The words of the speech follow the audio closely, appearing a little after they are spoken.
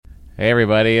Hey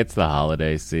everybody, it's the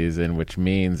holiday season, which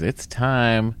means it's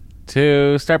time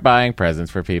to start buying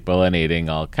presents for people and eating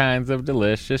all kinds of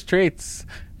delicious treats.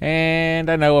 And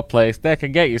I know a place that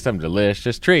can get you some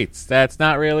delicious treats. That's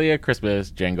not really a Christmas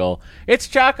jingle. It's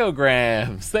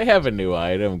Chocograms. They have a new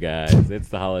item, guys. It's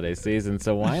the holiday season,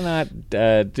 so why not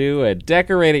do a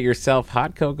decorate-it-yourself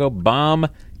hot cocoa bomb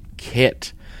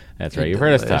kit? That's right. You've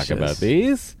heard us talk about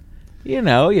these. You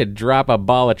know, you drop a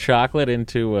ball of chocolate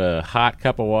into a hot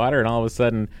cup of water, and all of a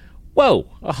sudden, whoa,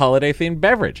 a holiday-themed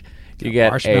beverage. You get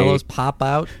marshmallows pop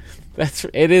out.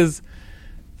 It is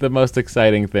the most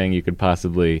exciting thing you could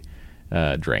possibly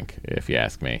drink, if you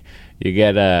ask me. You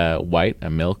get a white,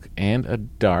 a milk, and a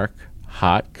dark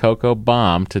hot cocoa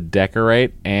bomb to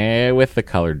decorate with the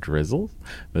colored drizzles,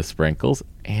 the sprinkles,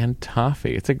 and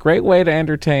toffee. It's a great way to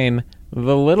entertain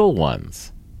the little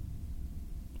ones.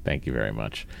 Thank you very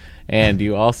much. And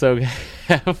you also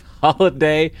have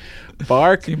holiday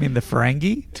bark. You mean the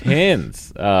Ferengi?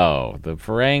 Tins. Oh, the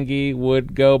Ferengi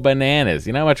would go bananas.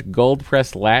 You know how much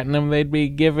gold-pressed latinum they'd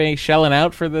be shelling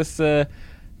out for this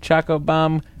Choco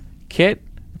Bomb kit?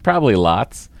 Probably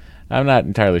lots. I'm not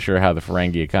entirely sure how the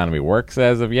Ferengi economy works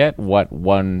as of yet, what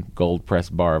one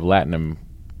gold-pressed bar of latinum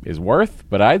is worth,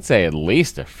 but I'd say at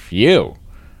least a few.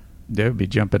 They would be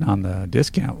jumping on the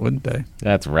discount, wouldn't they?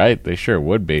 That's right. They sure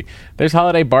would be. There's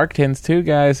holiday bark tins, too,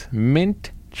 guys.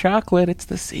 Mint chocolate. It's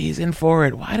the season for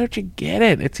it. Why don't you get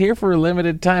it? It's here for a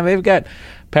limited time. They've got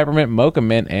peppermint mocha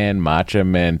mint and matcha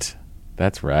mint.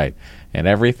 That's right. And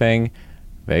everything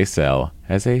they sell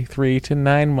has a 3 to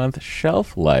 9 month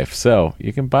shelf life. So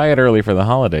you can buy it early for the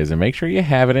holidays and make sure you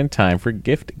have it in time for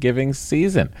gift-giving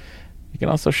season. You can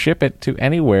also ship it to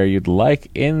anywhere you'd like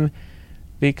in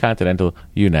the continental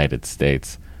United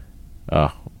States.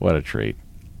 Oh, what a treat.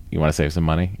 You want to save some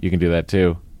money? You can do that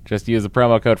too. Just use the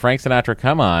promo code Frank Sinatra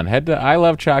Come On. Head to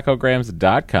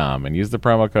ilovechocograms.com and use the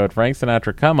promo code Frank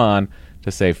Sinatra Come On to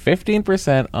save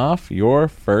 15% off your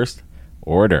first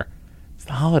order. It's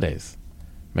the holidays.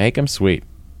 Make them sweet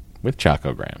with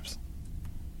Chocograms.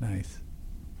 Nice.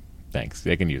 Thanks.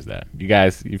 They can use that. You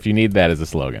guys, if you need that as a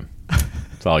slogan,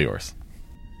 it's all yours.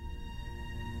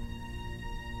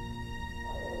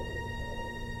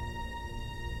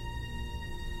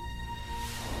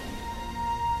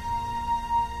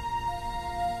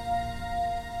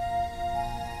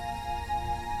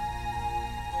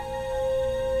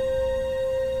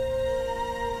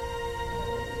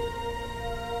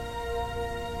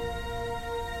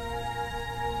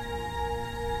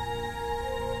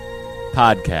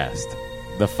 Podcast,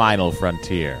 The Final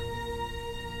Frontier.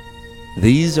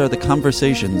 These are the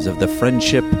conversations of the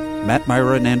friendship Matt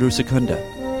Myra and Andrew Secunda.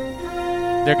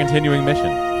 Their continuing mission.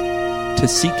 To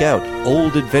seek out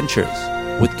old adventures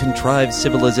with contrived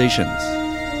civilizations.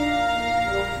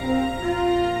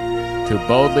 To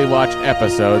boldly watch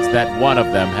episodes that one of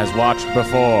them has watched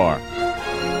before.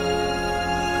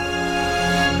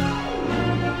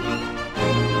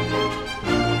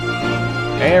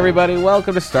 Hey everybody,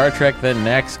 welcome to Star Trek The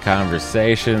Next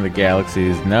Conversation, the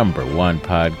galaxy's #1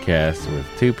 podcast with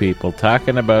two people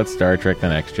talking about Star Trek The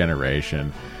Next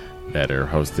Generation that are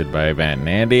hosted by Matt and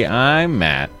Andy. I'm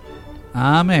Matt.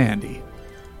 I'm Andy.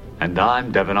 And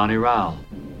I'm Devanani Rao.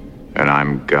 And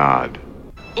I'm God.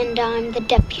 And I'm the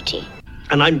deputy.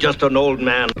 And I'm just an old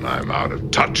man. And I'm out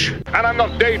of touch. And I'm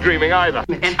not daydreaming either.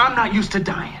 And I'm not used to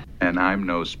dying. And I'm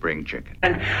no spring chicken.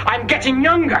 And I'm getting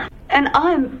younger. And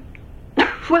I'm...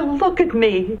 Well, look at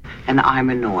me. And I'm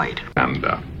annoyed. And,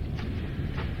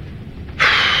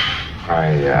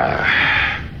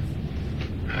 I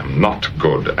am not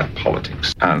good at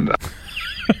politics. And,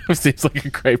 Seems like a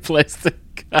great place to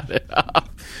cut it off.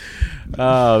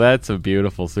 Oh, that's a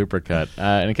beautiful supercut.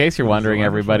 And in case you're wondering,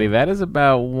 everybody, that is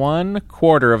about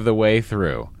 1/4 of the way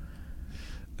through.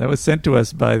 That was sent to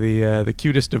us by the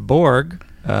cutest of Borg,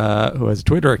 who has a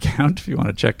Twitter account. If you want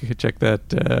to check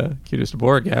that cutest of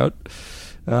Borg out,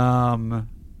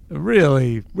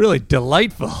 really, really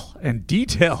delightful and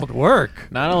detailed work.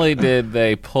 Not only did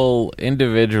they pull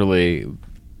individually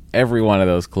every one of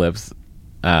those clips,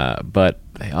 but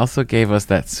they also gave us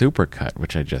that supercut,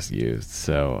 which I just used.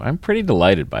 So I'm pretty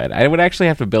delighted by it. I would actually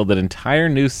have to build an entire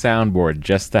new soundboard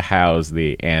just to house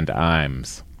the and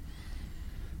I'ms.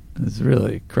 It's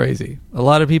really crazy. A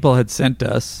lot of people had sent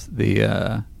us the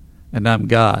and I'm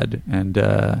God, and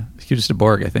Cutest of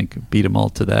Borg, I think, beat them all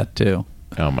to that too.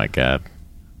 Oh my God.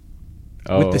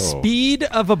 With the speed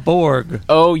of a Borg.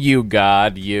 Oh, you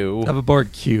God, you. Of a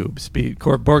Borg cube.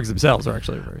 Borgs themselves are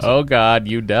actually very Oh God,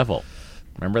 you devil.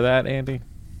 Remember that, Andy?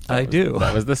 I do.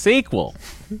 That was the sequel.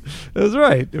 That was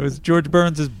right. It was George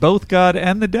Burns' Both God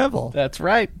and the Devil. That's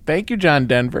right. Thank you, John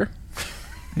Denver.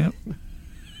 Yep.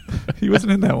 He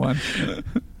wasn't in that one.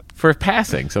 For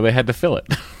passing, so they had to fill it.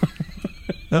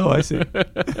 Oh, I see.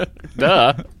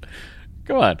 Duh.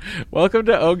 Come on. Welcome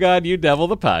to Oh God, You Devil,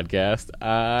 the podcast.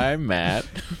 I'm Matt.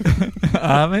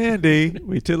 I'm Andy.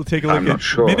 We take a look I'm not at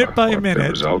sure minute by what the minute.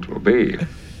 result will be,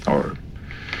 or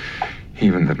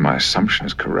even that my assumption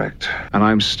is correct. And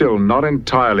I'm still not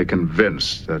entirely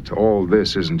convinced that all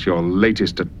this isn't your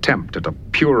latest attempt at a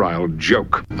puerile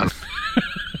joke.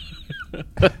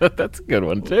 That's a good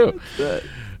one, too.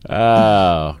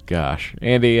 Oh, gosh.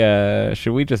 Andy,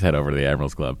 should we just head over to the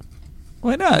Admirals Club?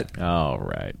 Why not? All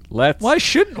right. Let's. Why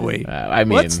shouldn't we? I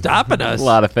mean, what's stopping us? A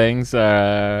lot of things.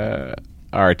 Our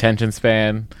attention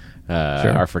span,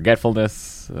 our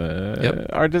forgetfulness,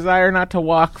 our desire not to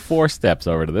walk 4 steps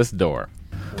over to this door.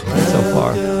 So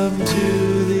far. Welcome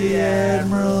to the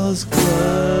Admirals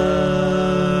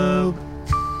Club.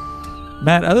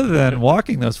 Matt, other than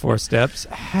walking those 4 steps,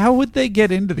 how would they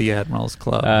get into the Admirals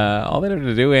Club? All they have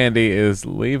to do, Andy, is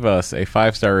leave us a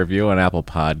 5-star review on Apple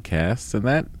Podcasts, and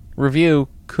that review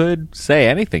could say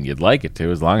anything you'd like it to,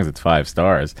 as long as it's 5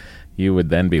 stars. You would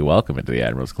then be welcome into the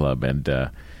Admirals Club. And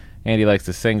Andy likes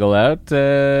to single out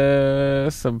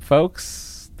some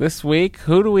folks this week.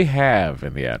 Who do we have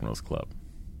in the Admirals Club?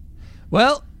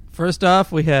 Well, first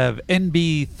off, we have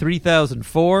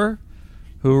NB3004,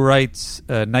 who writes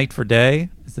 "Night for Day"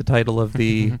 is the title of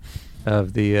the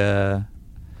of the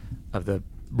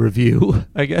review,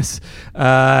 I guess.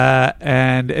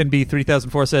 And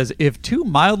NB3004 says, if 2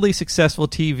 mildly successful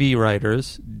TV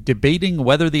writers debating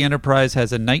whether the Enterprise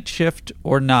has a night shift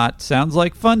or not sounds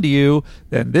like fun to you,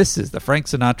 then this is the Frank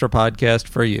Sinatra podcast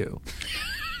for you.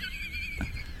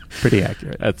 Pretty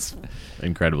accurate. That's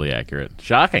incredibly accurate.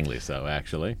 Shockingly so,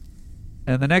 actually.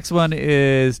 And the next one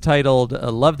is titled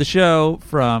Love the Show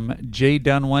from J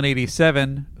Dunn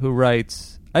 187, who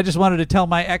writes, I just wanted to tell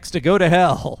my ex to go to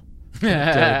hell.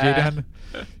 J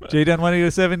Dunn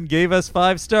 187 gave us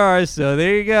 5 stars, so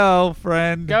there you go,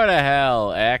 friend. Go to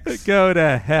hell, X. Go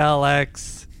to hell,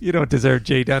 X. You don't deserve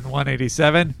J Dunn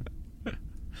 187.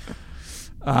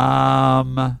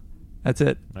 That's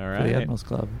it. All right. For the Admirals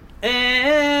Club.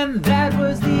 And that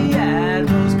was the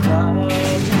Admirals Club.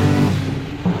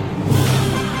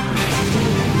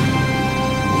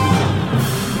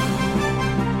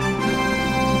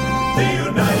 The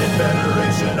United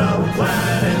Federation of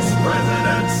Planets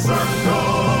President Circle.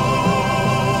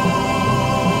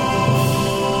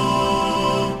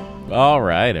 All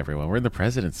right, everyone. We're in the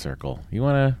President's Circle. You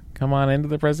want to come on into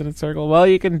the President's Circle? Well,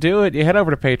 you can do it. You head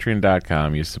over to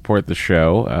patreon.com. You support the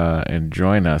show and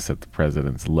join us at the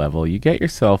President's level. You get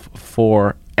yourself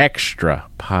 4 extra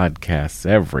podcasts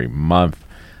every month.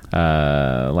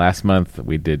 Last month,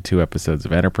 we did 2 episodes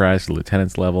of Enterprise, the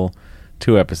Lieutenant's level,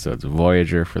 2 episodes of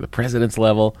Voyager for the President's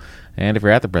level. And if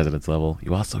you're at the President's level,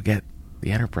 you also get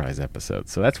the Enterprise episodes.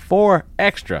 So that's 4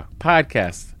 extra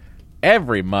podcasts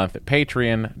every month at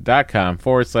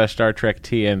patreon.com/Star Trek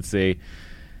TNC.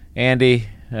 Andy,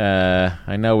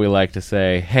 I know we like to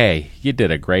say, hey, you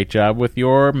did a great job with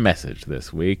your message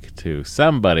this week to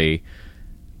somebody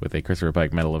with a Christopher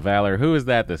Pike Medal of Valor. Who is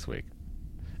that this week?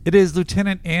 It is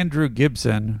Lieutenant Andrew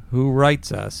Gibson who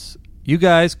writes us, you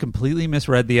guys completely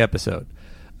misread the episode.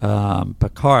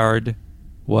 Picard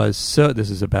was so... This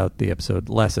is about the episode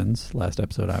Lessons, last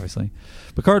episode, obviously.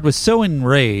 Picard was so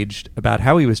enraged about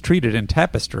how he was treated in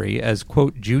Tapestry as,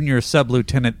 quote, junior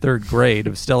sub-lieutenant 3rd grade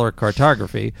of stellar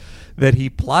cartography that he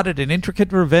plotted an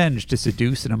intricate revenge to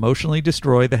seduce and emotionally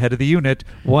destroy the head of the unit,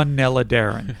 one Nella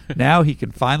Darren. Now he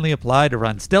can finally apply to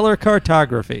run stellar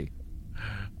cartography.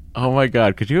 Oh, my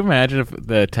God. Could you imagine if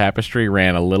the Tapestry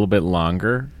ran a little bit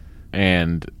longer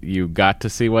and you got to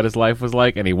see what his life was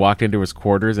like and he walked into his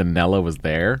quarters and Nella was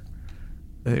there?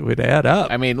 It would add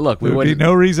up. I mean, look, there would be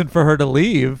no reason for her to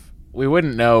leave. We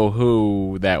wouldn't know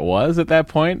who that was at that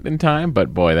point in time,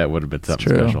 but boy, that would have been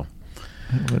something special.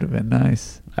 It would have been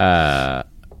nice. That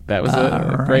was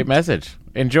a great message.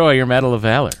 Enjoy your Medal of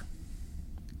Valor.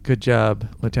 Good job,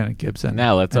 Lieutenant Gibson.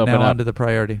 Now let's open up on to the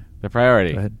priority. The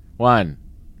priority. Go ahead. 1.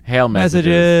 Hail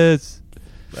messages.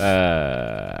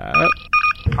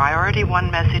 Priority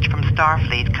 1 message from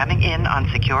Starfleet coming in on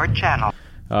secured channel.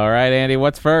 All right, Andy,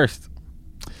 what's first?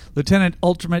 Lieutenant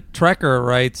Ultimate Trekker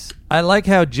writes, I like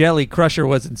how Jelly Crusher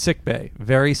was in sickbay.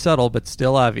 Very subtle, but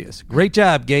still obvious. Great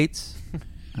job, Gates.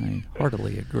 I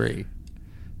heartily agree.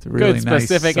 It's a really good nice,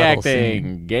 specific subtle acting,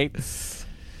 scene. Gates.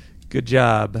 Good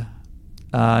job.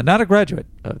 Not a graduate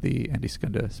of the Andy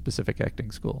Skunda Specific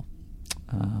Acting School.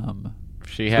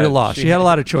 She had a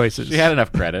lot of choices. She had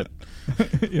enough credit.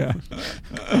 Yeah.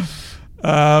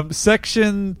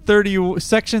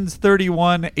 Sections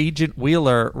 31 Agent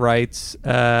Wheeler writes,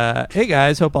 hey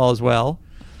guys, hope all is well.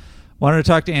 Wanted to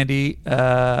talk to Andy,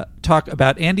 talk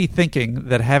about Andy thinking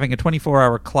that having a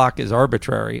 24-hour clock is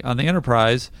arbitrary. On the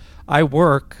Enterprise, I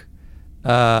work,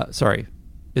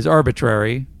 is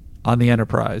arbitrary on the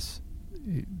Enterprise.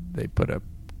 They put a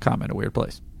comma in a weird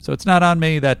place. So it's not on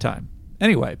me that time.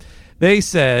 Anyway, they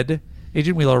said,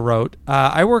 Agent Wheeler wrote,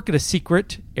 I work at a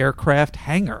secret aircraft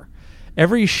hangar.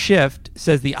 Every shift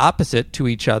says the opposite to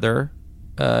each other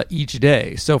each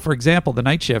day. So, for example, the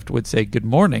night shift would say good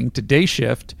morning to day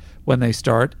shift when they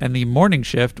start, and the morning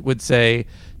shift would say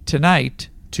tonight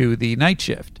to the night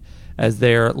shift as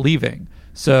they're leaving.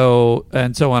 So,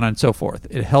 and so on and so forth.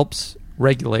 It helps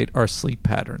regulate our sleep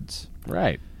patterns.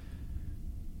 Right.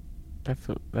 That's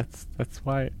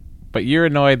why. But you're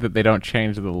annoyed that they don't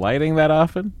change the lighting that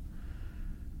often?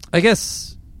 I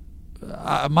guess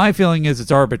my feeling is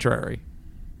it's arbitrary.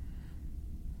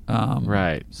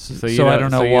 Right. So I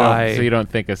don't know why. So you don't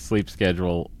think a sleep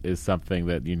schedule is something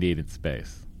that you need in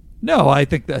space? No, I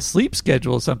think a sleep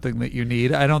schedule is something that you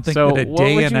need. I don't think so that a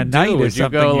day and a night is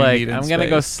something you need in I'm space. going to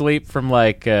go sleep from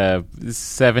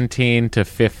 17 to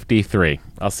 53.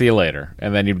 I'll see you later.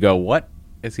 And then you'd go, what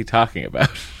is he talking about?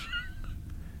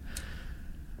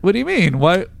 What do you mean?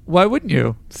 Why wouldn't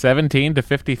you? 17 to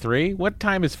 53? What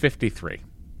time is 53?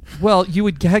 Well, you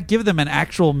would give them an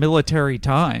actual military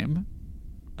time.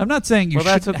 I'm not saying you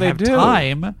shouldn't have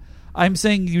time. I'm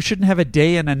saying you shouldn't have a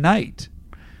day and a night.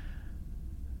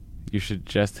 You should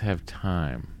just have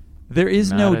time. There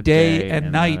is no day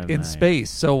and night in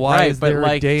space, so why is there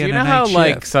a day and a night shift? Do you know how,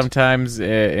 like, sometimes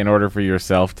in order for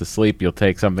yourself to sleep, you'll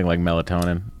take something like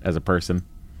melatonin as a person?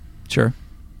 Sure.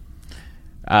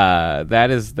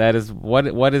 That is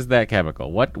what is that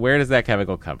chemical? Where does that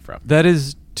chemical come from? That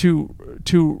is to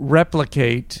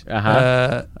replicate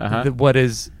what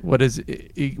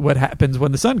happens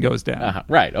when the sun goes down.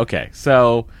 Right. Okay.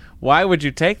 So why would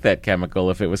you take that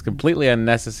chemical if it was completely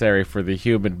unnecessary for the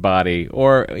human body,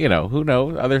 or who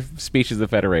knows, other species of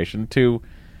Federation, to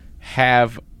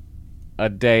have a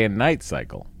day and night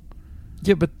cycle?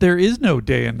 Yeah, but there is no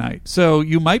day and night. So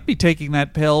you might be taking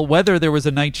that pill whether there was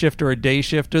a night shift or a day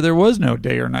shift, or there was no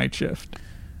day or night shift.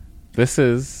 This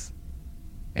is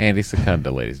Andy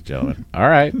Secunda, ladies and gentlemen. All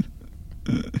right.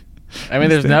 I mean,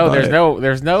 there's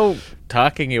no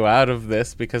talking you out of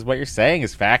this, because what you're saying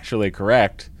is factually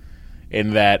correct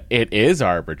in that it is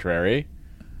arbitrary.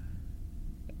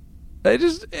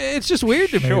 It's just weird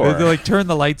to me. They like turn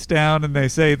the lights down and they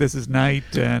say this is night.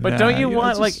 And but don't you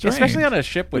want, like, strange. Especially on a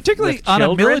ship with particularly with on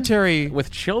children, a military with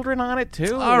children on it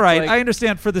too? All right, I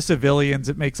understand for the civilians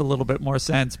it makes a little bit more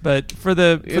sense, but for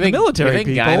the military you think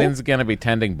people, Guinan's going to be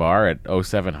tending bar at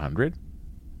 0700?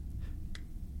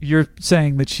 You're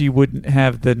saying that she wouldn't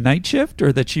have the night shift,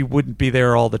 or that she wouldn't be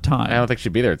there all the time? I don't think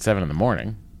she'd be there at 7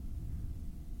 a.m.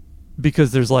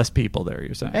 Because there's less people there,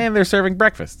 you're saying. And they're serving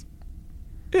breakfast.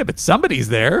 Yeah, but somebody's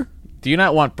there. Do you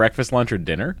not want breakfast, lunch, or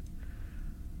dinner?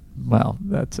 Well,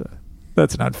 that's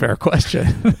an unfair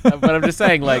question. But I'm just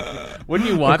saying, like, wouldn't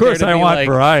you want? Of course, there to I be want like,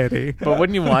 variety. But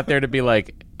wouldn't you want there to be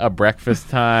like a breakfast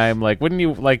time? Like, wouldn't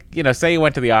you say you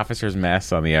went to the officers'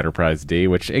 mess on the Enterprise D,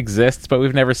 which exists, but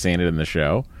we've never seen it in the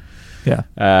show. Yeah.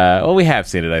 Well, we have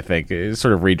seen it, I think. It's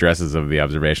sort of redresses of the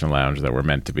observation lounge that were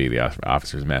meant to be the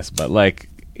officers' mess. But, like,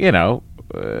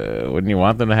 wouldn't you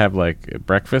want them to have, like,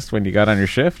 breakfast when you got on your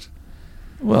shift?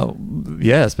 Well,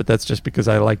 yes, but that's just because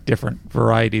I like different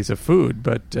varieties of food.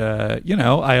 But,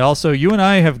 I also, you and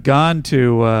I have gone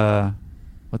to,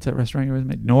 what's that restaurant you always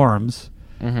make? Norm's.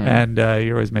 Mm-hmm. And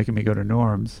you're always making me go to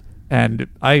Norm's. And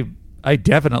I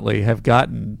definitely have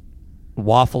gotten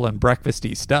waffle and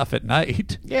breakfasty stuff at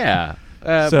night. Yeah.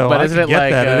 So but isn't it get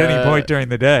like that at any point during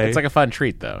the day? It's like a fun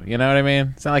treat, though. You know what I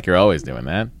mean? It's not like you're always doing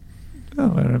that.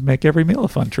 Oh, I make every meal a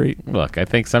fun treat. Look, I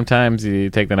think sometimes you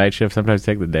take the night shift, sometimes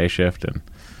you take the day shift, and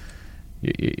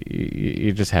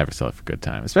you just have yourself a good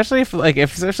time. Especially if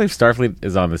Starfleet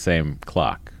is on the same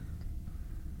clock.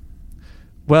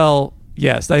 Well,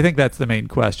 yes, I think that's the main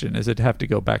question. Is it have to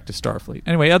go back to Starfleet?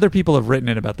 Anyway, other people have written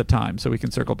in about the time, so we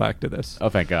can circle back to this. Oh,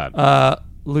 thank God.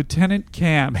 Lieutenant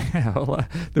Cam.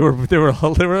 there were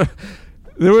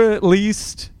at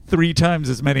least 3 times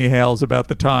as many hails about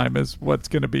the time as what's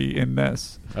going to be in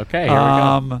this. Okay, here we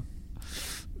go.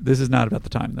 This is not about the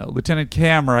time, though. Lieutenant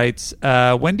Cam writes,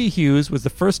 Wendy Hughes was the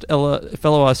first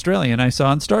fellow Australian I saw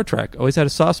on Star Trek. Always had a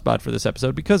soft spot for this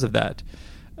episode because of that.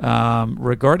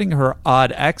 Regarding her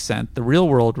odd accent, the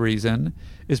real-world reason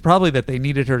is probably that they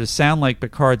needed her to sound like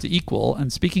Picard's equal,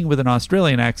 and speaking with an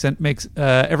Australian accent makes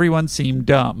everyone seem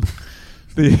dumb.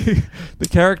 The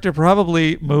character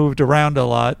probably moved around a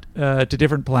lot to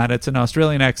different planets, and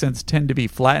Australian accents tend to be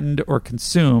flattened or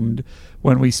consumed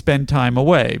when we spend time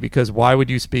away, because why would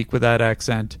you speak with that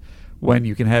accent when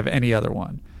you can have any other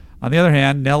one. On the other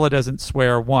hand, Nella doesn't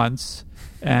swear once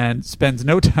and spends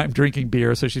no time drinking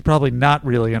beer, so she's probably not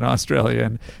really an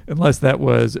Australian, unless that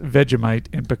was Vegemite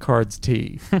in Picard's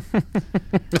tea.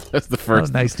 That's the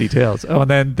first. Nice details. Oh,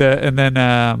 and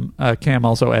then Cam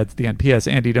also adds the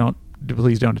NPS. Andy,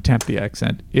 please don't attempt the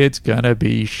accent. It's gonna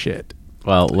be shit.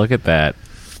 Well, look at that.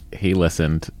 He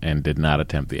listened and did not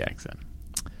attempt the accent.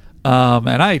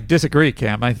 And I disagree,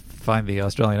 Cam. I find the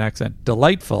Australian accent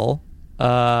delightful,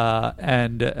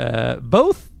 and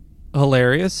both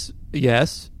hilarious.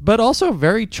 Yes, but also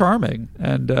very charming,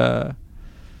 and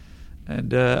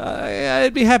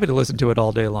I'd be happy to listen to it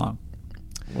all day long.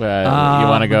 Well, you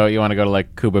want to go? You want to go to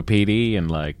like Cuba PD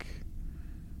and like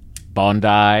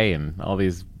Bondi and all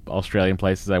these Australian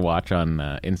places I watch on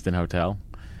Instant Hotel.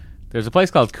 There's a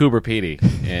place called Coober Pedy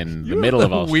in the middle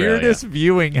of Australia. Weirdest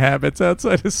viewing habits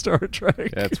outside of Star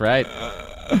Trek. That's right.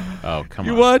 Oh, come on.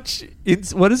 You watch,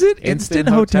 what is it? Instant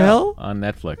Hotel? On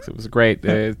Netflix. It was great.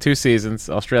 2 seasons,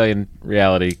 Australian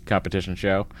reality competition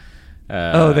show.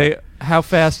 How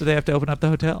fast do they have to open up the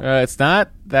hotel? That's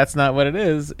not what it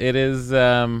is. It is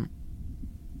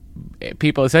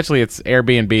people, essentially it's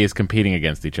Airbnbs competing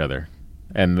against each other.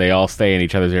 And they all stay in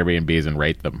each other's Airbnbs and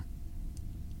rate them.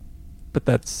 But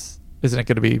isn't it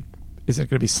going to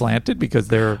be slanted because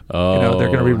they're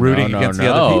going to be rooting against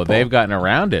the other people? They've gotten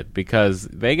around it because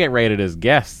they get rated as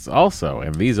guests also,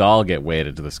 and these all get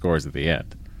weighted to the scores at the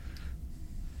end.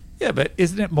 Yeah, but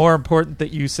isn't it more important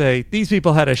that you say these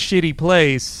people had a shitty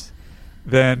place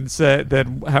than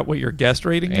what your guest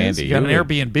rating is? Andy, you got an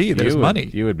Airbnb. There's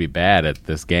money. You would be bad at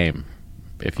this game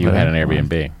if you had an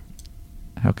Airbnb.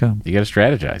 How come? You got to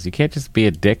strategize. You can't just be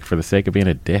a dick for the sake of being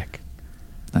a dick.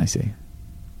 I see.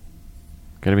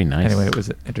 Gotta be nice. Anyway, it was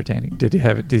entertaining. Did you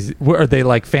have it? Are they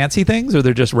like fancy things, or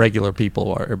they're just regular people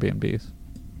or Airbnbs?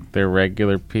 They're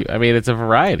regular people. I mean, it's a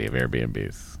variety of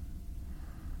Airbnbs.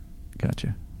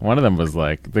 Gotcha. One of them was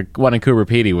like the one in Coober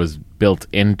Pedy was built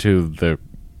into the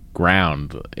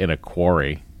ground in a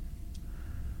quarry.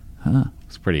 Huh.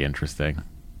 It's pretty interesting.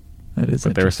 That is.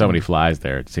 But there were so many flies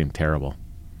there; it seemed terrible.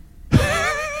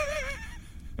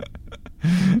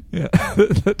 Yeah,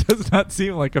 that does not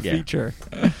seem like a feature.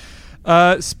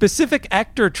 Specific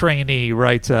actor trainee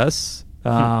writes us.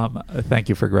 Thank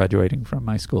you for graduating from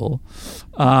my school.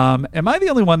 Am I the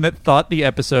only one that thought the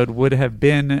episode would have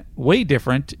been way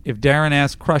different if Darren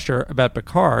asked Crusher about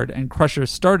Picard and Crusher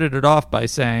started it off by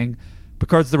saying,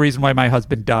 Picard's the reason why my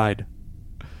husband died?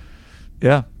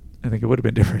 Yeah, I think it would have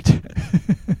been different.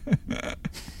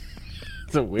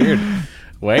 It's a weird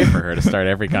way for her to start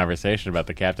every conversation about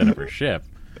the captain of her ship.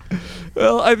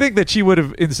 Well, I think that she would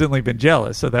have instantly been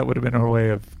jealous, so that would have been her way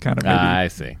of kind of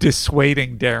maybe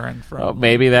dissuading Darren from. Oh,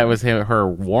 maybe that was her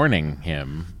warning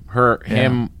him,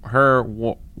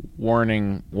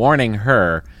 warning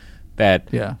her that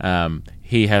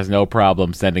he has no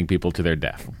problem sending people to their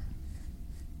death.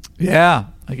 Yeah,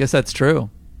 I guess that's true.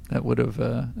 That would have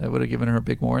given her a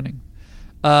big warning.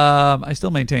 I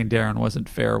still maintain Darren wasn't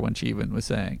fair when she even was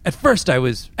saying, at first I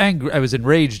was angry, I was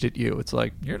enraged at you. It's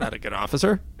like, you're not a good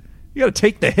officer. You got to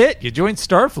take the hit. You joined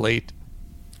Starfleet.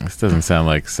 This doesn't sound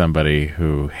like somebody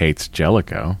who hates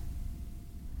Jellicoe.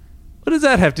 What does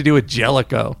that have to do with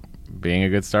Jellicoe? Being a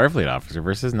good Starfleet officer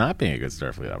versus not being a good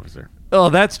Starfleet officer. Oh,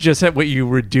 that's just what you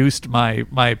reduced my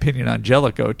opinion on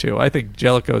Jellicoe to. I think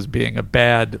Jellicoe's being a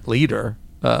bad leader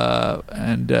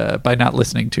and by not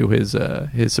listening to his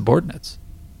subordinates.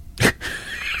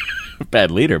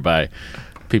 Bad leader by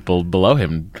people below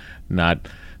him.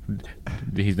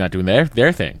 He's not doing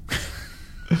their thing.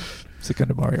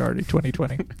 Secunda Moriarty,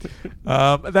 2020.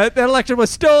 That election was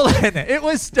stolen. It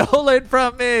was stolen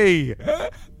from me.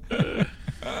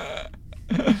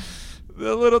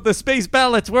 The space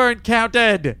ballots weren't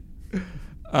counted.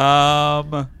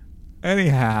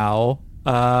 Anyhow,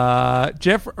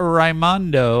 Jeff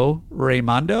Raimondo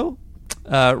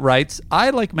writes, I,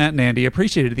 like Matt and Andy,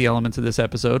 appreciated the elements of this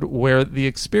episode where the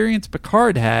experience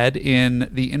Picard had in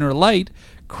the inner light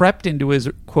crept into his,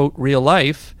 quote, real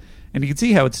life, and you can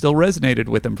see how it still resonated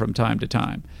with him from time to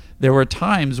time. There were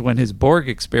times when his Borg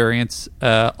experience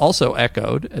also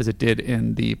echoed, as it did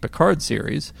in the Picard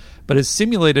series, but his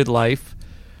simulated life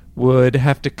would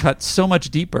have to cut so much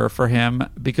deeper for him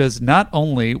because not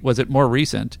only was it more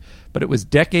recent, but it was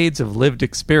decades of lived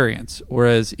experience,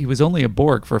 whereas he was only a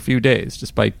Borg for a few days,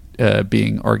 despite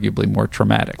being arguably more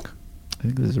traumatic. I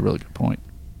think this is a really good point.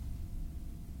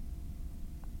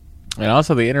 And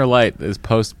also the inner light is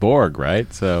post-Borg,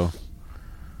 right? So...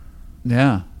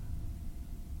 yeah.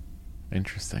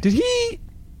 Interesting. Did he...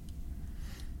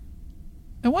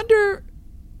 I wonder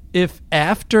if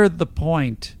after the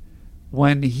point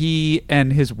when he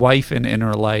and his wife in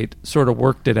Inner Light sort of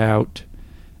worked it out,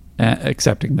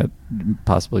 accepting that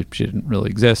possibly she didn't really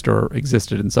exist or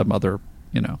existed in some other,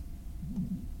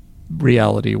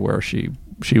 reality where he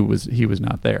was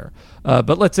not there.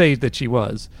 But let's say that she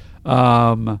was.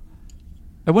 I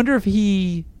wonder if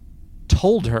he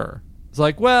told her. It's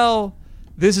like, well,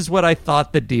 this is what I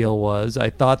thought the deal was. I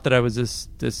thought that I was this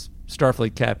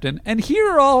Starfleet captain, and here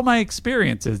are all my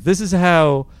experiences. This is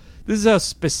how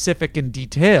specific and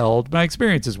detailed my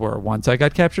experiences were. Once I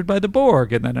got captured by the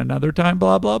Borg, and then another time,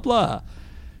 blah blah blah.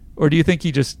 Or do you think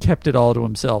he just kept it all to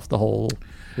himself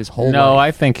his whole No,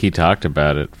 life? I think he talked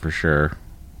about it for sure.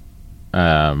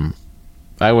 It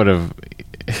would have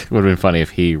been funny if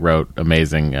he wrote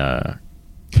amazing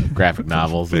graphic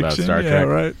novels about Star Trek. Yeah,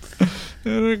 right.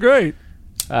 They're great.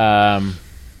 But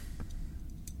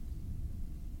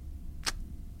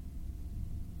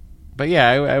yeah,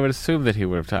 I would assume that he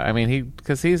would have talked. I mean,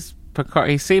 because he's Picard.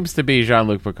 He seems to be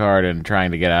Jean-Luc Picard and trying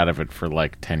to get out of it for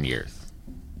like 10 years.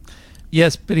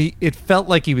 Yes, but it felt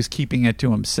like he was keeping it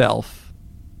to himself.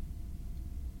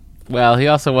 Well, he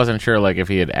also wasn't sure, like, if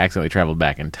he had accidentally traveled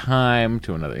back in time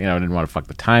to another. Didn't want to fuck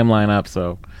the timeline up.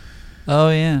 So. Oh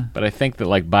yeah. But I think that,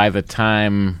 like, by the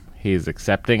time he's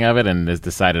accepting of it and has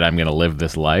decided I'm going to live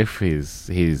this life, he's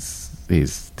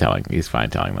fine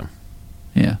telling them.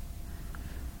 Yeah.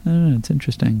 I don't know, it's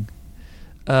interesting.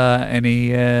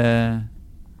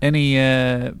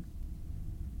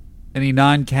 Any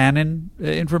non-canon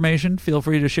information? Feel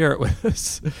free to share it with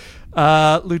us.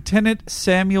 Lieutenant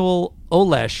Samuel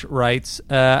Olesh writes,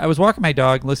 I was walking my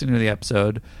dog listening to the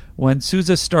episode. When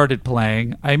Sousa started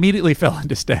playing, I immediately fell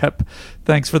into step.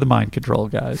 Thanks for the mind control,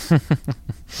 guys.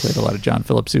 Played a lot of John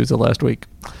Philip Sousa last week.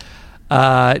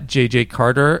 J.J.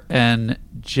 Carter and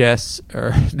Jess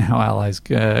are now allies,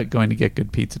 going to get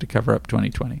good pizza to cover up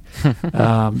 2020.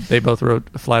 They both wrote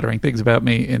flattering things about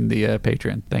me in the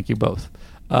Patreon. Thank you both.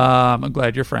 I'm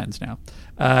glad you're friends now.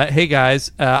 Hey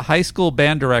guys, high school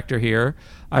band director here.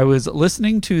 I was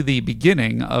listening to the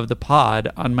beginning of the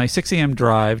pod on my 6 a.m.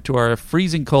 drive to our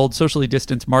freezing cold, socially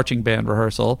distanced marching band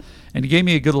rehearsal, and it gave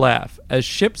me a good laugh. As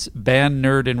ship's band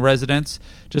nerd in residence,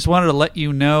 just wanted to let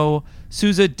you know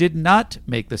Sousa did not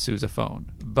make the sousaphone,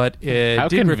 but How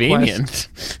did convenient.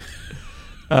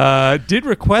 did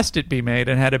request it be made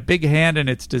and had a big hand in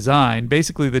its design.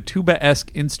 Basically, the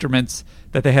tuba-esque instruments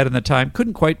that they had in the time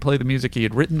couldn't quite play the music he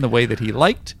had written the way that he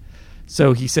liked.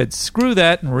 So he said, screw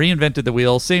that, and reinvented the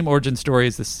wheel. Same origin story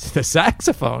as the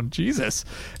saxophone. Jesus.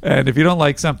 And if you don't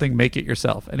like something, make it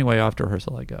yourself. Anyway, off to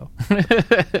rehearsal I go.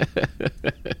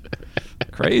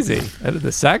 Crazy.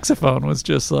 The saxophone was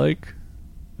just like...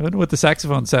 I wonder what the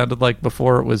saxophone sounded like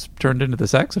before it was turned into the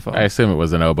saxophone. I assume it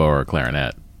was an oboe or a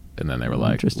clarinet. And then they were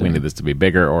like, we need this to be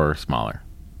bigger or smaller.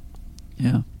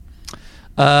 Yeah.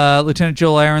 Lieutenant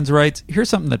Joel Aarons writes, here's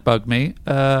something that bugged me.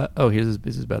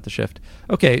 This is about the shift.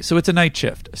 Okay, so it's a night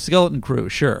shift. Skeleton crew,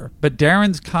 sure. But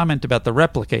Darren's comment about the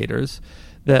replicators,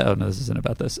 this isn't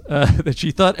about this, that she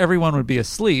thought everyone would be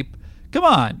asleep. Come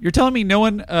on, you're telling me no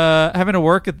one having to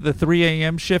work at the 3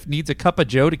 a.m. shift needs a cup of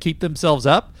joe to keep themselves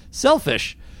up?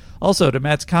 Selfish. Also, to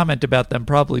Matt's comment about them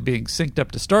probably being synced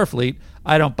up to Starfleet,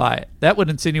 I don't buy it. That would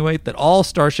insinuate that all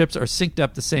starships are synced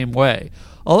up the same way.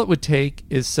 All it would take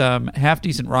is some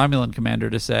half-decent Romulan commander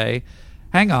to say,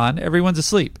 hang on, everyone's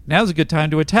asleep. Now's a good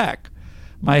time to attack.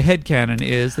 My headcanon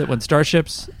is that when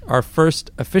starships are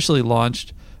first officially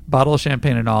launched, bottle of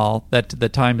champagne and all, that the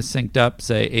time is synced up,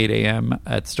 say 8 a.m.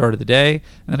 at the start of the day,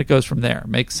 and then it goes from there.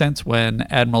 Makes sense when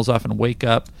admirals often wake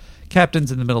up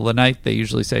captains in the middle of the night. They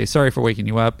usually say, sorry for waking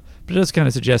you up, but it does kind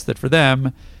of suggest that for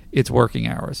them, it's working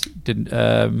hours. Did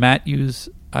Matt use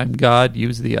I'm God,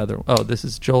 use the other? Oh, this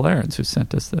is Joel Aarons who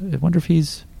sent us I wonder if he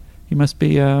must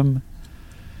be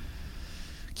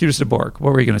Cutest of Borg.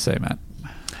 What were you going to say, Matt?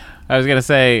 I was going to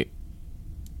say,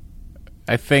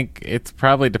 I think it's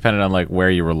probably dependent on like where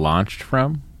you were launched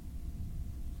from.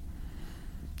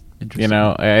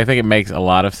 I think it makes a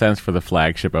lot of sense for the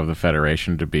flagship of the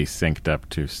Federation to be synced up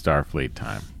to Starfleet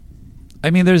time. I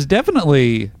mean, there's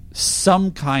definitely some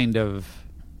kind of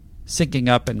syncing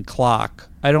up and clock.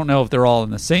 I don't know if they're all in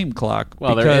the same clock.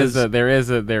 Well, there is a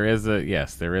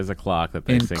clock that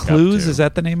they sync up to. Clues, is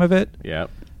that the name of it? Yep.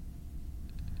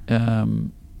 The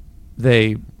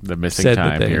missing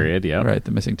time period, yep. Right,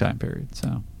 the missing time period.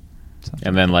 So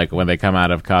and then like when they come out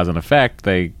of cause and effect,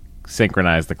 they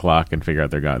synchronize the clock and figure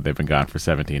out they've been gone for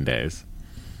 17 days.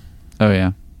 Oh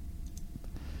yeah.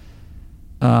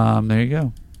 There you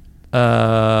go.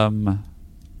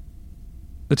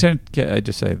 Lieutenant, I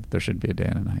just say that there shouldn't be a day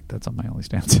and a night. That's on my only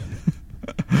stance.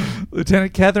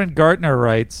 Lieutenant Catherine Gartner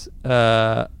writes,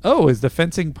 is the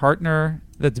fencing partner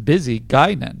that's busy,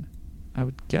 Guinan. I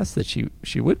would guess that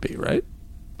she would be, right?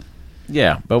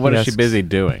 Yeah, but what is she asks- busy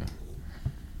doing?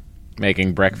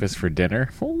 Making breakfast for dinner?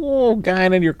 Oh,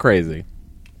 Guinan, you're crazy.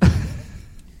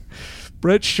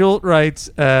 Brett Schultz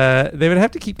writes, they would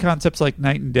have to keep concepts like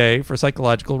night and day for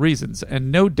psychological reasons,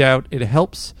 and no doubt it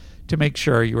helps to make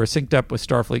sure you are synced up with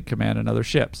Starfleet Command and other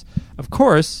ships. Of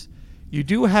course, you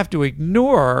do have to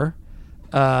ignore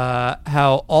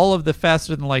how all of the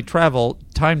faster-than-light travel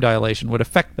time dilation would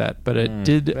affect that, but it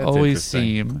did always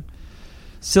seem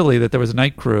silly that there was a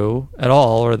night crew at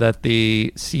all, or that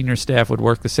the senior staff would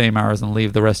work the same hours and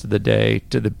leave the rest of the day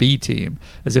to the B team,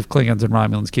 as if Klingons and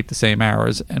Romulans keep the same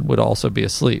hours and would also be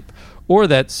asleep, or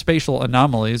that spatial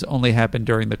anomalies only happen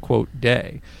during the quote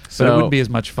day. So it wouldn't be as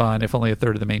much fun if only a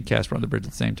third of the main cast were on the bridge at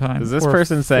the same time. Is this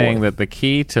person saying that the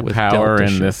key to power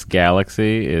in this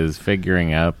galaxy is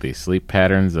figuring out the sleep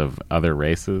patterns of other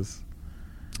races?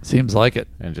 Seems like it.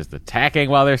 And just attacking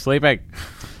while they're sleeping?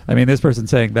 I mean, this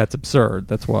person's saying that's absurd.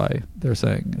 That's why they're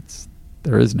saying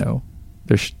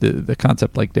the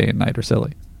concept like day and night are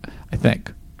silly, I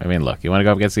think. I mean, look, you want to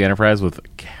go up against the Enterprise with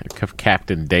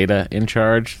Captain Data in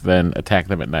charge, then attack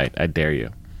them at night. I dare you.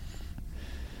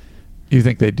 You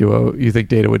think you think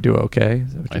Data would do okay?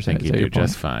 Is that what I think he'd do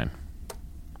just fine.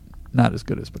 Not as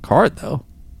good as Picard, though.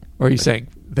 Or are you saying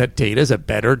that Data's a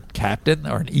better captain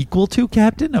or an equal to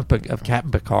captain of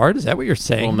Captain Picard? Is that what you're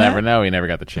saying? We'll never know. He never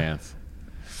got the chance.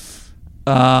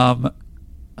 Oh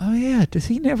yeah. Does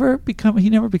he never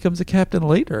becomes a captain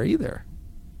later either?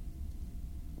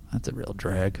 That's a real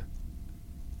drag.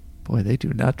 Boy, they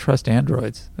do not trust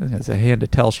androids. There's a hand to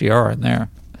Tel Shiar in there.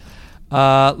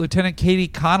 Lieutenant Katie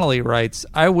Connolly writes,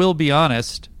 I will be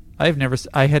honest, I have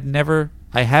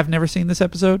never seen this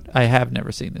episode. I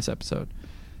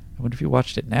wonder if you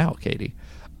watched it now, Katie.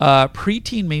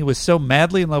 Preteen me was so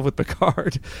madly in love with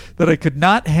Picard that I could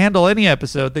not handle any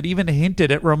episode that even hinted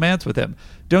at romance with him.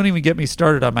 Don't even get me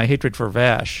started on my hatred for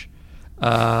Vash.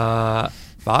 Vash?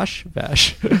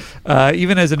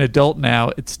 Even as an adult now,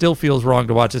 it still feels wrong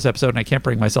to watch this episode, and I can't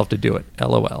bring myself to do it.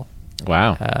 LOL.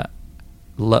 Wow.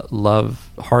 Love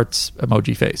hearts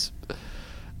emoji face.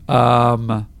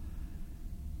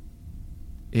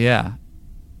 Yeah.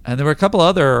 And there were a couple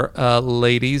other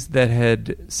ladies that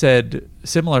had said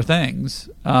similar things.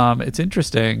 It's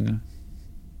interesting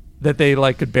that they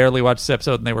could barely watch this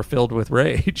episode and they were filled with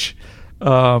rage.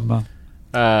 But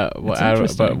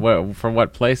from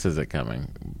what place is it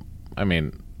coming? I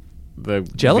mean, the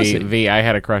jealousy. I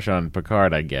had a crush on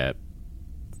Picard. I get.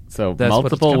 So That's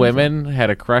multiple women had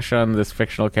a crush on this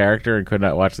fictional character and could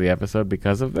not watch the episode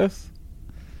because of this?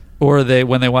 Or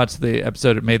when they watched the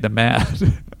episode, it made them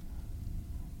mad.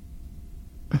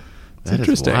 That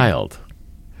is wild.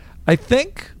 I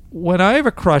think when I have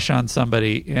a crush on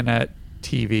somebody in a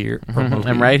TV or movie...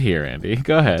 I'm right here, Andy.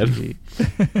 Go ahead.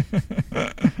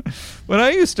 When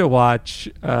I used to watch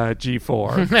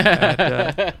G4, and,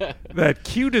 that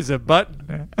cute as a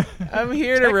button... I'm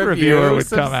here to review would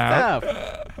some come stuff.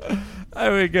 Out. I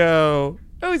would go,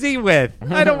 who's he with?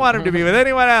 I don't want him to be with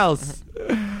anyone else.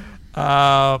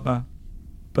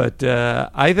 But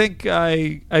I think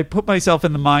I put myself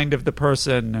in the mind of the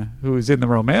person who's in the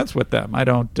romance with them. I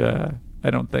don't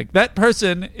think that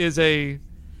person is a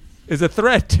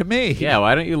threat to me. Yeah,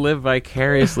 why don't you live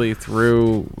vicariously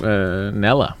through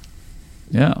Nella?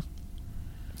 Yeah,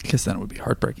 because then it would be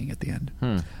heartbreaking at the end.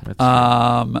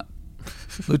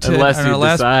 Unless you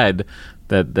decide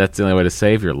that that's the only way to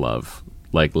save your love,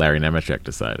 like Larry Nemeczek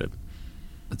decided.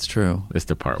 That's true. Is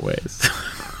to part ways.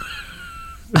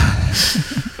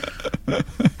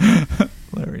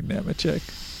 Larry Nemeczek.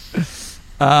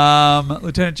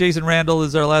 Lieutenant Jason Randall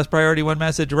is our last priority. One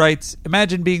message writes,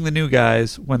 imagine being the new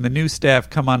guys when the new staff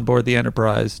come on board the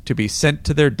Enterprise to be sent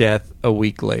to their death a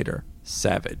week later.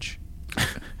 Savage.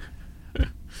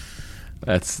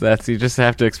 That's you just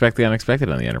have to expect the unexpected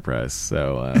on the Enterprise.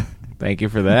 So thank you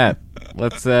for that.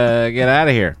 Let's get out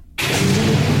of here.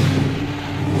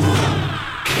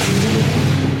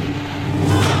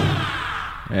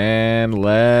 And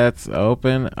let's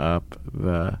open up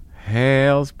the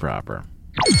hails proper.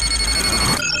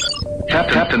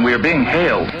 Captain, we are being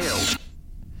hailed.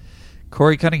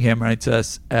 Corey Cunningham writes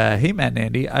us, hey, Matt and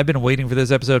Andy, I've been waiting for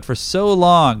this episode for so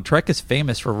long. Trek is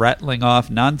famous for rattling off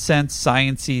nonsense,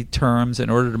 science-y terms in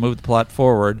order to move the plot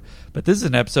forward. But this is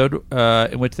an episode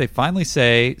in which they finally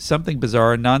say something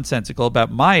bizarre and nonsensical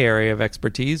about my area of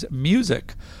expertise,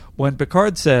 music. When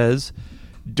Picard says,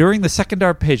 during the second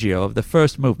arpeggio of the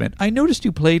first movement, I noticed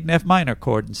you played an F minor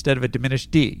chord instead of a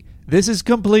diminished D. This is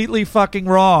completely fucking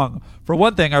wrong. For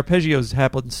one thing, arpeggios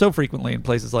happen so frequently in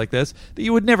places like this that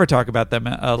you would never talk about them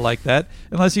like that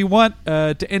unless you want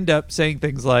to end up saying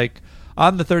things like,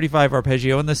 on the 35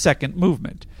 arpeggio in the second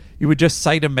movement. You would just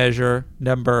cite a measure,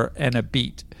 number, and a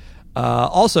beat.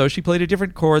 Also, she played a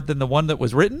different chord than the one that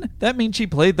was written. That means she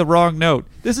played the wrong note.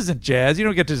 This isn't jazz. You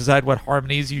don't get to decide what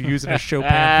harmonies you use in a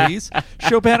Chopin piece.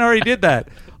 Chopin already did that.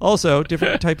 Also,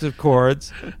 different types of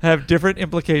chords have different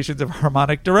implications of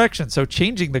harmonic direction. So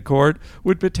changing the chord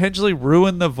would potentially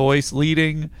ruin the voice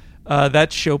leading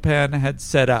that Chopin had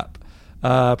set up.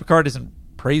 Picard isn't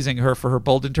praising her for her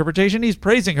bold interpretation. He's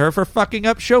praising her for fucking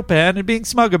up Chopin and being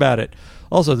smug about it.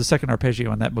 Also, the second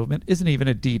arpeggio in that movement isn't even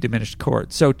a D diminished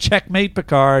chord. So checkmate,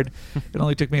 Picard. It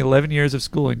only took me 11 years of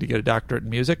schooling to get a doctorate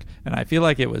in music, and I feel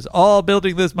like it was all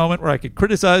building this moment where I could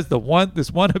criticize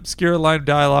this one obscure line of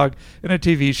dialogue in a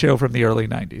TV show from the early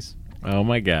 90s. Oh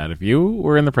my God. If you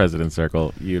were in the President's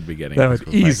Circle, you'd be getting that would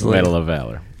easily Medal of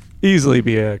Valor. Easily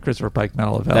be a Christopher Pike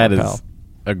Medal of Valor. That is pal.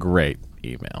 a great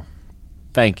email.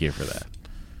 Thank you for that.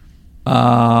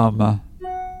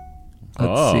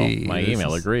 Let's see. My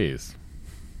email agrees.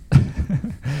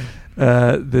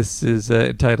 This is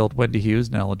entitled Wendy Hughes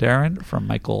and Ella Darren from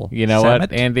Michael You know Samet.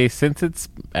 what, Andy? Since it's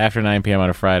after 9 p.m.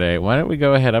 on a Friday, why don't we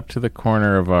go ahead up to the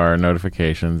corner of our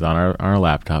notifications on our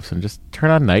laptops and just turn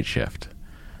on Night Shift?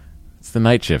 It's the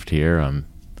Night Shift here on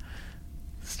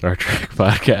Star Trek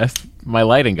Podcast. My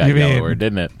lighting got yellower,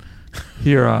 didn't it?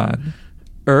 Here on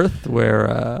Earth,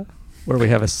 where we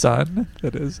have a sun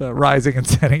that is rising and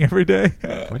setting every day.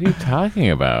 What are you talking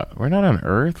about? We're not on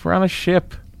Earth. We're on a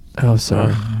ship. Oh,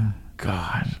 sorry.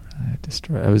 God.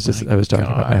 I was talking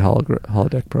about my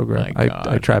holodeck program.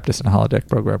 I trapped us in a holodeck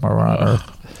program where we're on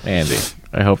Earth. Andy,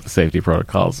 I hope the safety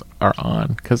protocols are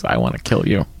on because I want to kill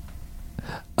you.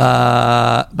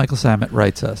 Michael Samet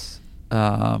writes us.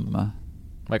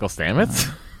 Michael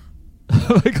Stamets?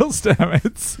 Michael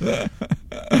Stamets.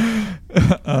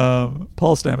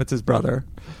 Paul Stamets' brother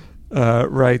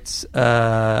writes,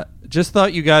 just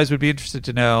thought you guys would be interested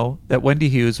to know that Wendy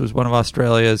Hughes was one of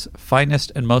Australia's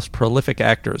finest and most prolific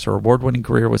actors. Her award-winning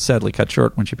career was sadly cut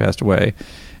short when she passed away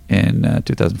in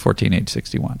 2014, age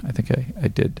 61. I think I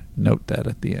did note that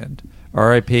at the end.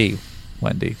 R.I.P.,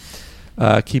 Wendy.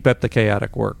 Keep up the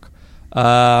chaotic work.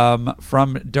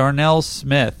 From Darnell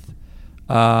Smith,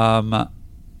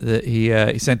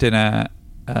 he sent in a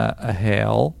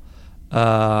hail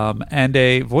and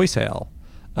a voice hail.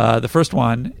 The first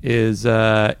one is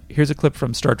here's a clip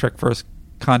from Star Trek First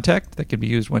Contact that can be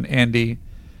used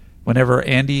whenever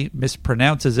Andy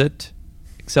mispronounces it.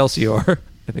 Excelsior.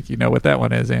 I think you know what that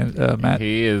one is, Matt.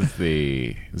 He is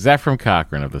the Zephram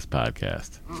Cochrane of this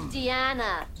podcast.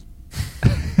 Deanna.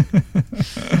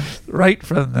 Right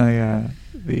from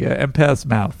the empath's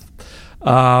mouth.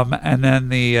 And then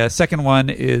the second one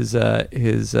is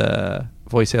his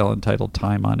voice hail entitled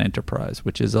Time on Enterprise,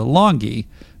 which is a longie,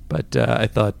 but I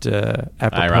thought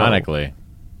apropos. Ironically,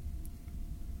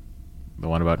 the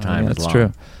one about time is that's long.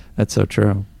 True. That's so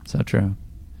true. So true.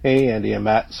 Hey, Andy and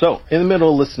Matt. So, in the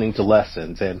middle of listening to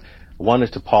Lessons, and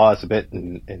wanted to pause a bit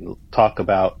and talk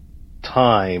about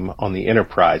time on the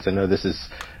Enterprise. I know this is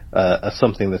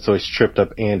something that's always tripped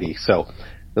up Andy. So,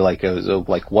 it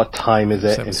was what time is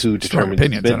it, and who determines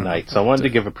it's midnight? So, I wanted to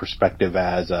give a perspective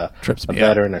as a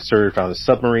veteran. I served on a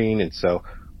submarine, and so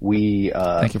we,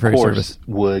 of course,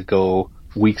 would go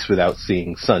weeks without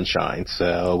seeing sunshine.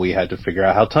 So, we had to figure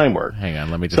out how time worked. Hang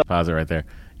on, let me just pause it right there.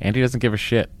 Andy doesn't give a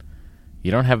shit. You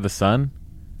don't have the sun,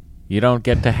 you don't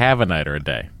get to have a night or a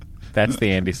day. That's the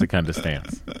Andy Secunda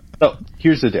stance. So,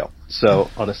 here's the deal.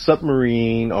 So, on a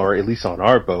submarine, or at least on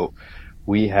our boat,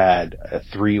 we had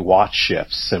 3 watch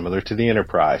shifts similar to the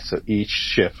Enterprise. So, each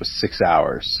shift was 6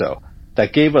 hours. So,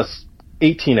 that gave us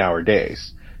 18-hour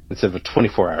days instead of a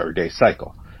 24-hour day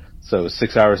cycle. So,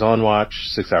 6 hours on watch,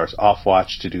 6 hours off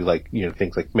watch to do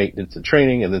things like maintenance and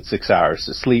training, and then 6 hours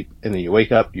to sleep, and then you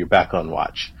wake up, you're back on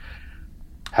watch.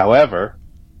 However,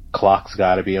 clock's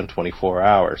got to be on 24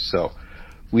 hours. So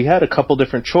we had a couple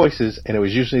different choices, and it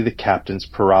was usually the captain's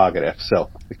prerogative. So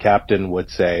the captain would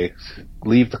say,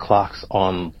 leave the clocks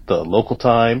on the local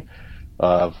time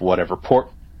of whatever port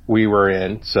we were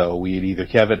in. So we'd either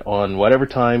have it on whatever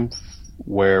time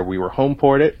where we were home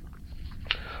ported,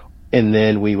 and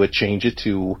then we would change it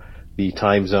to the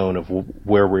time zone of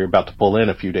where we were about to pull in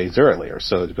a few days earlier.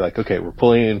 So it'd be like, okay, we're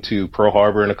pulling into Pearl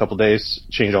Harbor in a couple days,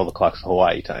 change all the clocks to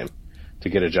Hawaii time to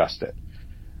get adjusted.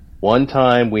 One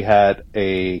time we had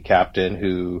a captain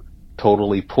who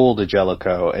totally pulled a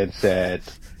Jellicoe and said,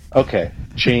 okay,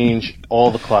 change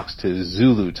all the clocks to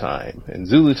Zulu time. And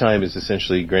Zulu time is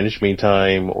essentially Greenwich Mean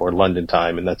Time or London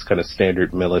time, and that's kind of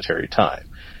standard military time.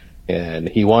 and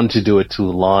he wanted to do it to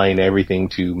align everything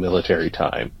to military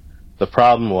time. The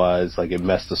problem was, like, it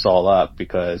messed us all up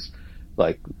because,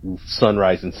 like,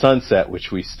 sunrise and sunset,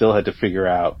 which we still had to figure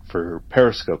out for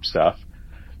Periscope stuff,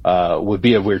 would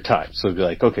be a weird time. So it'd be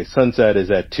like, okay, sunset is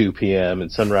at 2 p.m.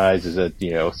 and sunrise is at,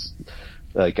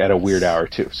 like at a weird hour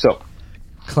too. So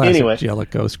classic anyway,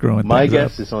 Jellicoe screwing my things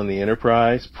guess up. is on the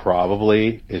Enterprise,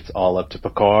 probably it's all up to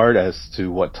Picard as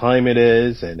to what time it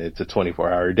is, and it's a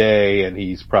 24-hour day, and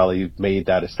he's probably made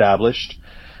that established.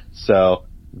 So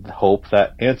hope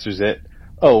that answers it.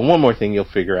 Oh, one more thing you'll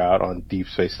figure out on Deep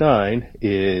Space Nine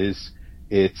is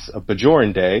it's a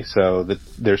Bajoran day, so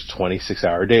there's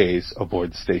 26-hour days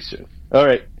aboard the station. All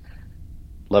right.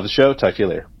 Love the show. Talk to you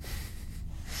later.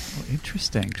 Oh,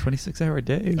 interesting. 26-hour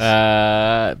days.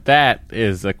 That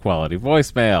is a quality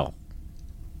voicemail.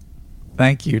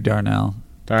 Thank you, Darnell.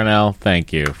 Darnell,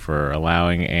 thank you for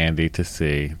allowing Andy to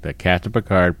see that Captain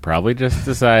Picard probably just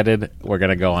decided we're going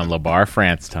to go on Le Bar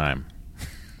France time.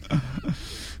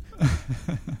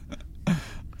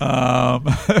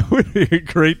 It would be a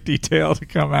great detail to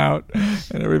come out,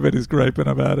 and everybody's griping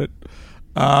about it.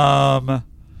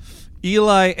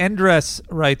 Eli Endres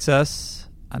writes us.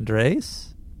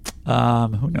 Andres?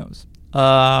 Who knows?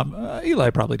 Eli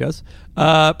probably does.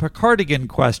 Picardigan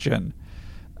question.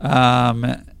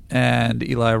 And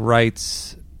Eli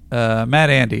writes, Matt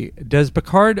Andy, does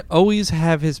Picard always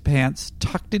have his pants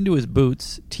tucked into his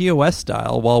boots, TOS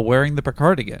style, while wearing the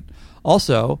Picardigan?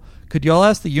 Also, could y'all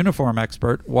ask the uniform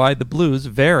expert why the blues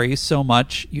vary so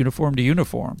much uniform to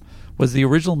uniform? Was the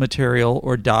original material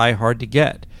or dye hard to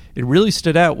get? It really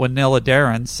stood out when Nella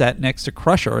Darren sat next to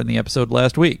Crusher in the episode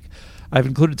last week. I've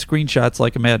included screenshots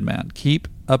like a madman. Keep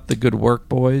up the good work,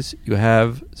 boys. You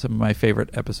have some of my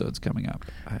favorite episodes coming up.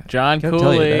 John Cooley.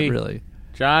 Cooley. That, really.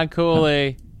 John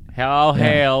Cooley.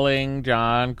 Hailing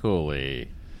John Cooley.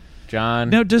 John.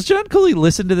 Now, does John Cooley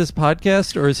listen to this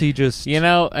podcast, or is he just...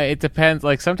 it depends.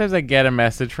 Like, sometimes I get a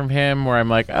message from him where I'm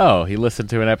like, oh, he listened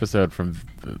to an episode from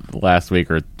last week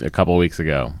or a couple weeks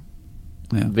ago.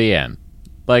 Yeah. The end.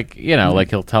 Like, like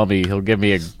he'll tell me, he'll give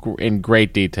me in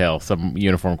great detail some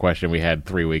uniform question we had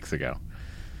 3 weeks ago.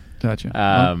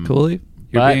 Gotcha. Cooley,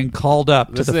 you're being called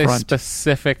up to the front. This is a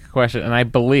specific question, and I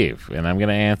believe, and I'm going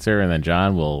to answer, and then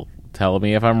John will tell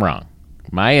me if I'm wrong.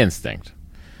 My instinct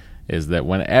is that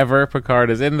whenever Picard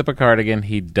is in the Picardigan,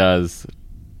 he does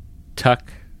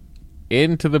tuck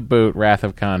into the boot Wrath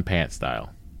of Khan pant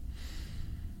style.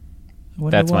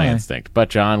 That's my instinct, but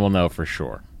John will know for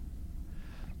sure.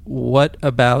 What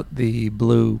about the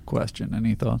blue question?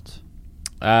 Any thoughts?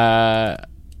 I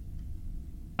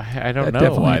don't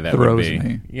know why that would be.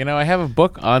 Me. I have a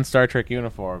book on Star Trek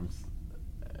uniforms,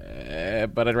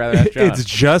 but I'd rather ask John. It's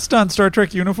just on Star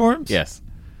Trek uniforms? Yes.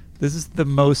 This is the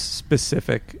most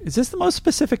specific. Is this the most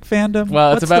specific fandom?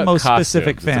 Well, What's it's about the most costumes.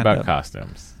 specific fandom? It's about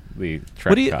costumes. The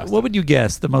Trek costumes. What would you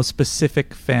guess? The most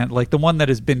specific like the one that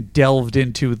has been delved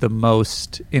into the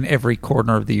most in every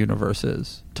corner of the universe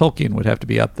is? Tolkien would have to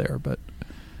be up there, but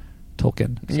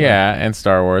Tolkien. Sorry. Yeah, and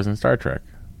Star Wars and Star Trek.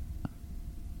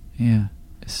 Yeah.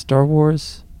 Star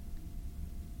Wars.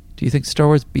 Do you think Star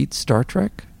Wars beats Star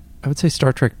Trek? I would say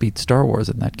Star Trek beats Star Wars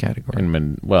in that category.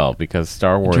 Because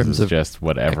Star Wars is just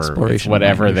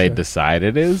whatever they decide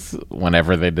it is,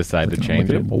 whenever they decide to change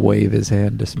it. Wave his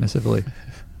hand dismissively.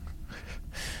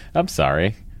 I'm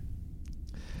sorry.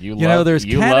 There's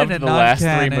you canon loved and the last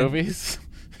non-canon. 3 movies?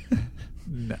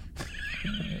 No.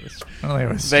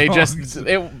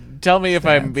 Tell me if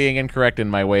I'm being incorrect in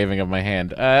my waving of my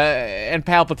hand. And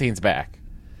Palpatine's back.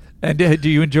 And do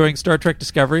you enjoying Star Trek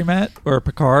Discovery, Matt, or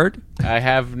Picard? I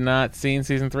have not seen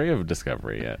season 3 of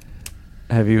Discovery yet.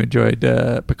 Have you enjoyed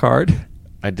Picard?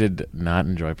 I did not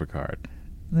enjoy Picard.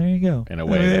 There you go. In a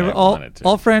way that I wanted to.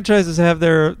 All franchises have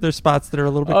their spots that are a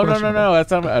little bit questionable. No.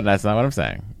 That's not what I'm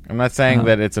saying. I'm not saying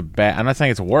that it's I'm not saying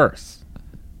it's worse.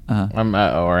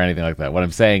 Or anything like that. What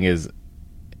I'm saying is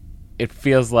it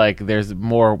feels like there's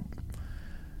more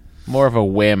of a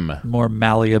whim. More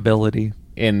malleability.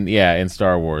 In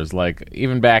Star Wars, like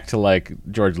even back to like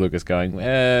George Lucas going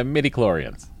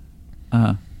midi-chlorians.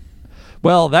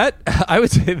 Well, that I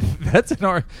would say that's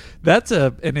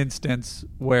an instance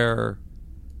where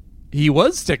he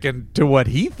was sticking to what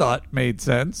he thought made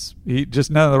sense. None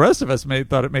of the rest of us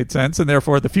thought it made sense, and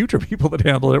therefore the future people that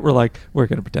handled it were like, we're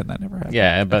going to pretend that never happened.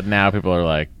 Yeah, but now people are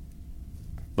like,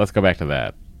 let's go back to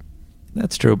that.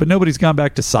 That's true, but nobody's gone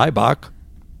back to Cybok.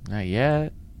 Not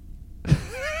yet.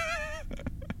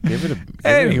 Give it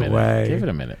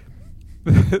a minute.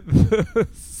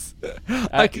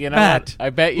 Matt, I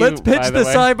bet you. Let's pitch the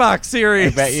Cybok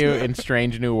series. I bet you in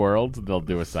Strange New Worlds they'll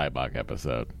do a Cybok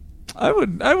episode. I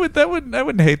wouldn't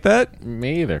hate that.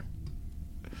 Me either.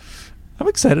 I'm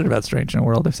excited about Strange New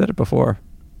World. I've said it before.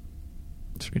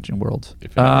 Strange New Worlds.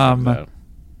 If it ever comes out.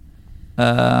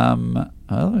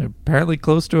 Well, apparently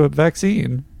close to a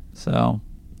vaccine. So,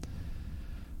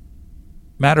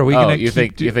 Matt, are we going to? You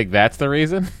think that's the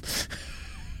reason?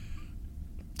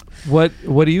 What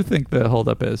do you think the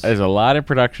holdup is? There's a lot of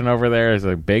production over there. There's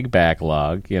a big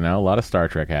backlog. A lot of Star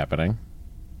Trek happening.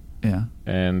 Yeah,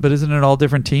 but isn't it all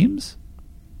different teams?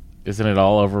 Isn't it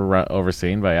all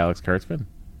overseen by Alex Kurtzman?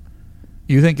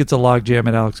 You think it's a logjam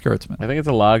at Alex Kurtzman? I think it's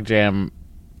a logjam.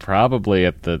 Probably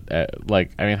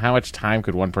how much time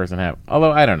could one person have?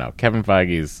 Although, I don't know. Kevin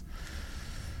Feige's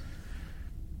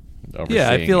overseeing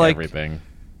I feel everything. Like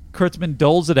Kurtzman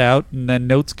doles it out, and then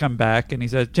notes come back, and he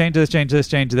says, change this, change this,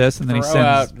 change this, and then he sends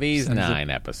out these 9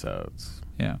 episodes.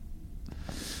 Yeah.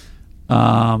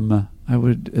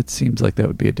 It seems like that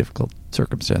would be a difficult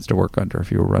circumstance to work under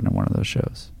if you were running one of those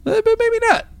shows. But maybe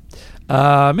not.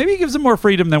 Maybe it gives them more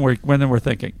freedom than we're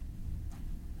thinking.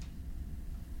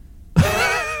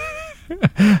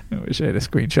 I wish I had a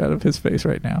screenshot of his face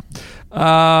right now.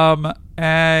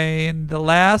 And the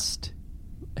last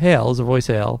hail is a voice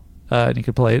hail, and you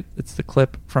can play it. It's the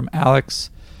clip from Alex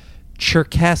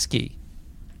Cherkasky.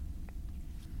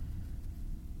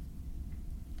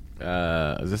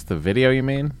 Is this the video you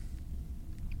mean?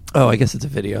 Oh, I guess it's a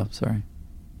video. Sorry.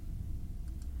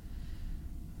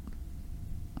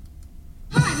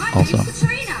 Hi, my name is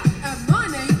Katrina. And my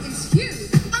name is Hugh.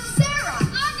 I'm Sarah.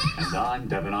 And I'm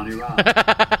Devin Aniral.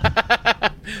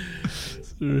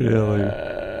 Really,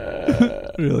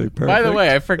 really perfect. By the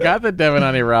way, I forgot that Devin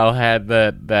Aniral had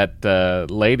that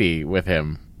lady with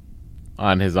him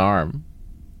on his arm.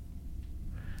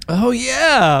 Oh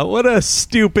yeah, what a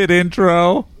stupid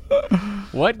intro.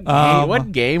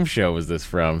 What game show was this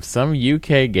from? Some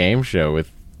UK game show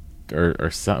with, or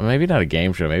some, maybe not a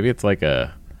game show. Maybe it's like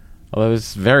a. Well,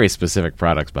 there's very specific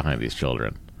products behind these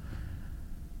children.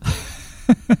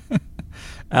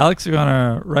 Alex, you want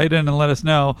to write in and let us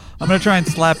know? I'm going to try and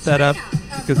slap that up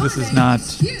because this is not.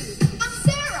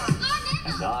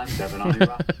 And I'm Devin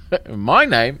Aniral. My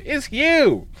name is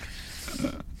Hugh.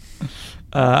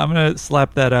 I'm going to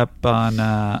slap that up on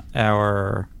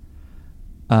our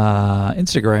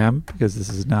Instagram because this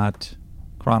is not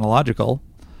chronological.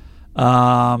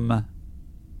 And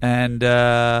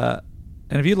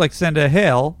if you'd like to send a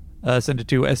hail, send it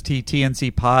to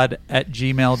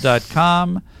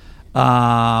sttncpod@gmail.com.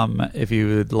 If you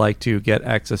would like to get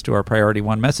access to our Priority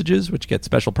 1 messages, which get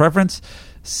special preference,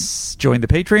 join the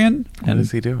Patreon. What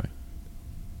is he doing?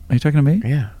 Are you talking to me?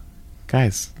 Yeah.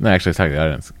 Guys. No, actually, I was talking to the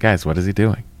audience. Guys, what is he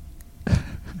doing? I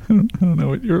don't know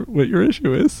what your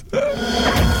issue is.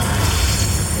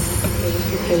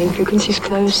 Fading frequencies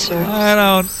closed, sir.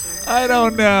 I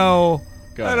don't know.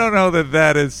 I don't know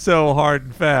that is so hard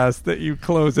and fast that you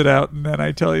close it out and then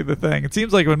I tell you the thing. It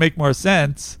seems like it would make more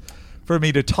sense for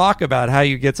me to talk about how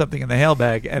you get something in the hail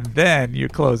bag and then you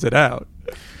close it out.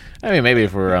 I mean, maybe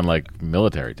if we're on like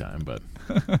military time, but.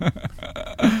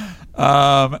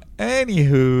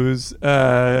 Anywho's,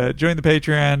 join the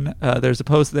Patreon. There's a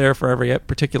post there for every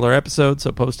particular episode,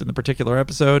 so post in the particular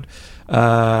episode.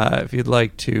 If you'd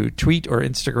like to tweet or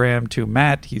Instagram to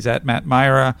Matt, he's at Matt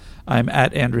Myra. I'm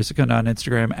at Andrew Secunda on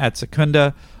Instagram, at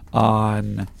Secunda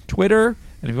on Twitter.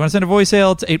 And if you want to send a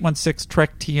voicemail, it's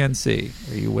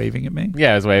 816-TREK-TNC. Are you waving at me?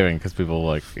 Yeah, I was waving because people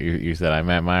like you said I'm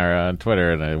Matt Myra on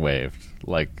Twitter, and I waved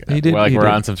like we're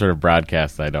on some sort of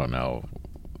broadcast. I don't know.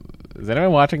 Is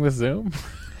anyone watching this Zoom?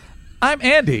 I'm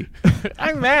Andy.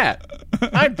 I'm Matt.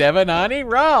 I'm Devin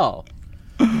Aniral.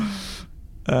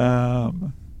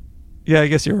 Yeah, I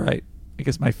guess you're right. I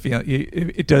guess my feel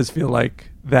it does feel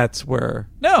like that's where.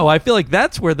 No, I feel like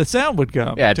that's where the sound would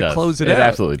come. Yeah, it to does. Close it out. It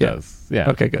absolutely does. Yeah.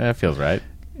 Okay, good. That feels right.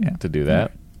 Yeah. To do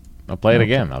that, I'll play it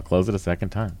again. I'll close it a second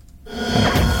time.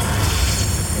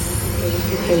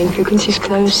 Fading frequencies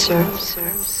closed, sir.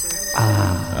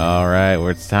 All right, well,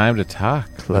 it's time to talk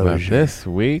about this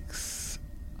week's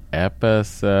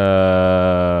episode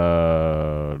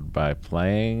by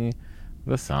playing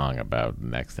the song about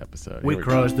next episode. We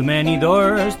crossed the many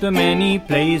doors, the many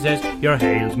places. Your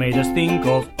hails made us think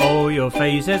of all your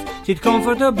faces. Sit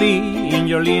comfortably in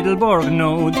your little Borg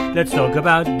node. Let's talk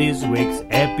about this week's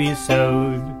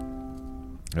episode.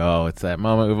 Oh, it's that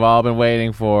moment we've all been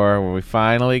waiting for, where we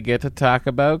finally get to talk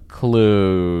about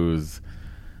clues.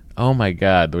 Oh my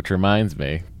God, which reminds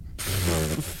me.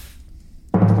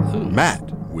 Matt,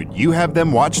 would you have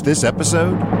them watch this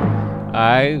episode?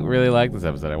 I really like this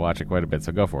episode. I watch it quite a bit,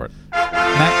 so go for it.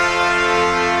 Matt.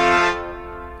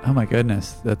 Oh my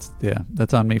goodness. That's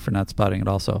on me for not spotting it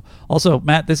also. Also,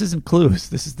 Matt, this isn't clues.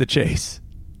 This is the chase.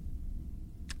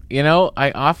 You know,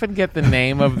 I often get the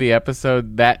name of the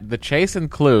episode that the Chase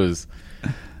and Clues.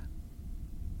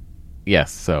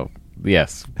 Yes,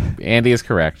 Andy is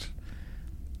correct.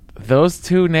 Those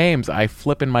two names I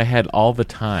flip in my head all the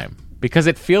time because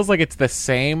it feels like it's the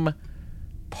same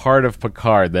part of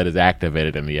Picard that is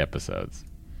activated in the episodes.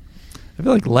 I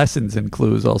feel like Lessons and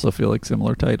Clues also feel like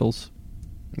similar titles.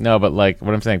 No, but like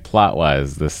what I'm saying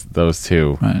plot-wise, those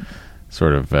two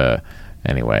sort of...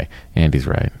 anyway, Andy's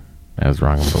right. I was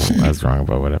wrong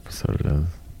about what episode it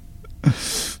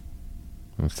is.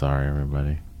 I'm sorry,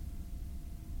 everybody.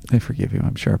 I forgive you,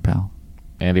 I'm sure, pal.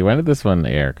 Andy, when did this one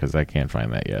air? Because I can't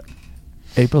find that yet.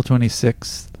 April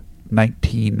 26th,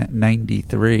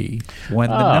 1993, when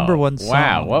the number one song...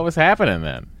 Wow, what was happening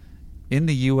then? In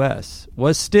the U.S.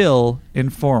 was still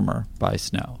Informer by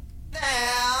Snow.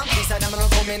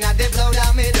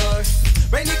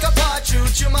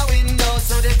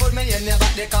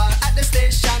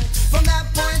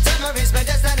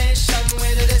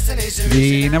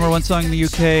 The number one song in the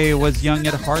UK was Young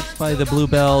at Heart by the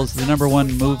Bluebells. The number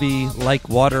one movie, Like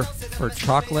Water for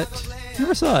Chocolate.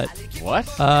 Never saw it. What?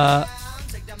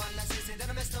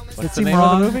 What's the name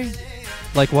of the movie?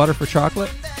 Like Water for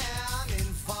Chocolate?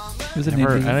 I don't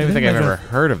even think I've ever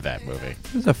heard of that movie.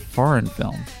 It was a foreign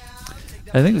film.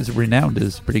 I think it was renowned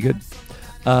as pretty good.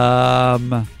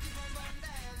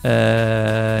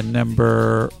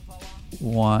 Number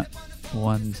one,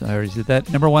 I already did that.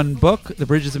 Number one book, The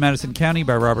Bridges of Madison County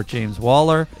by Robert James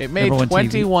Waller. It made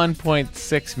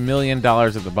 $21.6 million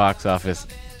at the box office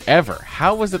ever.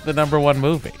 How was it the number one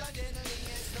movie?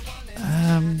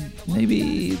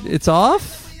 Maybe it's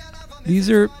off. These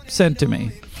are sent to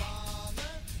me.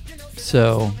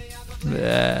 So,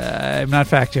 I'm not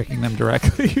fact-checking them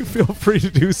directly. Feel free to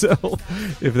do so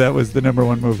if that was the number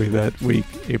one movie that week,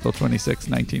 April 26,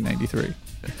 1993.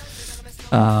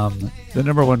 The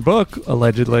number one book,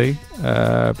 allegedly,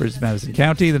 Bridges of Madison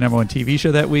County. The number one TV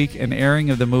show that week, an airing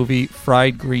of the movie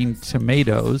Fried Green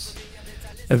Tomatoes.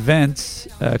 Events,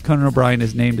 Conan O'Brien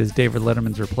is named as David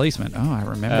Letterman's replacement. Oh, I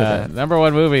remember that. Number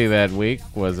one movie that week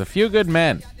was A Few Good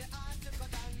Men.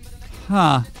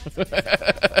 Huh.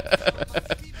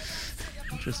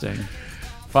 Interesting.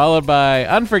 Followed by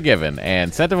Unforgiven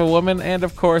and Scent of a Woman and,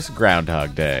 of course,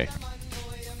 Groundhog Day.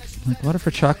 Like Water for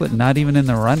Chocolate, not even in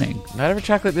the running. Water for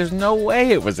Chocolate, there's no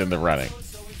way it was in the running.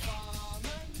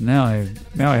 Now I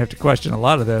have to question a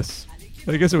lot of this.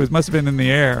 I guess it must have been in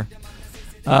the air.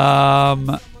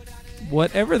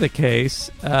 Whatever the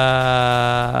case,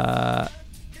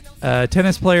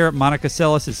 tennis player Monica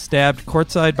Seles is stabbed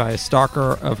courtside by a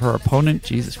stalker of her opponent.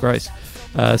 Jesus Christ.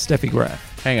 Steffi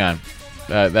Graf. Hang on.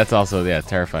 That's also,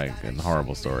 terrifying and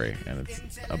horrible story, and it's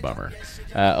a bummer.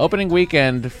 Opening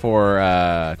weekend for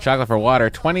Chocolate for Water,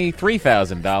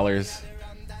 $23,000.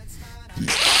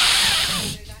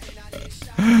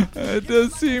 It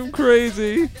does seem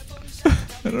crazy. I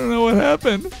don't know what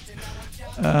happened.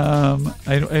 I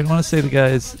don't want to say the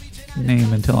guy's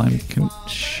name until I'm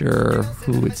sure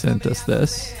who had sent us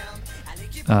this.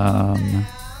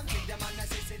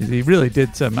 He really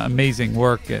did some amazing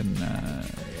work, and I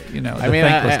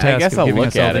guess I'll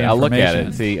look at it. I'll look at it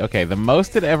and see. Okay, the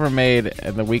most it ever made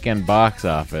in the weekend box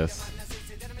office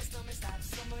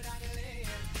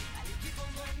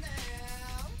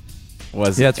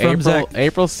was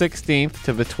April 16th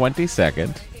to the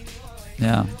 22nd.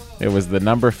 Yeah. It was the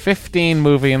number 15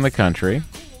 movie in the country.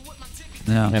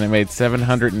 Yeah. And it made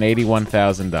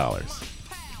 $781,000.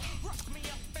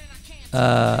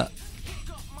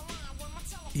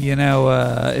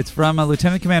 It's from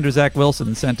Lieutenant Commander Zach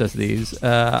Wilson sent us these.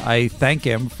 I thank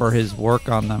him for his work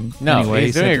on them. No, anyway,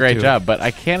 he's doing a great job, but I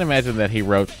can't imagine that he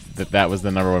wrote that was the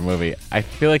number one movie. I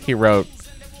feel like he wrote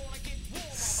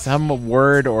some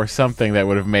word or something that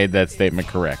would have made that statement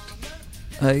correct.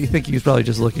 You think he was probably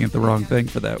just looking at the wrong thing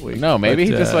for that week. No, maybe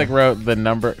he just wrote the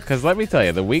number. Because let me tell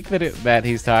you, the week that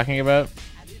he's talking about,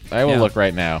 I will look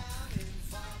right now.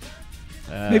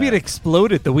 Maybe it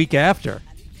exploded the week after.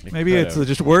 Maybe it's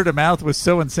just word of mouth was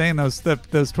so insane. Those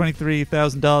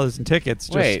 $23,000 in tickets.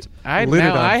 Wait, I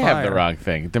have the wrong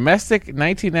thing. Domestic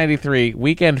 1993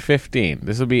 weekend 15.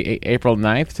 This will be April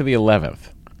 9th to the 11th.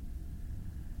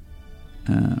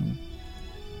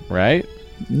 Right?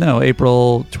 No,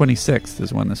 April 26th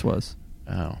is when this was.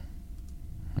 Oh.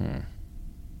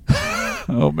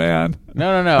 Oh, man.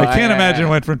 No. I can't imagine it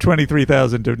went from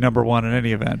 23,000 to number one in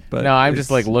any event. But no, I'm just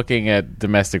looking at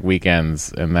domestic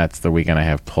weekends, and that's the weekend I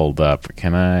have pulled up.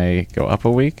 Can I go up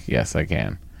a week? Yes, I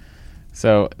can.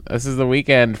 So this is the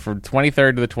weekend from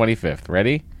 23rd to the 25th.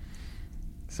 Ready?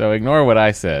 So ignore what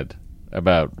I said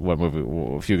about what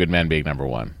movie, A Few Good Men being number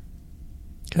one.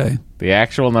 Okay. The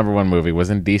actual number one movie was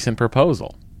Indecent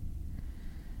Proposal.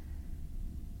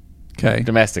 Okay.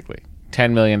 Domestically.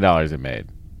 $10 million it made.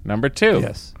 Number 2,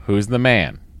 Yes. Who's the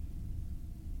Man?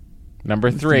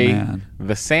 Number 3, the Man?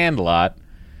 The Sandlot.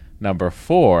 Number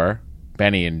 4,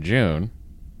 Benny and June.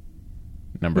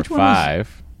 Number Which one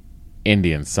 5,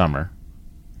 Indian Summer.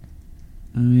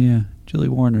 Oh, yeah. Julie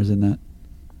Warner's in that.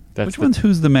 Which one's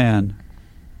Who's the Man?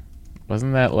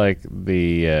 Wasn't that like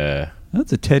the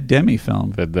That's a Ted Demme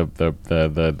film. the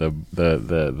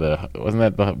wasn't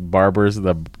that the barbers,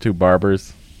 the 2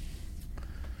 barbers?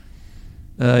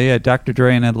 Yeah, Dr.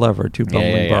 Dre and Ed Lover, 2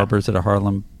 bumbling yeah. barbers at a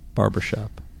Harlem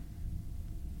barbershop.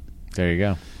 There you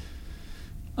go.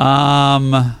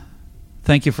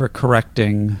 Thank you for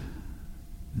correcting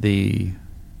the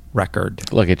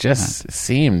record. Look, it just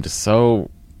seemed so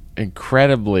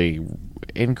incredibly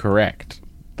incorrect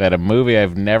that a movie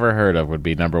I've never heard of would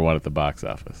be number 1 at the box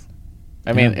office.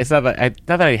 I mean, it's not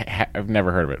that I've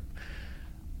never heard of it.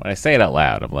 When I say it out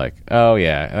loud, I'm like, oh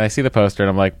yeah, and I see the poster and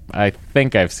I'm like, I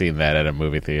think I've seen that at a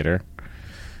movie theater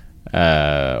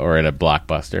or at a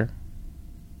Blockbuster.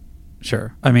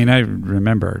 Sure. I mean, I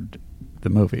remembered the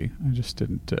movie. I just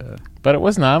didn't. But it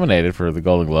was nominated for the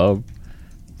Golden Globe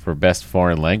for Best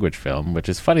Foreign Language Film, which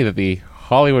is funny that the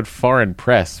Hollywood Foreign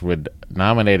Press would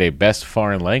nominate a Best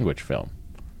Foreign Language Film.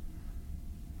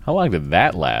 How long did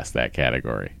that last, that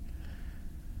category?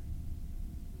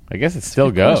 I guess it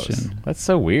still goes. Question. That's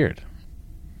so weird.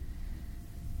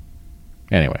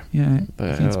 Anyway. Yeah,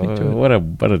 I can't speak to it.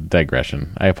 What a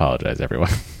digression. I apologize,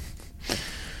 everyone.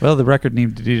 Well, the record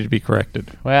needed to be corrected.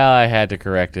 Well, I had to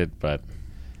correct it, but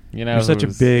you know, You're such a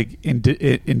big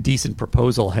indecent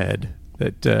proposal head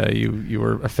that you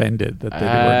were offended that they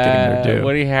weren't getting their due.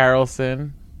 Woody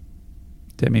Harrelson,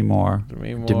 Demi Moore,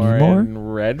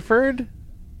 and Redford.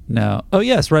 No. Oh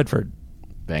yes, Redford.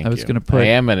 Thank you. I was going to put. I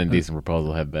am an indecent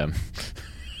proposal head then.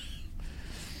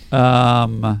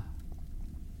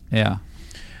 Yeah.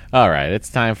 All right, it's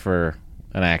time for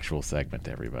an actual segment,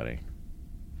 everybody.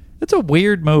 It's a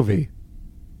weird movie.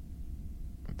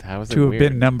 How is it to weird?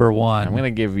 have been number 1? I'm going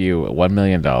to give you $1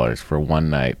 million for one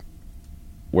night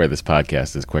where this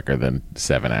podcast is quicker than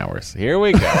 7 hours. Here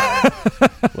we go.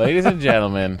 Ladies and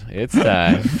gentlemen, it's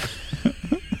time.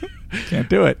 Can't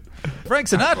do it. Frank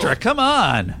Sinatra, come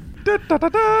on.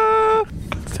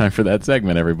 It's time for that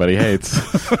segment everybody hates.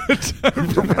 Time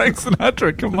for Frank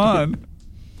Sinatra, come on.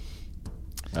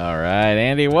 All right,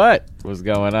 Andy, what was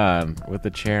going on with the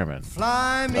chairman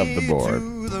of the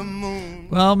board?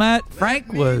 Well, Matt,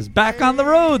 Frank was back on the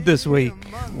road this week.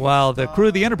 While the crew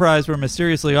of the Enterprise were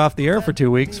mysteriously off the air for 2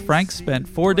 weeks, Frank spent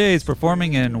 4 days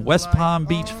performing in West Palm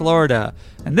Beach, Florida,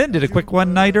 and then did a quick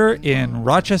one-nighter in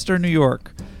Rochester, New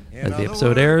York. As the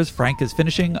episode airs, Frank is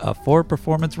finishing a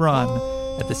 4-performance run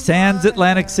at the Sands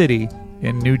Atlantic City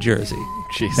in New Jersey.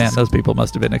 Jesus. Man, those people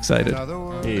must have been excited.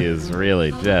 He is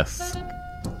really just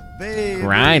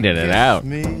grinding it out.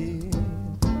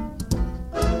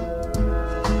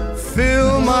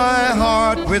 Fill my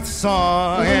heart with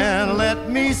song and let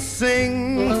me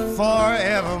sing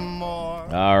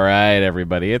forevermore. All right,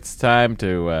 everybody, it's time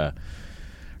to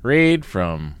read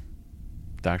from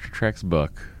Dr. Trek's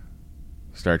book,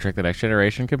 Star Trek The Next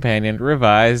Generation Companion,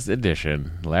 Revised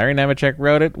Edition. Larry Nemeczek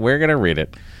wrote it. We're going to read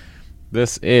it.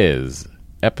 This is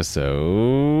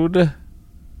episode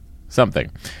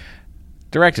something.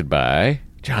 Directed by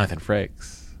Jonathan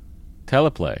Frakes.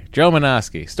 Teleplay, Joe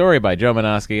Menosky. Story by Joe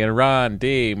Menosky and Ron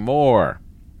D. Moore.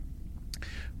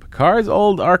 Picard's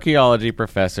old archaeology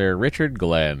professor, Richard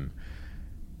Glenn,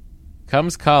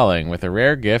 comes calling with a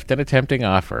rare gift and a tempting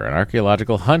offer, an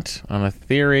archaeological hunt on a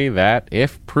theory that,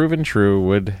 if proven true,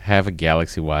 would have a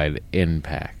galaxy-wide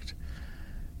impact.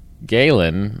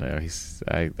 Galen,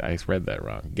 I read that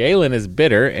wrong. Galen is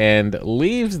bitter and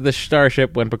leaves the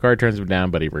starship when Picard turns him down,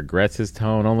 but he regrets his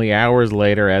tone only hours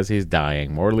later as he's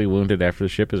dying, mortally wounded after the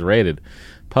ship is raided.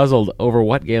 Puzzled over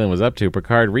what Galen was up to,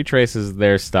 Picard retraces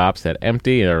their stops at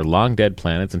empty or long-dead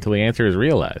planets until the answer is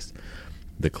realized.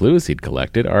 The clues he'd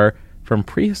collected are from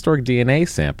prehistoric DNA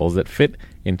samples that fit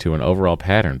into an overall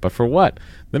pattern. But for what?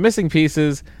 The missing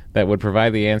pieces that would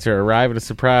provide the answer arrive at a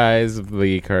surprise of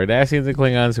the Cardassians and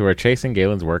Klingons who are chasing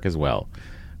Galen's work as well.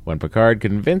 When Picard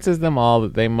convinces them all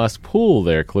that they must pool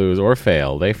their clues or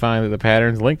fail, they find that the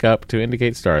patterns link up to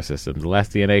indicate star systems. The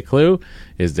last DNA clue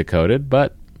is decoded,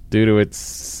 but due to its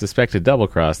suspected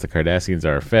double-cross, the Cardassians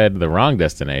are fed the wrong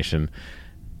destination,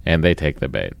 and they take the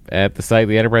bait. At the site,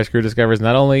 the Enterprise crew discovers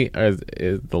not only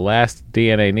is the last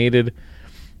DNA needed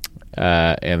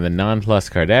and the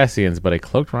nonplussed Cardassians, but a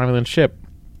cloaked Romulan ship.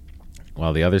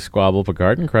 While the others squabble,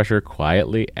 Picard and Crusher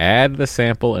quietly add the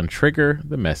sample and trigger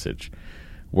the message.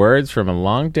 Words from a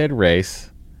long-dead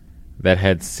race that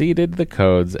had seeded the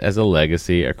codes as a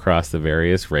legacy across the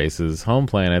various races' home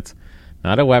planets,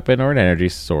 not a weapon or an energy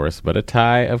source, but a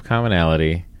tie of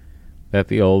commonality that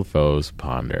the old foes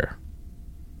ponder.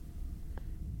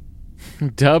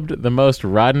 Dubbed the most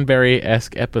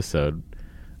Roddenberry-esque episode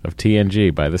of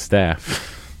TNG by the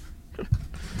staff.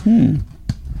 I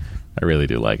really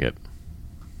do like it.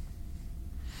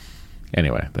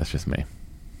 Anyway, that's just me.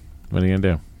 What are you going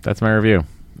to do? That's my review.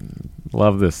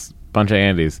 Love this bunch of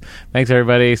Andys. Thanks,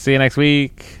 everybody. See you next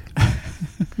week.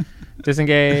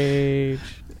 Disengage.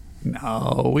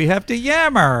 No, we have to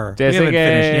yammer. Disengage. We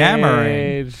haven't finished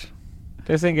yammering.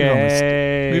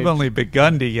 Disengage. We've only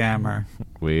begun to yammer.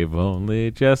 We've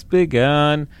only just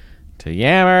begun to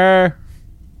yammer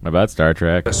about Star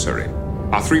Trek. Necessary.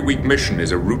 Our 3-week mission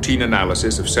is a routine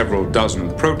analysis of several dozen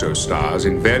protostars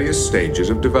in various stages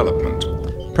of development.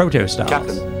 Protostars.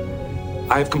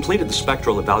 Captain, I have completed the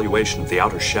spectral evaluation of the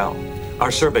outer shell.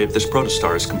 Our survey of this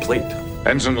protostar is complete.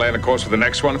 Ensign, laying a course for the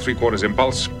next one, 3/4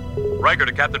 impulse. Riker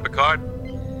to Captain Picard.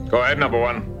 Go ahead, number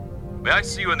 1. May I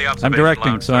see you in the observation I'm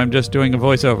directing, lounge, so I'm just doing a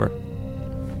voiceover.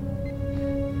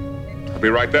 I'll be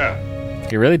right there.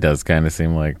 He really does kind of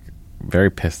seem like very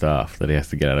pissed off that he has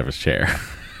to get out of his chair.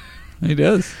 He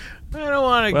does. I don't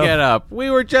want to get up.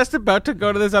 We were just about to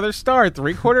go to this other star,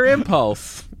 3/4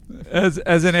 impulse. As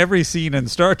in every scene in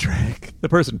Star Trek, the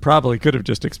person probably could have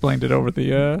just explained it over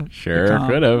the Sure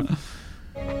could have.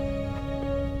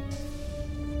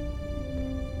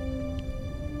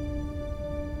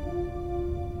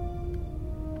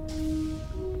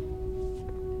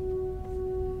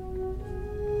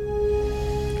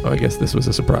 Oh, I guess this was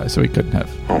a surprise, so he couldn't have.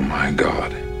 Oh, my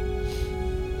God.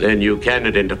 Then you can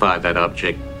identify that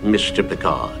object, Mr.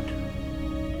 Picard.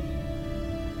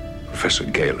 Professor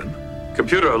Galen.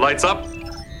 Computer, lights up.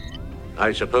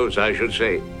 I suppose I should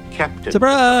say Captain.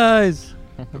 Surprise!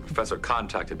 The professor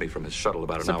contacted me from his shuttle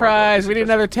about an hour ago. Surprise! We need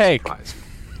another take. Surprise.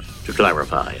 To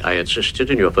clarify, I insisted,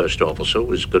 and your first officer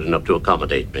was good enough to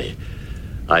accommodate me.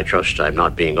 I trust I'm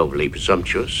not being overly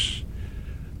presumptuous,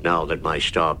 now that my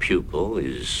star pupil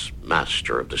is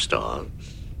master of the stars.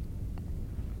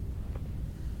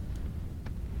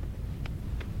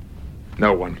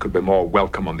 No one could be more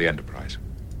welcome on the Enterprise.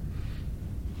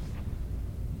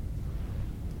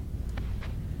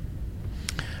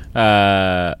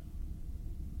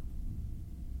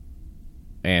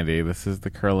 Andy, this is the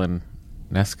Kurlan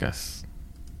Nescus.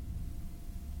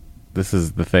 This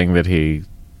is the thing that he...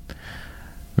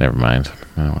 Never mind.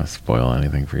 I don't want to spoil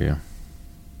anything for you.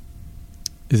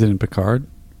 Is it in Picard?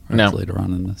 Or No. it's later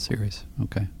on in the series.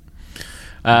 Okay.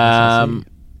 I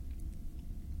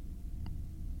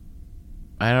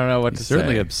don't know what He's to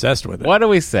certainly say. obsessed with it. What do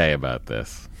we say about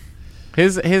this?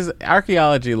 His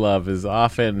archaeology love is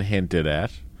often hinted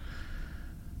at.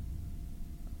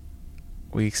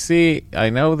 We see, I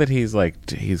know that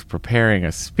he's preparing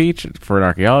a speech for an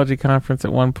archaeology conference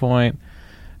at one point.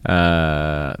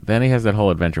 Then he has that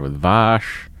whole adventure with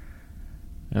Vash.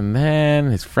 And then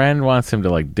his friend wants him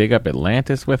to dig up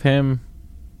Atlantis with him.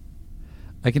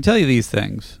 I can tell you these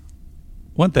things.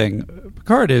 One thing,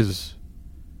 Picard is...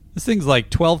 This thing's like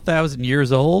 12,000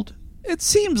 years old. It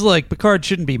seems like Picard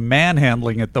shouldn't be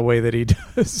manhandling it the way that he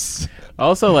does.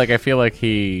 Also, I feel like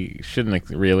he shouldn't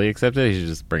really accept it. He should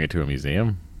just bring it to a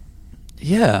museum.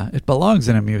 Yeah, it belongs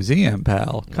in a museum,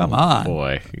 pal. Come on.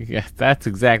 Boy, yeah, that's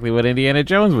exactly what Indiana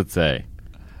Jones would say.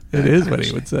 It is what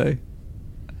he would say.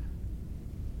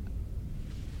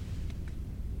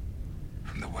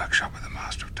 From the workshop of the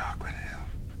Master of Tarquin Hill.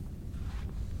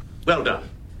 Well done.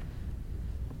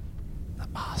 The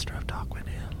Master of Tarquin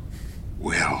Hill.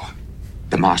 Well,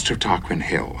 the Master of Tarquin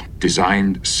Hill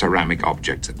designed ceramic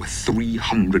objects that were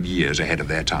 300 years ahead of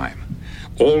their time.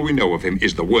 All we know of him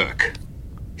is the work.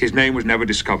 His name was never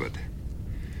discovered.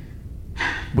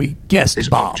 We guessed This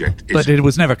Bob, object is but it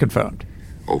was never confirmed.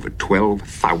 over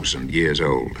 12,000 years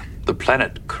old. The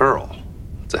planet Curl.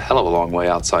 It's a hell of a long way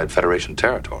outside Federation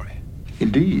territory.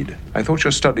 Indeed. I thought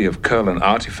your study of Kurlan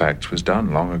artifacts was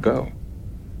done long ago.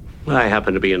 I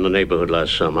happened to be in the neighborhood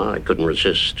last summer. I couldn't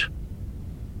resist.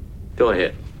 Go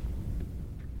ahead.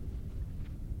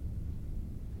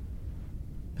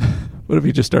 What if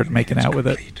you just started making out with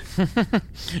it?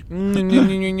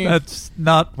 That's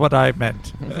not what I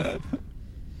meant.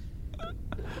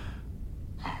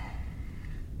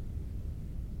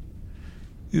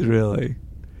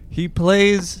 He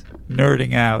plays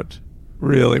nerding out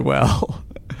really well.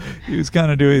 He was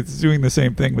kind of doing the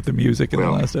same thing with the music in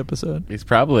the last episode. He's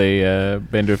probably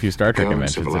been to a few Star Trek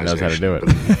conventions and knows how to do it.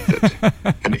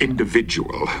 That an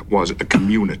individual was a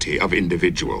community of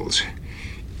individuals.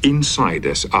 Inside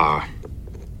us are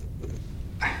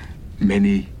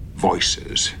many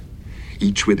voices,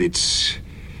 each with its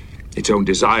own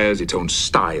desires, its own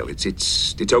style,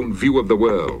 its own view of the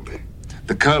world.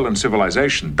 The Kurlan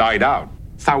civilization died out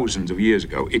thousands of years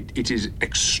ago. It is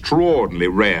extraordinarily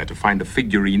rare to find a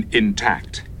figurine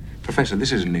intact. Professor,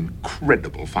 this is an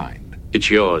incredible find. It's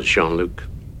yours, Jean-Luc.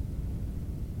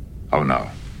 Oh, no.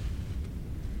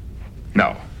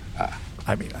 No.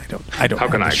 I mean, I don't How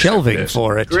have can the I shelving accept this?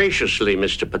 for it. Graciously,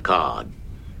 Mr. Picard.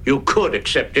 You could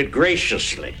accept it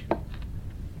graciously.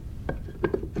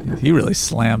 He really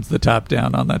slams the top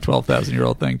down on that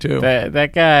 12,000-year-old thing, too.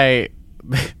 That guy,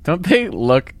 don't they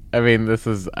look... I mean, this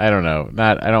is, I don't know.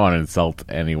 I don't want to insult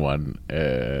anyone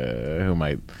who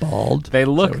might... Bald? They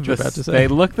look, Is that what you're about to say? they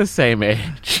look the same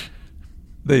age.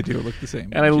 They do look the same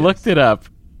And I age, looked it up,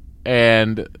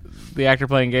 and the actor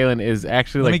playing Galen is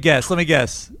actually Let me guess. Oh,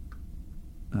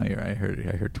 you're right. I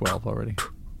heard 12 already.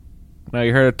 No,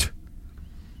 you heard it.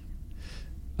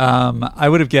 I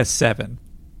would have guessed 7.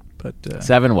 But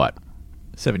 7 what?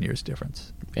 7 years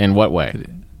difference. In what way?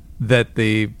 That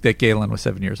Galen was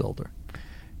 7 years older.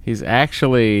 He's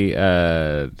actually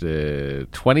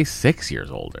 26 years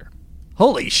older.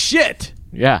 Holy shit!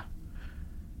 Yeah.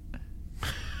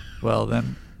 Well,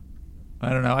 then, I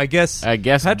don't know. I guess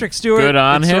Patrick Stewart. Good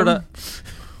on him.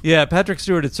 Patrick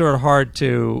Stewart. It's sort of hard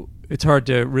to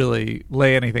really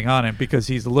lay anything on him because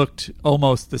he's looked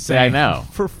almost the same. I know.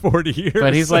 For 40 years.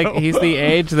 But he's he's the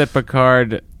age that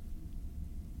Picard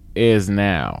is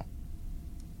now.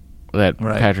 That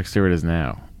Patrick Stewart is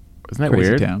now. Isn't that Crazy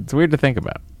weird? town. It's weird to think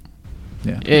about.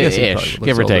 Yeah, Ish,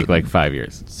 give or take, like 5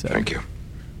 years. So. Thank you.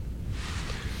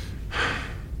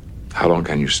 How long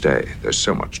can you stay? There's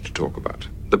so much to talk about.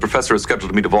 The professor is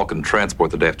scheduled to meet a Vulcan transport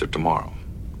the day after tomorrow.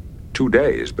 2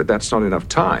 days, but that's not enough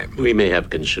time. We may have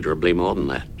considerably more than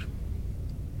that.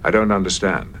 I don't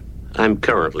understand. I'm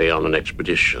currently on an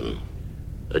expedition,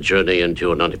 a journey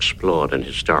into an unexplored and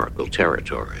historical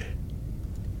territory.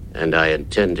 And I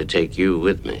intend to take you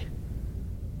with me.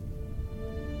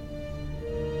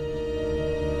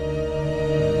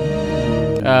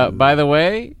 By the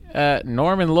way,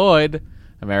 Norman Lloyd,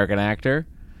 American actor,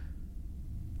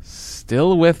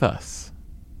 still with us.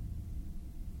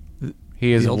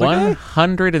 He is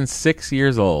 106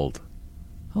 years old.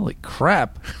 Holy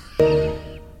crap.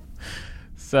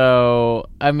 So,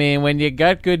 I mean, when you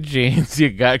got good genes, you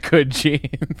got good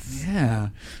genes. Yeah.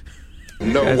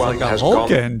 No Guy's one like a has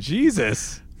Vulcan.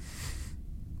 Jesus.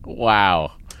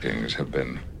 Wow. Things have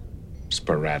been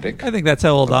sporadic. I think that's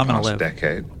how old I'm going to live.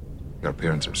 Decade. The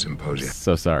appearance of symposia.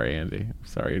 So sorry, Andy.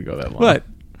 Sorry to go that long. What?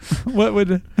 What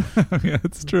would... yeah,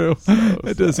 it's true.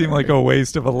 It does seem like a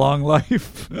waste of a long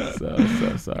life.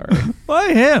 So sorry.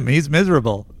 Why him? He's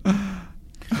miserable.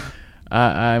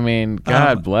 I mean,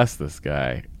 God bless this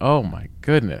guy. Oh, my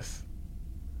goodness.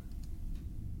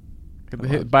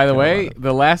 By the way,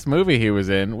 the last movie he was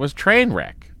in was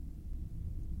Trainwreck.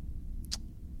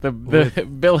 The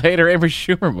Bill Hader, Amy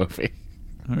Schumer movie.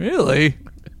 Really?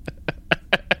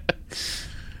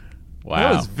 Wow.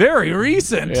 That was very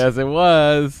recent. Yes, it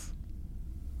was.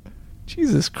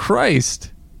 Jesus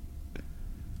Christ.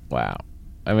 Wow.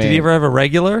 I mean, did he ever have a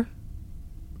regular?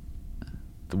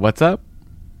 What's up?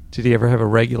 Did he ever have a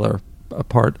regular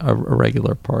part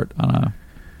on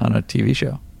a TV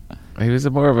show? He was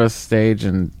more of a stage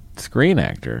and screen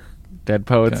actor. Dead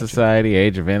Poets Society,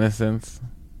 Age of Innocence.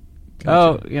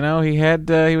 Gotcha. Oh,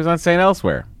 he was on St.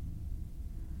 Elsewhere.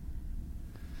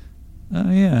 Oh,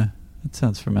 yeah. That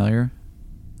sounds familiar.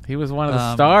 He was one of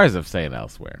the stars of St.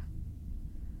 Elsewhere.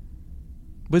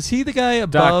 Was he the guy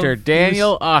above... Dr.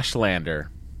 Daniel Oshlander.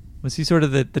 Was he sort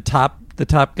of the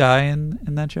top guy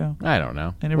in that show? I don't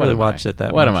know. I never really watched it that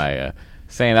much. What am I,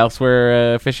 St.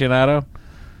 Elsewhere aficionado?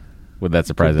 Would that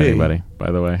surprise anybody,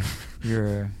 by the way?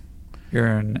 You're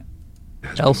an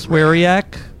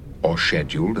Elsewhere-iac? Or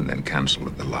scheduled and then cancelled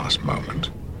at the last moment.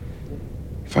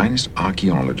 Finest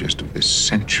archaeologist of this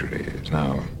century is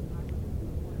now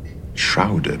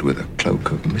shrouded with a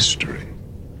cloak of mystery.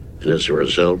 And as a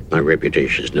result, my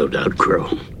reputation is no doubt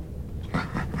grown.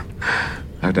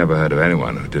 I've never heard of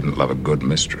anyone who didn't love a good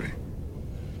mystery.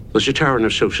 The Zetaran are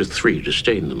Sosa 3 to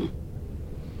stain them.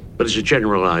 But as a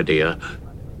general idea,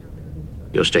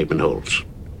 your statement holds.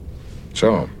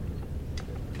 So,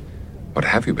 what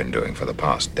have you been doing for the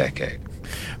past decade?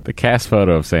 The cast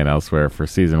photo of St. Elsewhere for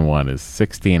season 1 is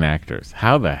 16 actors.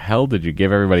 How the hell did you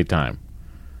give everybody time?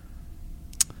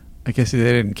 I guess they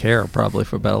didn't care, probably,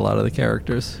 for about a lot of the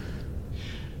characters.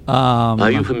 Are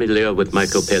you familiar with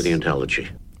mycopaleontology?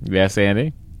 Yes,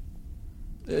 Andy?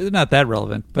 Not that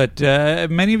relevant, but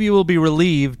many of you will be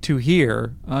relieved to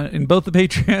hear, in both the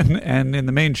Patreon and in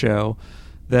the main show,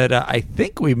 that I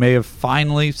think we may have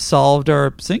finally solved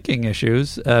our syncing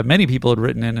issues. Many people had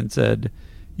written in and said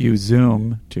use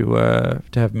Zoom to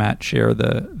have Matt share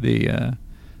the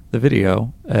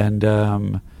video,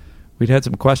 and we'd had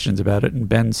some questions about it, and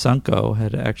Ben Sunko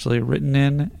had actually written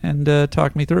in and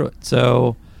talked me through it.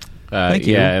 So thank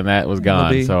you. Yeah, and that was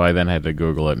gone, so I then had to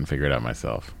Google it and figure it out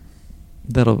myself.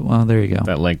 Well, there you go.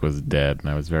 That link was dead, and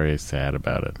I was very sad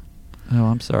about it. Oh,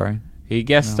 I'm sorry. He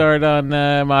guest starred on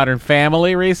Modern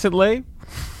Family recently.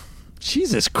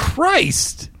 Jesus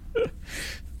Christ!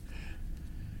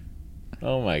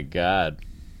 Oh my God,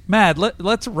 Matt,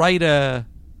 let's write a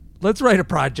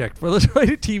project for. Let's write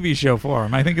a TV show for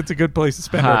him. I think it's a good place to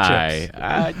spend our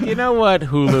chips. You know what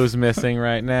Hulu's missing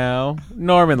right now?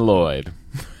 Norman Lloyd.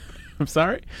 I'm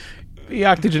sorry, the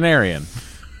octogenarian.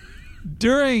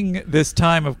 During this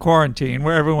time of quarantine,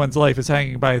 where everyone's life is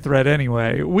hanging by a thread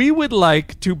anyway, we would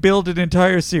like to build an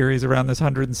entire series around this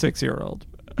 106-year-old.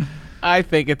 I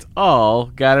think it's all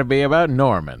got to be about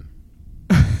Norman.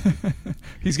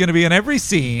 He's going to be in every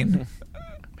scene.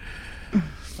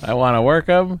 I want to work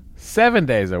him 7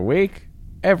 days a week,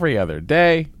 every other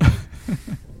day.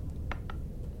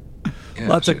 Yes,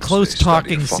 Lots of close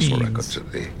talking scenes. Records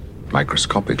at the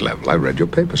microscopic level. I read your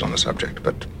papers on the subject,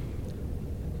 but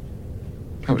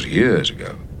that was years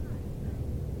ago.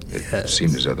 It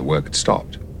seemed as though the work had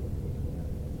stopped.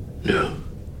 No.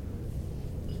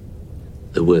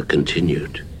 The work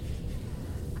continued.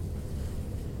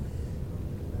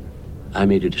 I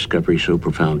made a discovery so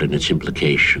profound in its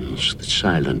implications that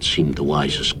silence seemed the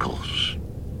wisest course.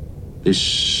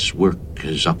 This work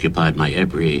has occupied my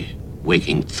every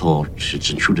waking thought. It's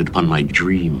intruded upon my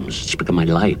dreams. It's become my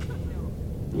life.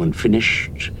 When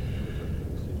finished,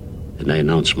 and I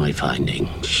announce my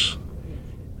findings,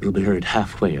 it'll be heard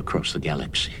halfway across the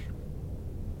galaxy.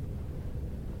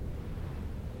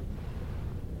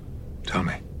 Tell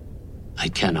me. I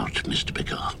cannot, Mr.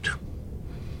 Picard.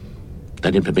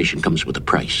 That information comes with a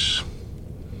price.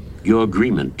 Your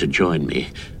agreement to join me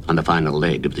on the final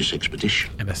leg of this expedition.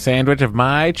 And a sandwich of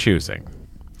my choosing.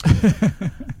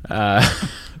 I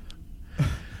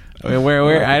mean,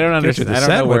 where I don't understand. I don't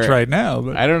know where right now.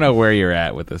 But. I don't know where you're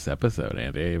at with this episode,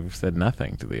 Andy. You've said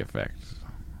nothing to the effect.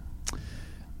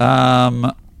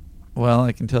 Well,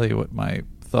 I can tell you what my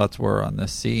thoughts were on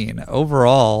this scene.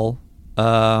 Overall,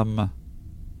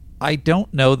 I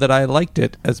don't know that I liked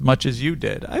it as much as you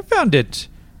did. I found it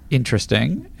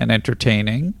interesting and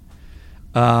entertaining,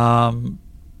 but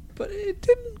it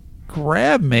didn't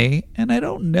grab me, and I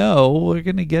don't know. We're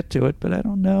going to get to it, but I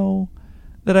don't know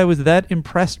that I was that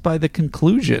impressed by the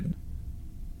conclusion.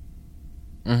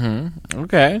 Mm-hmm.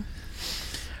 Okay.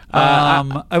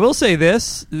 I will say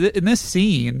this. In this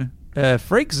scene,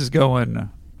 Frakes is going...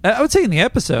 I would say in the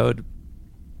episode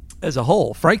as a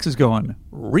whole, Frakes is going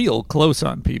real close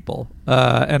on people.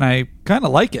 And I kind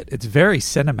of like it. It's very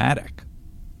cinematic.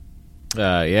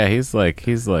 Yeah, he's like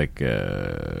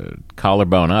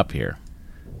collarbone up here.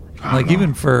 Like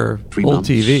even for old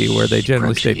TV, where they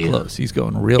generally stayed close, he's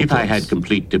going real close. If I had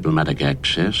complete diplomatic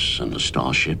access and a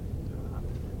starship,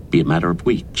 be a matter of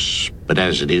weeks. But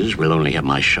as it is, we'll only have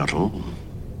my shuttle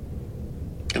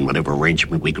and whatever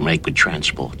arrangement we can make with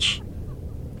transports,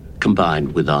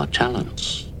 combined with our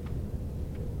talents.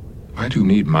 Why do you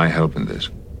need my help in this?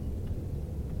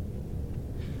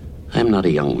 I'm not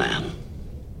a young man.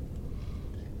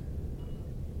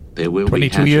 There will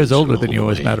 22 be years older along than you, the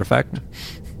as a way. matter of fact.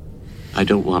 I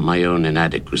don't want my own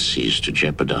inadequacies to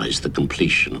jeopardize the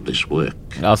completion of this work.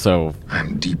 Also,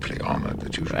 I'm deeply honored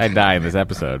that you... I die in this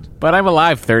episode, but I'm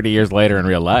alive 30 years later in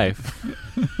real life.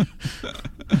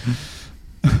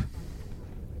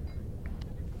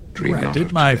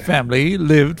 Granted, my family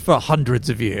lived for hundreds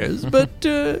of years, but...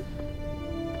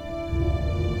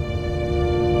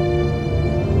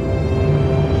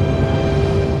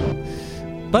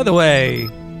 By the way...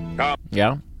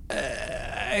 Yeah?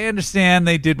 I understand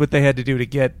they did what they had to do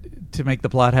to make the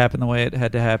plot happen the way it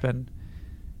had to happen.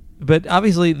 But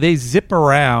obviously they zip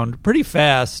around pretty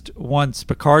fast once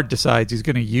Picard decides he's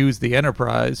going to use the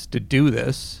Enterprise to do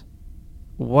this.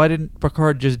 Why didn't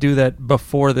Picard just do that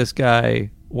before this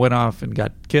guy went off and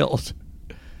got killed?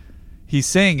 He's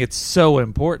saying it's so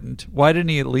important. Why didn't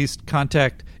he at least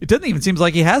contact... It doesn't even seem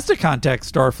like he has to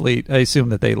contact Starfleet. I assume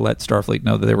that they let Starfleet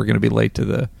know that they were going to be late to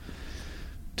the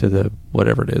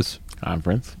whatever it is.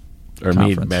 Conference? Or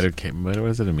what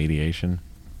was it? A mediation?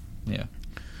 Yeah.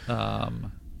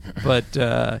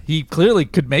 But he clearly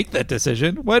could make that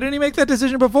decision. Why didn't he make that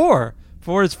decision before?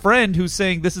 For his friend who's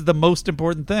saying this is the most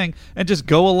important thing and just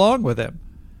go along with him.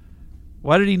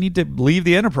 Why did he need to leave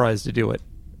the Enterprise to do it?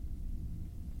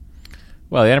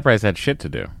 Well, the Enterprise had shit to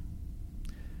do.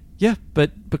 Yeah,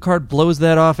 but Picard blows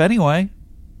that off anyway.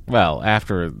 Well,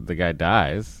 after the guy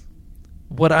dies.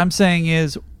 What I'm saying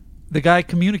is the guy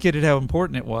communicated how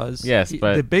important it was. Yes,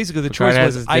 but basically the Picard choice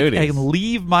has was his I duties. can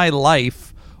leave my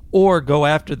life or go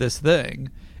after this thing.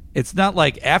 It's not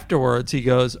like afterwards he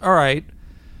goes, all right,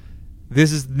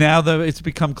 this is now it's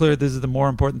become clear this is the more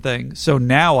important thing. So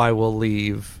now I will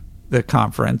leave the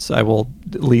conference. I will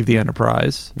leave the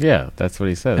Enterprise. Yeah, that's what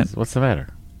he says. And what's the matter?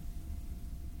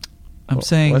 I'm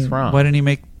saying, what's wrong? Why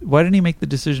didn't he make the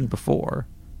decision before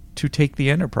to take the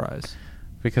Enterprise?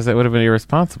 Because that would have been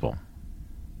irresponsible.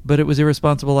 But it was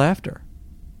irresponsible after.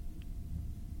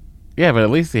 Yeah, but at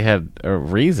least he had a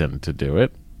reason to do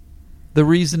it. The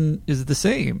reason is the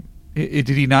same. Did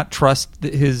he not trust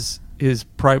his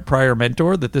prior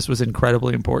mentor that this was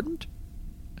incredibly important?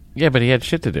 Yeah, but he had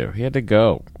shit to do. He had to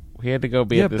go. He had to go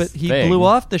be at this but he thing. blew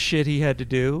off the shit he had to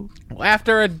do.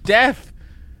 After a death.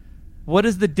 What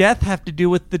does the death have to do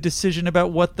with the decision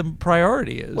about what the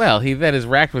priority is? Well, he then is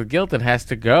racked with guilt and has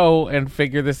to go and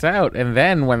figure this out. And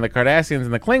then when the Cardassians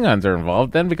and the Klingons are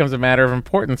involved, then becomes a matter of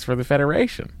importance for the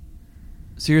Federation.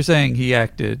 So you're saying he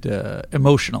acted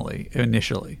emotionally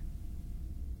initially?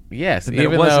 Yes, And that it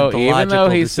even wasn't the though logical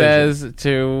he decision. says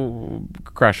to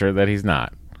Crusher that he's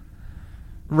not.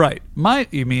 Right.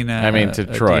 You mean to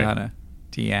Troy.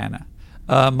 Deanna.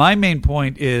 My main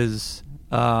point is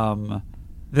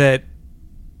that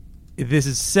this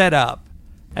is set up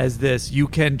as this: you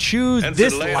can choose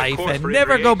this life and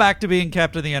never go back to being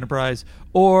captain of the Enterprise,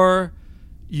 or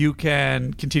you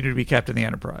can continue to be captain of the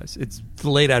Enterprise. It's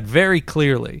laid out very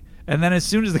clearly. And then as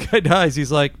soon as the guy dies,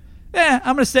 he's like, I'm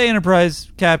going to stay Enterprise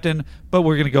captain, but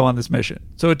we're going to go on this mission.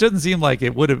 So it doesn't seem like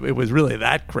it was really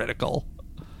that critical.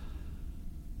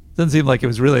 Doesn't seem like it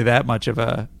was really that much of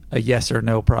a yes or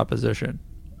no proposition.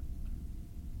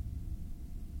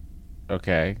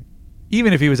 Okay.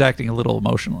 Even if he was acting a little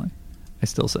emotionally, I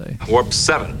still say. Warp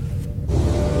 7.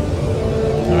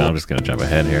 I'm just going to jump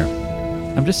ahead here.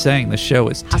 I'm just saying the show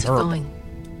is How's terrible. it going?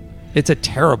 It's a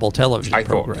terrible television I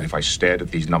program. thought if I stared at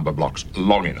these number blocks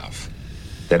long enough,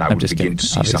 then I I'm would just begin kidding, to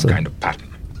see obviously. some kind of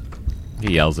pattern.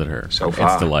 He yells at her. So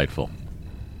far. It's delightful.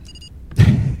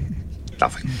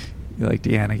 Nothing. You like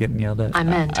Deanna getting yelled at? I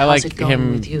meant, I how's like it going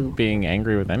him with you? being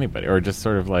angry with anybody, or just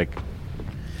sort of like.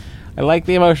 I like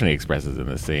the emotion he expresses in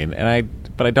this scene,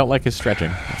 but I don't like his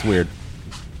stretching. It's weird.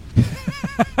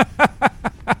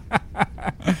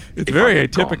 It's very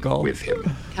atypical. With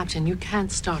him. Captain, you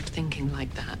can't start thinking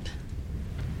like that.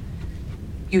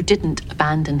 You didn't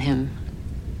abandon him.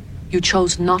 You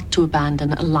chose not to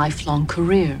abandon a lifelong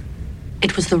career.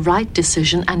 It was the right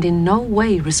decision and in no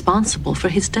way responsible for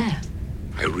his death.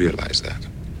 I realize that.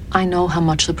 I know how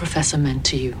much the professor meant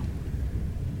to you,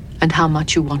 and how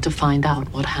much you want to find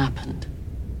out what happened.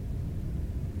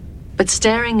 But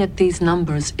staring at these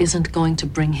numbers isn't going to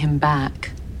bring him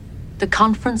back. The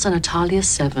conference on Italia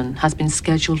 7 has been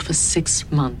scheduled for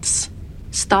 6 months.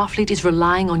 Starfleet is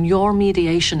relying on your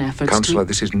mediation efforts Counselor,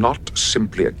 this is not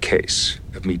simply a case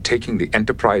of me taking the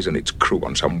Enterprise and its crew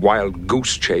on some wild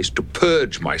goose chase to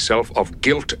purge myself of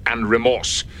guilt and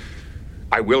remorse.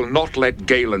 I will not let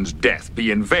Galen's death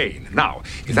be in vain. Now,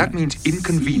 if that means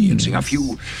inconveniencing a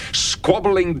few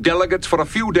squabbling delegates for a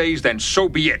few days, then so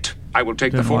be it. I will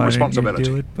take the full responsibility.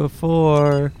 Then why didn't you do it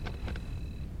before?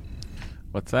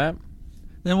 What's that?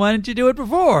 Then why didn't you do it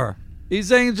before? He's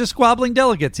saying it's just squabbling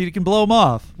delegates. He can blow them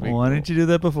off. Well, why didn't you do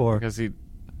that before? Because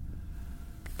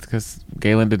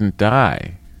Galen didn't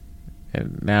die.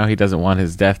 And now he doesn't want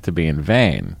his death to be in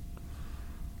vain.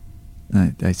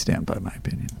 I stand by my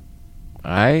opinion.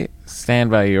 I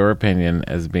stand by your opinion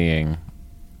as being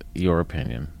your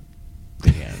opinion.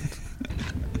 The end.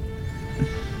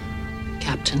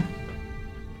 Captain.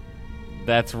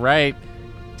 That's right.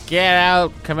 Get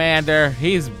out, Commander.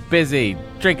 He's busy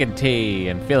drinking tea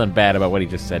and feeling bad about what he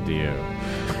just said to you.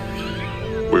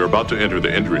 We're about to enter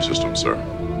the injury system, sir.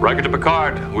 Riker to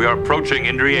Picard. We are approaching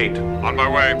Injury 8. On my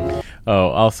way. Oh,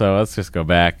 also, let's just go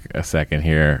back a second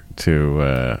here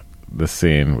to the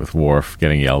scene with Worf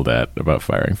getting yelled at about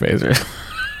firing phasers.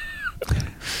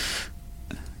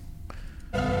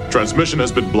 Transmission has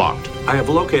been blocked. I have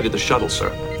located the shuttle, sir.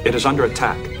 It is under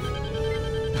attack.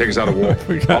 Take us out of warp.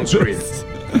 On screen.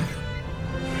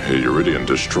 A Iridian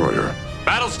destroyer.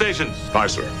 Battle stations. Aye,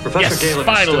 sir. Professor Yes, Galen is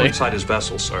finally. still inside his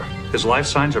vessel, sir. His life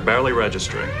signs are barely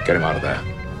registering. Get him out of there.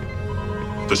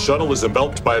 The shuttle is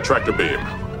enveloped by a tractor beam.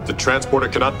 The transporter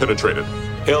cannot penetrate it.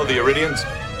 Hail the Iridians.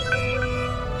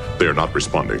 They are not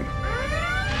responding.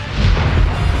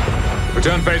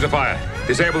 Return phaser fire.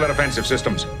 Disable their offensive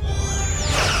systems.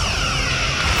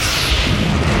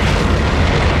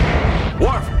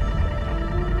 Worf!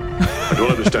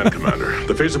 don't understand, Commander.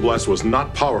 The phaser blast was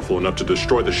not powerful enough to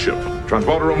destroy the ship.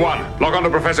 Transporter Room 1, log on to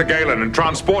Professor Galen and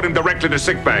transport him directly to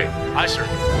sickbay. Aye, sir.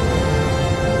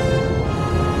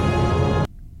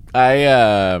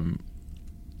 I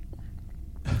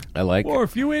like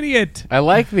Worf, you idiot. I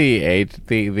like the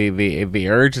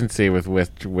urgency with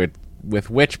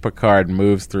which Picard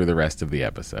moves through the rest of the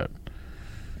episode.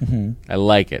 Mm-hmm. I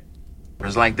like it.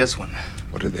 It's like this one.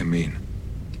 What do they mean?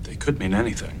 They could mean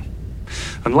anything.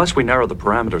 Unless we narrow the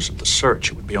parameters of the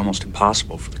search, it would be almost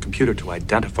impossible for the computer to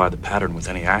identify the pattern with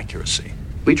any accuracy.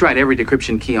 We tried every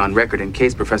decryption key on record in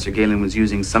case Professor Galen was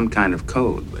using some kind of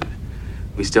code, but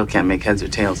we still can't make heads or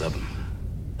tails of them.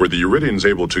 Were the Iridians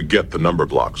able to get the number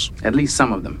blocks? At least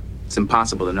some of them. It's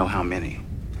impossible to know how many.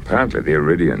 Apparently the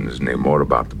Iridians knew more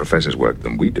about the professor's work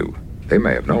than we do. They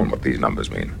may have known what these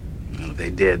numbers mean. Well, if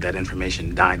they did, that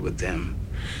information died with them.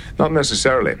 Not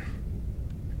necessarily.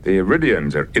 The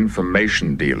Iridians are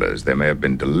information dealers. They may have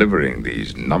been delivering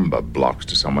these number blocks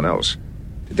to someone else.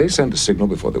 Did they send a signal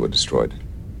before they were destroyed?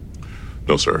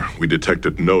 No, sir. We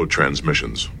detected no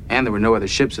transmissions. And there were no other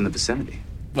ships in the vicinity.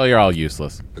 Well, you're all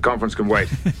useless. The conference can wait.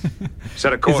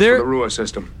 Set a course for the Rua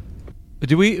system.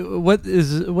 Do we? What's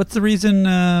the reason?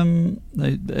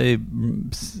 I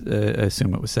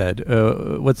assume it was said.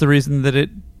 What's the reason that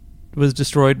it was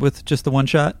destroyed with just the one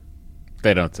shot?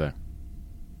 They don't say.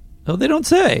 Oh, they don't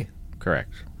say.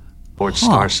 Correct. Board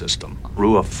star system,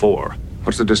 Rua 4.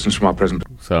 What's the distance from our present?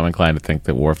 So I'm inclined to think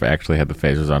that Worf actually had the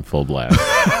phasers on full blast.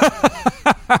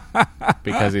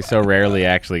 Because he so rarely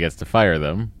actually gets to fire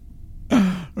them.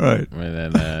 Right.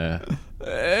 And then,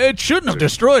 it shouldn't have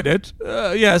destroyed it.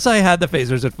 Yes, I had the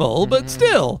phasers at full, but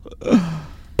still.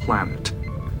 Planet.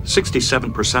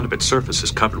 67% of its surface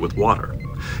is covered with water.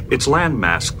 Its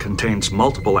landmass contains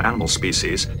multiple animal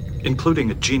species,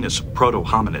 including a genus of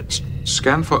proto-hominids.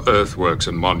 Scan for earthworks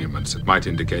and monuments that might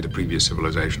indicate a previous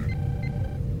civilization.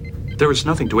 There is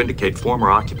nothing to indicate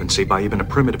former occupancy by even a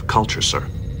primitive culture, sir.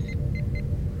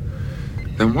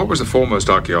 Then what was the foremost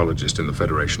archaeologist in the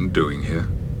Federation doing here?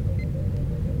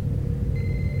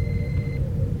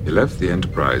 He left the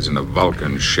Enterprise in a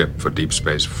Vulcan ship for Deep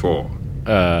Space 4.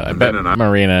 I bet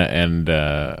Marina and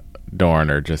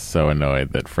Dorn are just so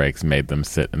annoyed that Frakes made them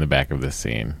sit in the back of this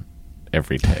scene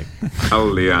every take.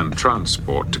 Allian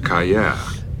transport to Kayer.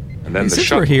 And then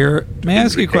Since we're here, may I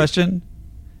ask you a question?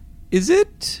 Is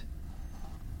it...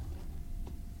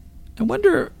 I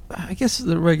wonder... I guess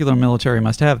the regular military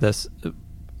must have this.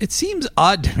 It seems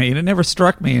odd to me, and it never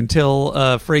struck me until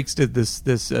Frakes did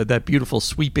that beautiful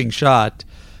sweeping shot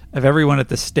of everyone at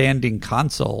the standing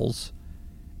consoles.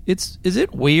 Is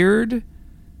it weird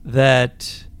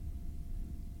that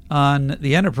on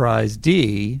the Enterprise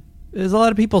D, there's a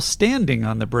lot of people standing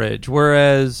on the bridge,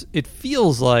 whereas it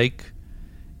feels like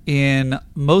in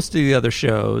most of the other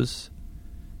shows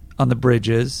on the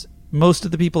bridges, most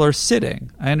of the people are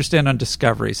sitting. I understand on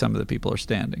Discovery some of the people are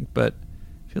standing, but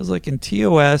it feels like in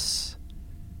TOS,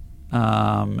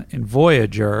 in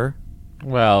Voyager,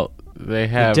 well,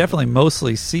 they're definitely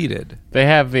mostly seated. They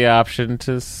have the option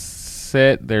to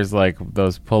sit. There's like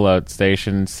those pull-out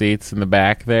station seats in the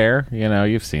back there. You know,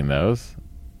 you've seen those.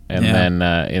 And then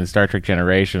in Star Trek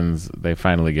Generations, they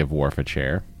finally give Worf a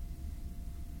chair.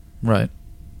 Right.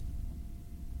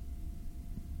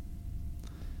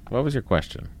 What was your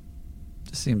question?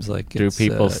 It seems like do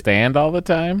people stand all the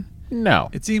time? No.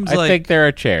 It seems I think there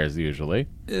are chairs usually.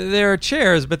 There are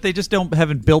chairs, but they just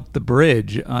haven't built the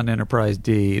bridge on Enterprise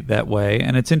D that way.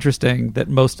 And it's interesting that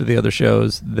most of the other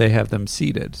shows, they have them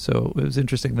seated. So it was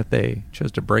interesting that they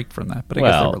chose to break from that. But I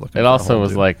guess they were looking it also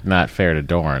was like not fair to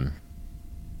Dorn.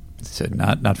 So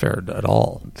not fair at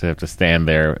all. To have to stand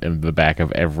there in the back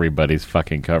of everybody's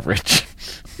fucking coverage.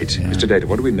 Mr. Data,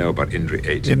 what do we know about Indri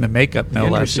 8? In the makeup, no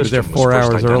less. He was there 4 was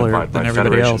first hours earlier identified than by everybody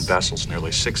Federation else. Vessels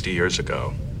nearly 60 years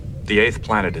ago. The 8th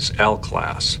planet is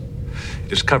L-class.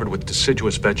 It is covered with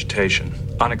deciduous vegetation,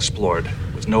 unexplored,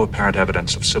 with no apparent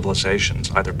evidence of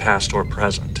civilizations, either past or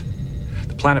present.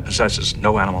 The planet possesses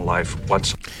no animal life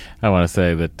whatsoever. I want to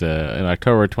say that on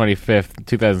October 25th,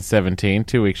 2017,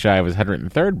 2 weeks shy of his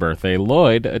 103rd birthday,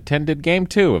 Lloyd attended Game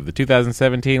 2 of the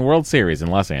 2017 World Series in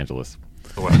Los Angeles.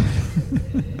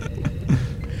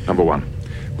 Number 1,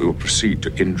 we will proceed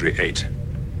to Indri 8.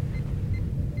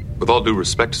 With all due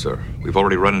respect, sir, we've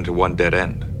already run into one dead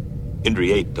end.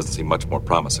 Indri 8 doesn't seem much more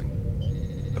promising.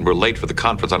 And we're late for the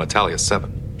conference on Italia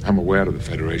 7. I'm aware of the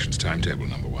Federation's timetable,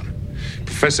 Number 1.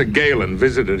 Professor Galen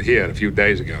visited here a few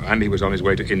days ago, and he was on his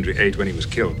way to Indri 8 when he was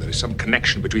killed. There is some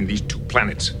connection between these two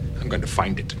planets. I'm going to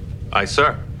find it. Aye,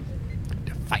 sir.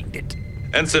 To find it.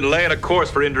 Ensign, lay in a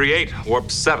course for Indri 8, warp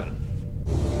 7.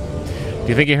 Do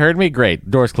You think you heard me? Great.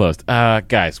 Door's closed.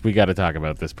 Guys, we got to talk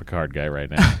about this Picard guy right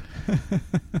now.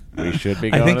 We should be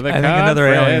going to the conference. I think another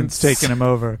alien's taking him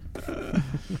over.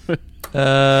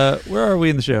 Where are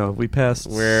we in the show? We passed...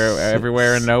 We're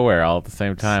everywhere and nowhere all at the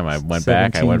same time. I went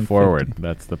back, I went forward.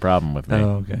 That's the problem with me.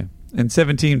 Oh, okay. In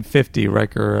 1750,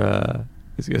 Riker...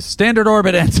 He goes, standard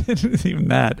orbit ensign. Even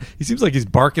that. He seems like he's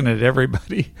barking at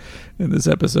everybody in this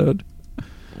episode.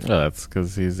 Well, that's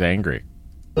because he's angry.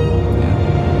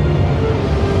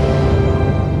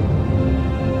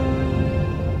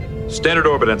 Standard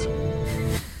orbit ensign.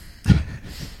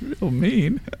 Real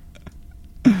mean.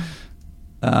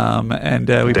 And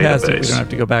we passed it. We don't have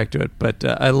to go back to it. But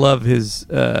I love his...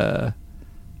 I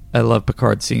love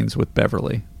Picard's scenes with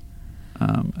Beverly.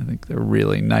 I think they're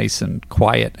really nice and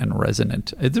quiet and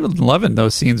resonant. I've been loving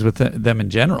those scenes with them in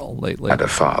general lately. I had a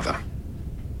father.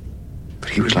 But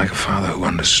he was like a father who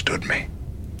understood me.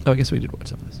 Oh, I guess we did watch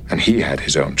some of this. And he had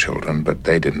his own children, but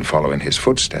they didn't follow in his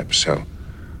footsteps, so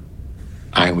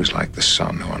I was like the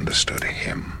son who understood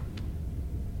him.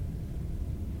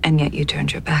 And yet you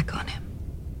turned your back on him.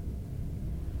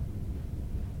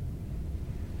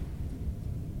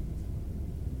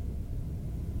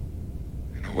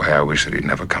 In a way, I wish that he'd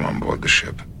never come on board the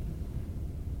ship.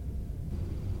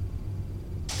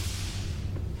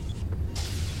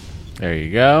 There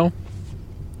you go.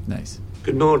 Nice.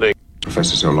 Good morning.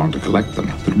 Professor so long to collect them,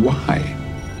 but why?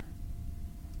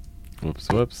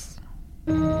 Whoops.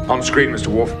 On screen, Mr.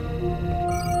 Worf.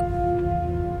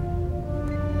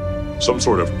 Some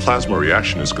sort of plasma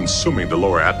reaction is consuming the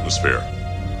lower atmosphere.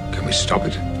 Can we stop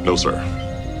it? No, sir.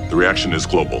 The reaction is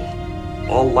global.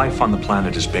 All life on the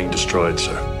planet is being destroyed,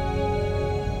 sir.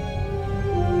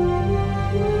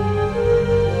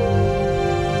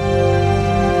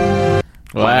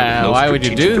 Wow, why would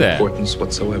you do that? Importance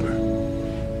whatsoever.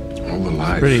 All the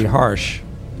life. Pretty harsh.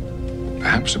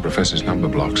 Perhaps the professor's number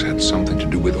blocks had something to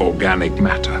do with organic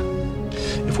matter.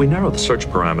 If we narrow the search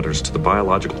parameters to the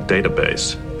biological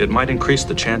database, it might increase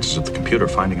the chances of the computer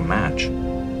finding a match.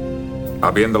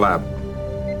 I'll be in the lab.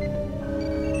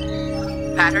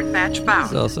 Pattern match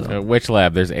found. Also, which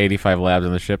lab? There's 85 labs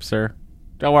on the ship, sir.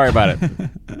 Don't worry about it.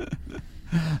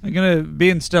 I'm going to be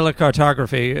in stellar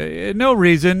cartography. No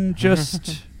reason,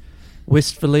 just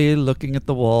wistfully looking at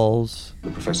the walls.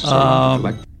 The professor's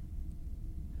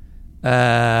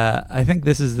I think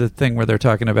this is the thing where they're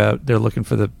talking about they're looking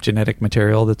for the genetic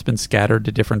material that's been scattered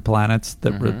to different planets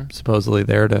that were supposedly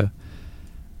there to...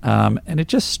 and it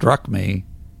just struck me,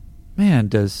 man,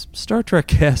 does Star Trek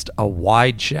cast a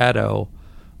wide shadow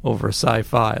over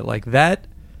sci-fi? Like, that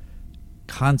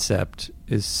concept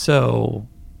is so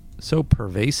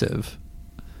pervasive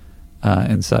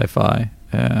in sci-fi.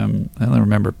 I only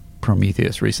remember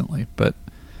Prometheus recently, but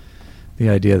the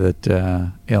idea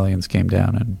that aliens came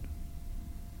down and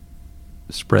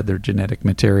spread their genetic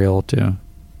material to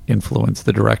influence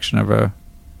the direction of a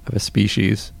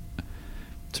species,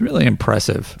 it's really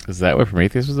impressive. Is that what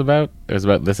Prometheus was about? It was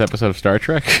about this episode of Star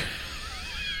Trek?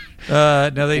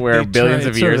 No, where billions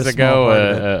of years ago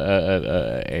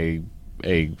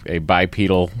a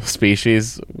bipedal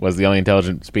species was the only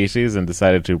intelligent species and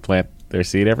decided to plant their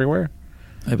seed everywhere?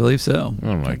 I believe so.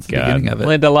 Oh my That's God. the beginning of it.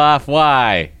 Lindelof,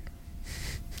 why?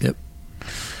 Yep.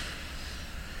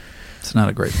 It's not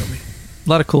a great movie. A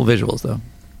lot of cool visuals, though.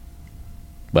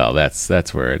 Well, that's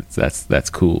where that's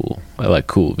cool. I like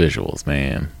cool visuals,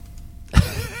 man.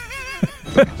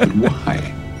 But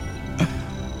why?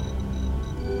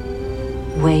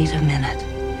 Wait a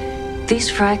minute. These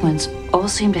fragments all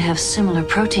seem to have similar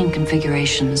protein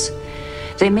configurations.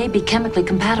 They may be chemically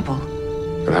compatible.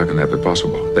 But how can that be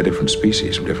possible? They're different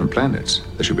species from different planets.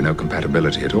 There should be no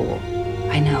compatibility at all.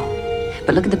 I know.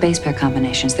 But look at the base pair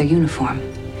combinations. They're uniform.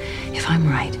 If I'm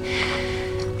right.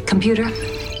 Computer,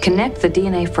 connect the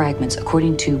DNA fragments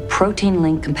according to protein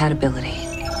link compatibility.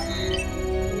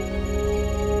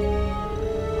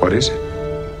 What is it?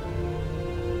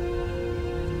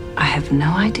 I have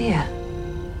no idea.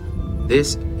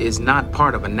 This is not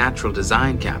part of a natural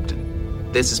design,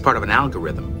 Captain. This is part of an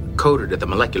algorithm, coded at the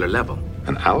molecular level.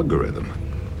 An algorithm?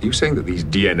 Are you saying that these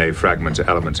DNA fragments are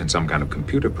elements in some kind of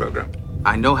computer program?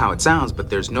 I know how it sounds, but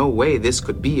there's no way this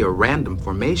could be a random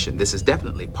formation. This is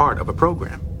definitely part of a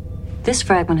program. This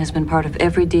fragment has been part of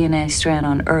every DNA strand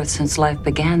on Earth since life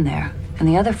began there, and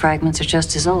the other fragments are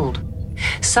just as old.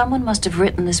 Someone must have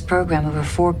written this program over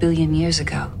 4 billion years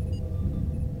ago.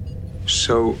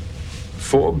 So,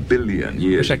 4 billion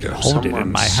years ago,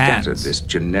 someone scattered this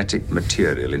genetic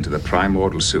material into the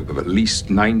primordial soup of at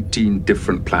least 19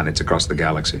 different planets across the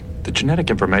galaxy. The genetic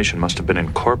information must have been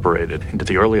incorporated into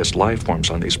the earliest life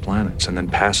forms on these planets and then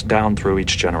passed down through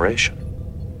each generation.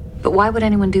 But why would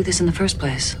anyone do this in the first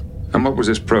place? And what was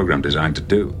this program designed to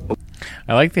do?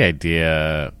 I like the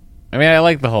idea. I mean, I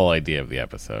like the whole idea of the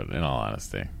episode, in all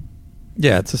honesty.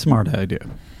 Yeah, it's a smart idea.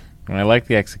 And I like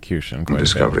the execution. The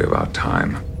discovery of our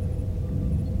time.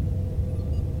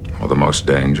 Or the most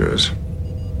dangerous.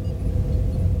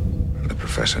 And the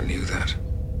professor knew that.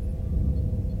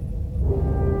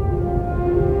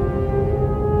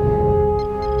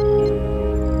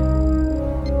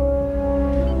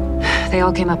 They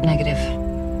all came up negative.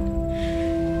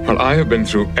 Well, I have been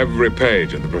through every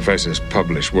page of the professor's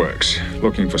published works,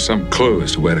 looking for some clue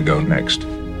as to where to go next.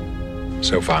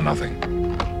 So far, nothing.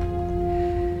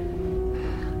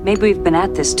 Maybe we've been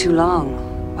at this too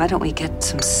long. Why don't we get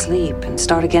some sleep and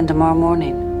start again tomorrow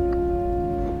morning?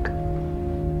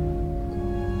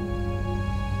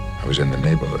 I was in the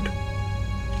neighborhood.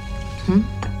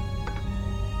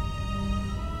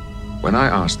 When I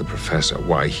asked the professor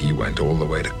why he went all the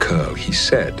way to Curl, he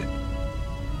said,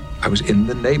 I was in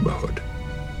the neighborhood.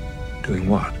 Doing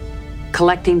what?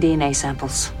 Collecting DNA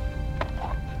samples.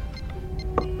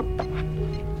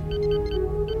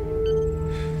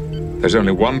 There's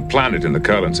only one planet in the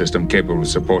Curlin system capable of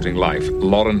supporting life,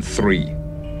 Lauren 3.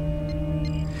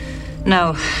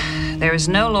 No, there is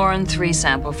no Lauren 3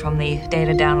 sample from the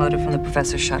data downloaded from the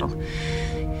professor's shuttle.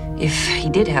 If he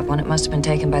did have one, it must have been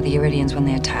taken by the Iridians when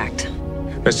they attacked.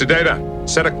 Mr. Data,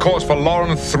 set a course for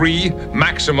Lauren 3,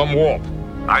 maximum warp.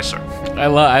 Aye, sir.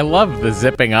 I love the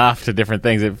zipping off to different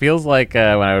things. It feels like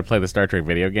when I would play the Star Trek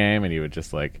video game and you would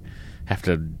just like have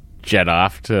to jet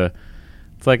off to...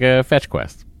 It's like a fetch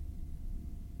quest.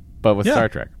 But with Star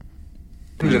Trek.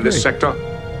 Who's in this sector?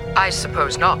 I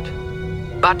suppose not.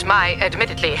 But my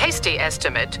admittedly hasty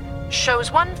estimate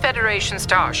shows 1 Federation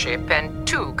starship and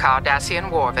 2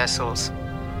 Cardassian war vessels.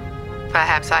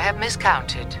 Perhaps I have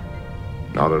miscounted.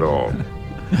 Not at all.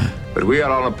 But we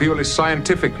are on a purely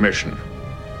scientific mission.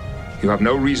 You have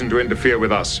no reason to interfere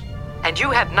with us. And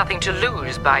you have nothing to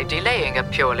lose by delaying a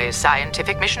purely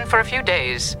scientific mission for a few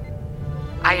days.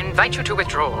 I invite you to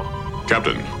withdraw.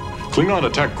 Captain, Klingon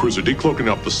attack cruiser decloaking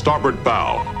up the starboard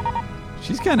bow.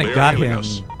 She's kind of got him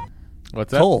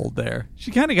What's that? cold there.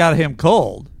 She kind of got him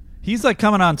cold. He's like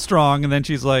coming on strong, and then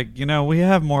she's like, you know, we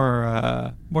have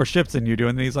more ships than you do.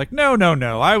 And then he's like, no,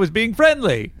 I was being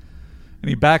friendly. And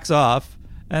he backs off,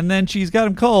 and then she's got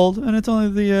him cold, and it's only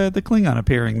the Klingon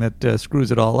appearing that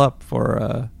screws it all up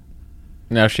for.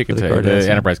 No, she could take the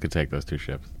Enterprise could take those 2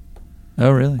 ships.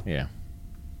 Oh, really? Yeah.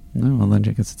 No, well then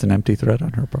I guess it's an empty threat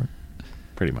on her part.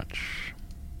 Pretty much.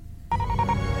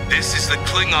 This is the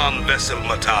Klingon vessel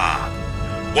Matar.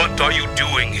 What are you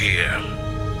doing here?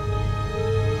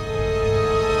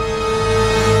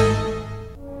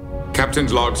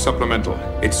 Captain's log supplemental.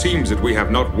 It seems that we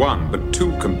have not 1, but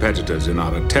 2 competitors in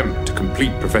our attempt to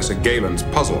complete Professor Galen's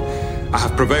puzzle. I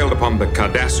have prevailed upon the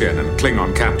Cardassian and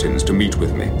Klingon captains to meet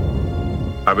with me.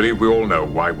 I believe we all know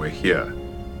why we're here.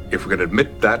 If we can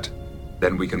admit that,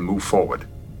 then we can move forward.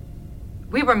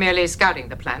 We were merely scouting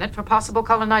the planet for possible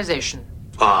colonization.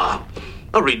 Ah,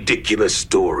 a ridiculous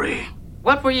story.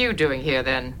 What were you doing here,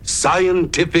 then?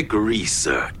 Scientific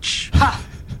research. Ha!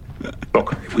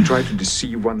 Look, if we try to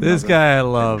deceive one This another, guy I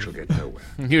love. we'll get nowhere.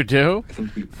 You do? I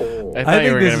think we all... I thought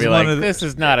you were going to be like, the... this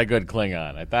is not a good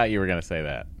Klingon. I thought you were going to say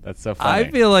that. That's so funny.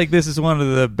 I feel like this is one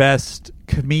of the best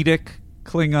comedic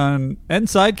Klingon and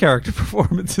side character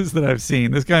performances that I've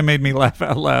seen. This guy made me laugh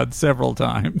out loud several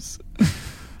times.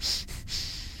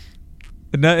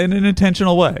 In an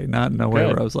intentional way, not in a way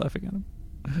where I was laughing at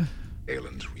him.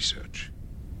 Galen's research.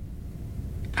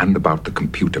 And about the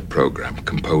computer program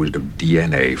composed of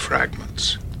DNA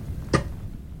fragments.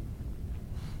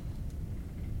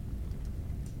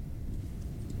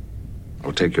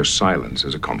 I'll take your silence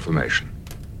as a confirmation.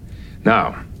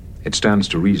 Now, it stands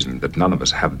to reason that none of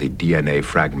us have the DNA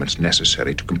fragments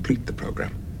necessary to complete the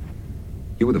program.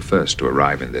 You were the first to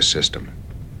arrive in this system.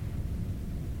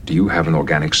 Do you have an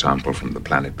organic sample from the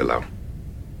planet below?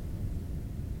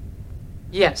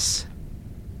 Yes.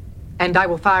 And I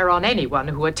will fire on anyone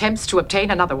who attempts to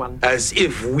obtain another one. As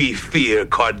if we fear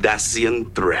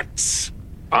Cardassian threats.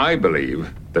 I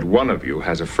believe that one of you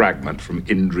has a fragment from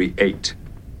Indri 8.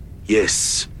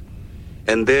 Yes.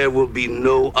 And there will be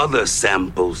no other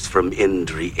samples from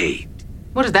Indri 8.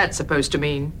 What is that supposed to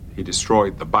mean? He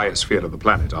destroyed the biosphere of the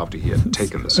planet after he had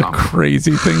taken the sample.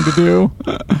 Crazy thing to do.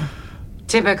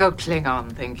 Typical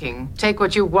Klingon thinking. Take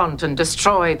what you want and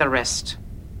destroy the rest.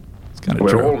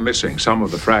 We're all missing some of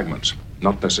the fragments,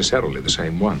 not necessarily the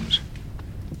same ones.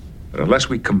 But unless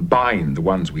we combine the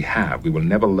ones we have, we will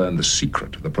never learn the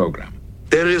secret of the program.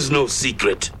 There is no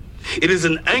secret. It is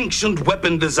an ancient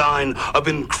weapon design of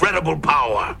incredible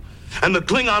power. And the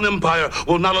Klingon Empire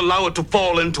will not allow it to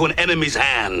fall into an enemy's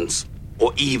hands,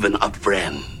 or even a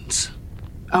friend's.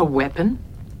 A weapon?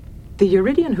 The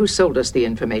Uridian who sold us the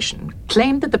information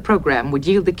claimed that the program would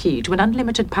yield the key to an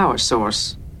unlimited power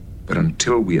source. But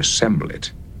until we assemble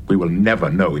it, we will never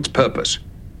know its purpose.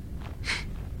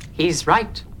 He's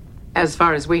right. As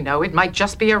far as we know, it might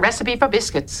just be a recipe for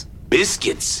biscuits.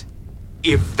 Biscuits?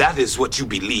 If that is what you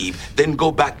believe, then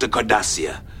go back to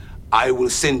Cardassia. I will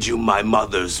send you my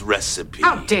mother's recipe.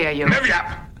 How dare you?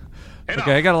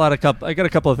 Okay, I got a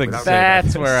couple of things to say.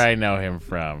 That's where I know him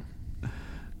from.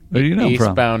 Where do you know him from?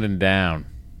 Eastbound and Down.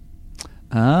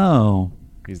 Oh.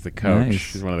 He's the coach.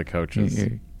 Nice. He's one of the coaches.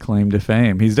 He claim to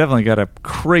fame. He's definitely got a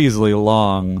crazily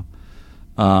long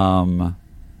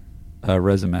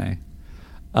resume.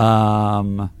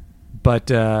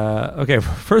 Okay,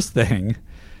 first thing,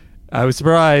 I was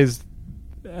surprised,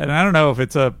 and I don't know if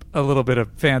it's a little bit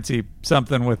of fancy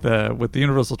something with the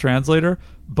Universal Translator.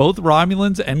 Both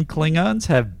Romulans and Klingons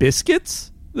have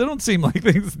biscuits. They don't seem like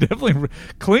things definitely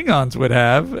Klingons would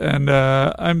have, and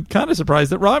I'm kind of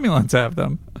surprised that Romulans have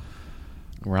them.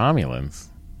 Romulans?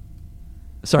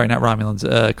 Sorry, not Romulans.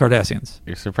 Cardassians.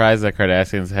 You're surprised that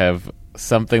Cardassians have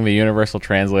something the Universal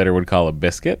Translator would call a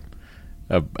biscuit?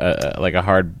 Like a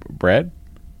hard bread?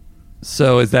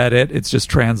 So is that it? It's just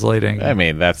translating. I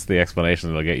mean, that's the explanation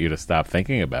that'll get you to stop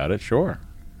thinking about it, sure.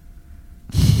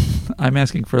 I'm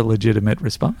asking for a legitimate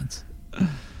response.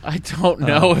 I don't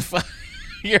know if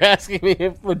you're asking me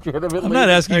if legitimately. I'm not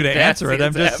asking you to answer it.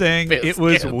 I'm just have saying biscuits. It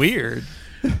was weird.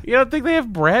 You don't think they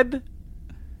have bread?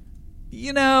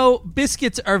 You know,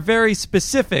 biscuits are very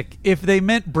specific. If they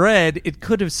meant bread, it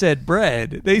could have said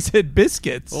bread. They said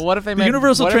biscuits. Well, what if they the meant,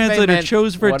 Universal Translator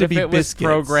chose for it to be biscuits? What if it was biscuits?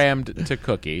 programmed to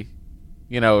cookie?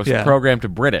 You know, it was programmed to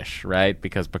British, right?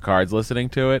 Because Picard's listening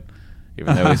to it,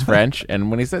 even though he's French. And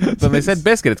when they said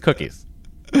biscuit, it's cookies.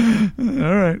 All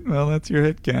right. Well, that's your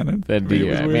hit canon. Then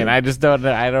I mean, I just don't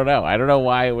know. I don't know. I don't know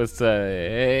why it was.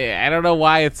 I don't know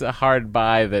why it's a hard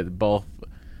buy that both.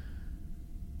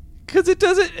 Because it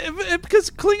doesn't. Because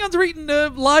Klingons are eating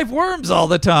live worms all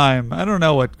the time. I don't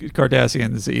know what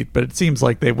Cardassians eat, but it seems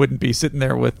like they wouldn't be sitting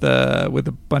there with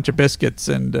a bunch of biscuits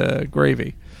and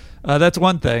gravy. That's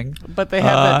one thing. But they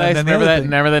have that nice.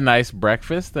 Remember the nice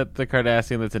breakfast that the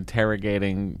Cardassian that's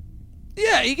interrogating.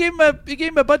 Yeah, he gave him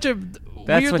a bunch of weird live eggs.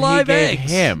 That's what he gave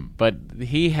him, but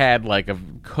he had like a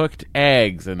cooked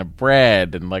eggs and a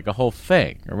bread and like a whole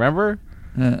thing. Remember?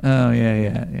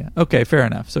 Yeah. Okay, fair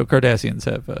enough. So Cardassians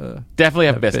have definitely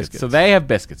have biscuits. So they have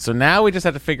biscuits. So now we just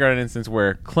have to figure out an instance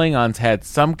where Klingons had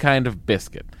some kind of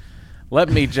biscuit. Let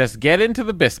me just get into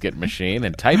the biscuit machine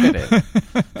and type it in.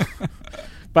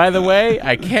 By the way,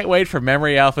 I can't wait for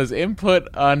Memory Alpha's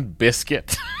input on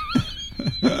biscuit.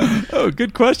 Oh,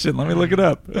 good question. Let me look it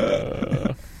up.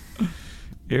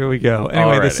 Here we go.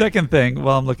 Anyway, Alrighty. The second thing,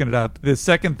 while I'm looking it up,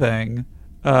 the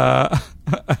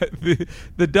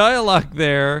dialogue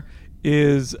there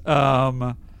is,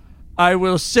 I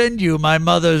will send you my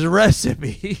mother's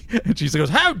recipe. And she goes,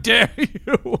 how dare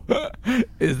you?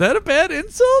 Is that a bad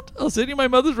insult? I'll send you my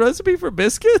mother's recipe for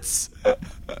biscuits?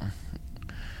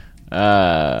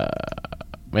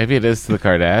 Maybe it is to the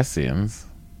Cardassians.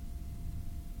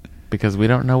 Because we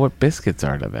don't know what biscuits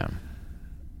are to them.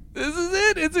 This is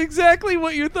it. It's exactly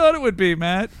what you thought it would be,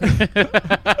 Matt. Biscuit.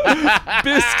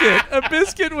 A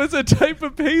biscuit was a type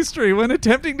of pastry. When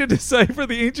attempting to decipher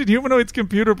the ancient humanoid's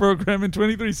computer program in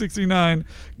 2369,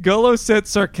 Gullo Set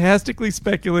sarcastically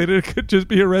speculated it could just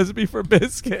be a recipe for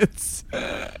biscuits.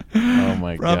 Oh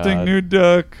my Prompting God. New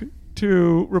Duck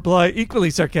to reply equally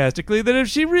sarcastically that if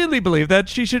she really believed that,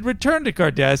 she should return to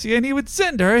Cardassia and he would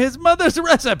send her his mother's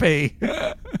recipe.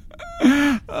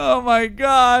 Oh my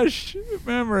gosh.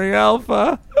 Memory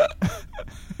Alpha.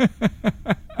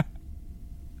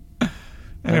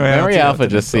 Anyway, Memory Alpha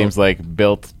just seems like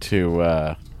built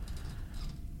to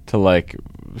like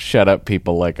shut up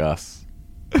people like us.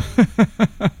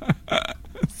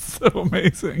 It's so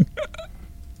amazing.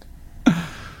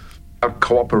 Without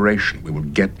cooperation, we will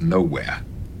get nowhere.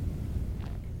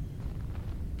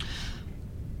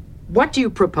 What do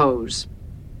you propose?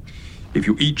 If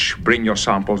you each bring your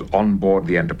samples on board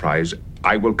the Enterprise,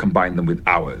 I will combine them with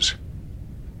ours.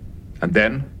 And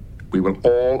then we will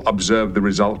all observe the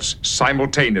results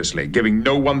simultaneously, giving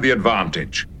no one the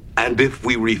advantage. And if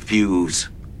we refuse?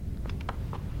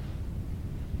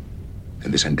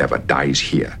 Then this endeavor dies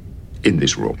here, in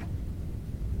this room.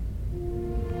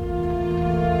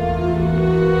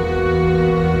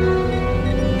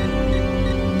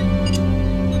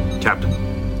 Captain.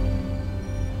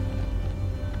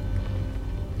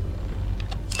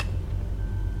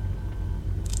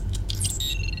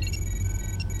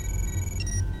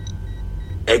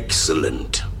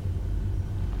 Excellent.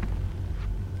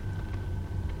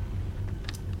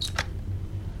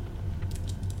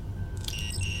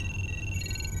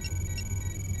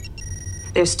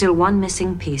 There's still one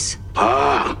missing piece.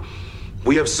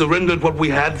 We have surrendered what we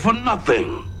had for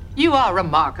nothing. You are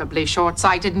remarkably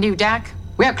short-sighted, Newdak.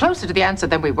 We are closer to the answer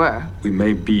than we were. We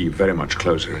may be very much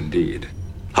closer indeed.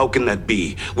 How can that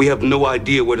be? We have no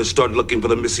idea where to start looking for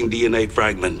the missing DNA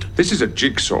fragment. This is a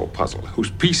jigsaw puzzle whose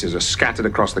pieces are scattered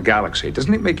across the galaxy.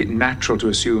 Doesn't it make it natural to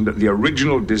assume that the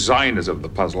original designers of the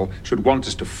puzzle should want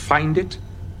us to find it?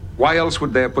 Why else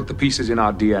would they have put the pieces in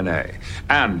our DNA?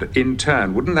 And, in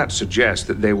turn, wouldn't that suggest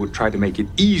that they would try to make it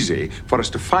easy for us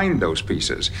to find those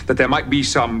pieces? That there might be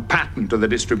some pattern to the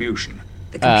distribution?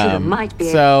 The computer might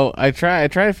be... So, I try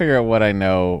to figure out what I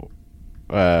know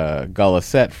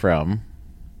Gullisette from.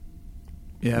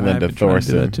 Yeah, I've been trying to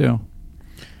do that too.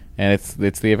 And it's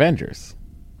the Avengers.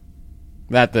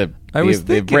 Not the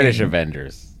British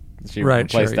Avengers. She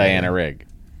replaced Diana Rigg.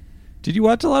 Did you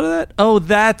watch a lot of that? Oh,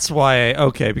 that's why.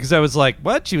 Okay, because I was like,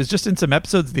 what? She was just in some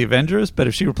episodes of The Avengers, but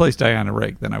if she replaced Diana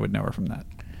Rigg, then I would know her from that.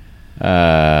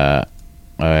 I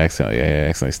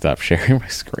accidentally stopped sharing my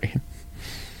screen.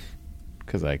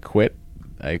 Because I quit.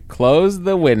 I closed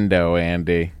the window,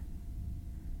 Andy.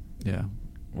 Yeah.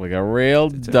 Like a real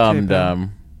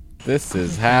dum-dum. This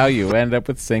is how you end up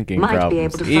with syncing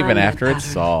problems, even after it's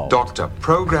solved. Doctor,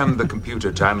 program the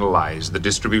computer to analyze the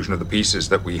distribution of the pieces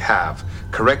that we have,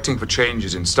 correcting for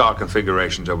changes in star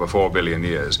configurations over 4 billion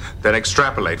years, then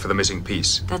extrapolate for the missing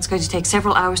piece. That's going to take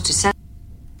several hours to set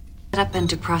up and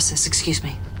to process. Excuse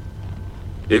me.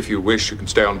 If you wish, you can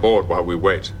stay on board while we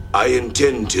wait. I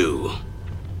intend to.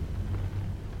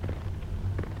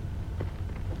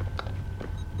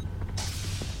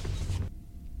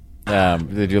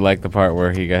 Did you like the part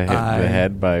where he got hit in the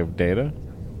head by Data?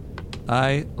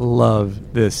 I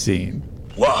love this scene.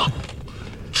 Wow.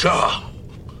 Cha.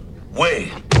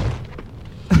 Wait.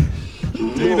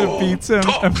 Data beats him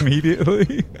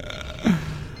immediately.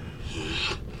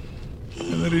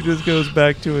 And then he just goes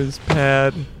back to his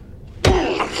pad. There's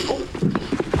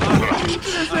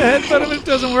a headbutt and it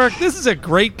doesn't work. This is a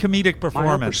great comedic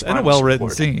performance and a well-written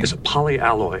scene. Is a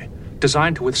polyalloy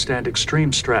designed to withstand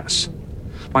extreme stress.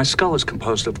 My skull is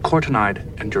composed of cortinide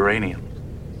and uranium.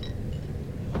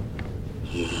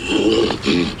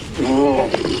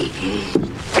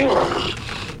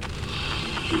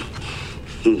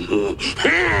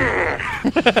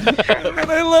 And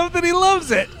I love that he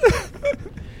loves it.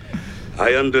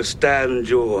 I understand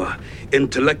your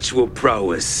intellectual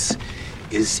prowess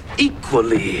is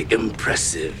equally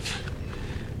impressive.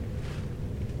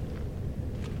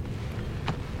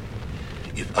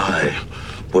 If I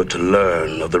were to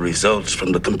learn of the results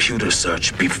from the computer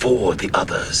search before the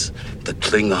others, the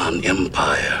Klingon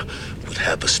Empire would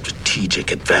have a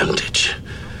strategic advantage.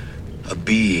 A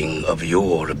being of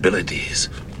your abilities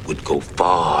would go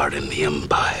far in the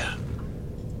Empire.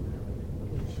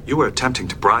 You were attempting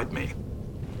to bribe me.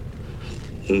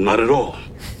 Not at all.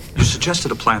 You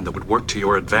suggested a plan that would work to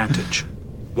your advantage,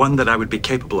 one that I would be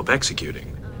capable of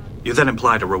executing. You then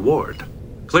implied a reward.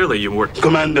 Clearly you were...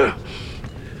 Commander,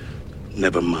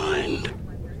 never mind.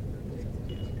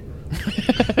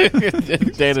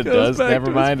 Data does.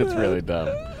 Never mind. It's really dumb.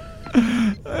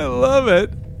 I love it.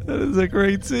 That is a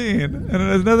great scene. And it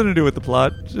has nothing to do with the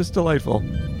plot. Just delightful.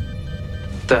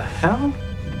 The hell?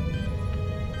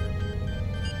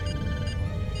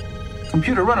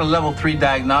 Computer, run a level 3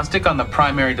 diagnostic on the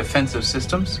primary defensive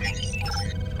systems.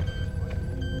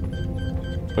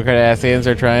 What Cardassians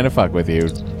are trying to fuck with you.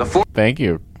 Thank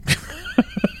you.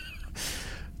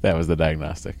 That was the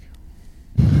diagnostic.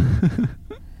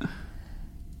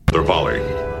 They're volley.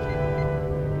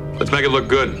 Let's make it look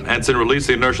good. Ensign, release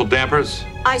the inertial dampers.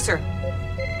 Aye, sir.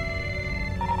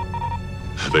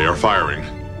 They are firing.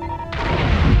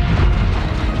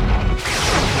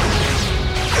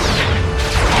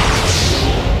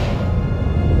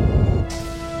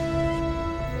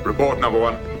 Report, number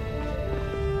one.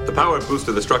 The power boost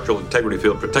of the structural integrity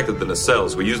field protected the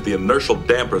nacelles. We used the inertial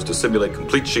dampers to simulate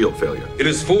complete shield failure. It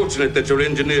is fortunate that your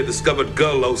engineer discovered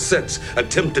Gull Set's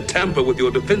attempt to tamper with your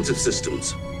defensive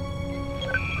systems.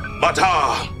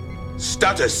 Bata,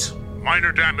 status.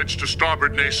 Minor damage to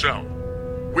starboard nacelle.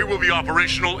 We will be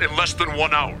operational in less than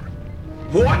 1 hour.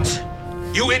 What?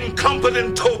 You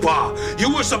incompetent Topa!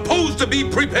 You were supposed to be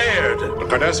prepared! The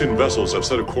Cardassian vessels have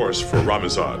set a course for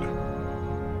Ramazad.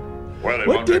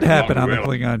 What did happen on the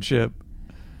Klingon ship?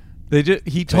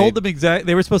 He told them exact.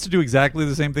 They were supposed to do exactly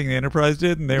the same thing the Enterprise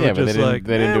did, and they were just like,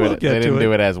 they didn't do it. They didn't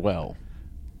do it as well.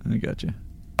 I got you.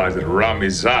 That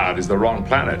Ramazad is the wrong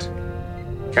planet.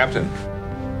 Captain,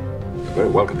 you're very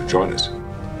welcome to join us.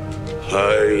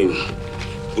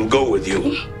 I will go with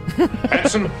you.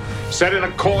 Ensign, set in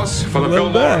a course for the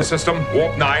Vildoran system,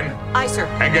 warp 9. Aye, sir.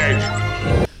 Engage.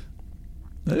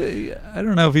 I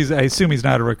don't know if I assume he's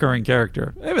not a recurring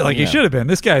character. I mean, he should have been.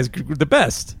 This guy's the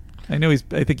best. I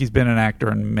think he's been an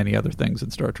actor in many other things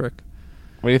in Star Trek.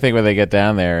 What do you think when they get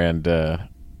down there and the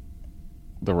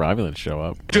Romulans show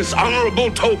up? Dishonorable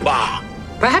Topa!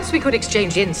 Perhaps we could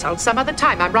exchange insults some other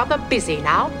time. I'm rather busy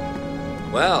now.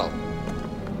 Well,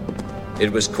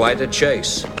 it was quite a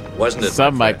chase, wasn't it?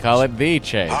 Some might call it the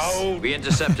chase. We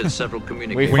intercepted several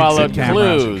communications. We followed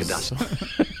clues.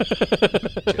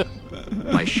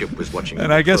 My ship was watching.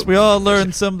 And I guess we all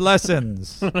learned some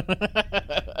lessons.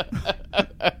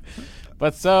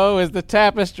 But so is the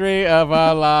tapestry of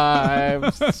our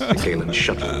lives. The Kalen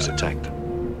shuttle was attacked.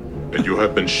 And you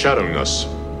have been shadowing us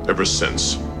ever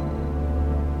since.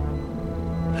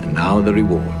 And now the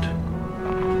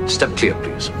reward. Step clear,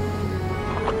 please.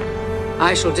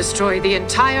 I shall destroy the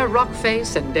entire rock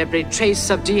face and every trace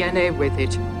of DNA with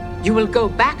it. You will go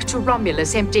back to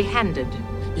Romulus empty-handed.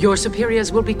 Your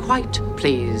superiors will be quite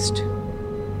pleased.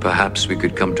 Perhaps we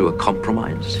could come to a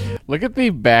compromise. Look at the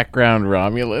background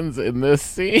Romulans in this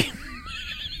scene.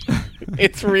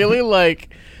 It's really like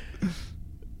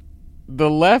the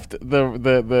left, the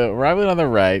Romulan on the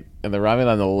right and the Romulan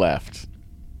on the left.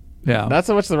 Yeah. Not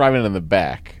so much the Romulan in the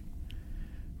back.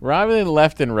 Romulan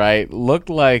left and right looked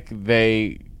like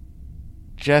they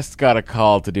just got a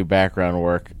call to do background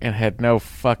work and had no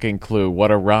fucking clue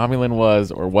what a Romulan was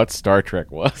or what Star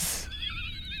Trek was.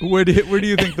 Where do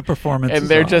you think the performance and is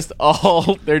they're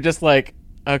on? they're just like,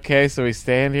 okay, so we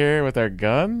stand here with our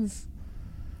guns?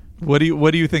 What do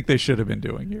you think they should have been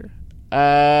doing here?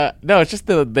 No, it's just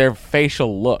their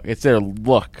facial look. It's their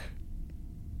look.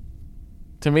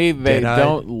 To me, they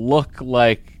don't look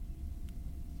like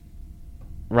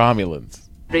Romulans.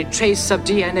 Every trace of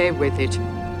DNA with it.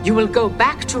 You will go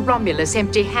back to Romulus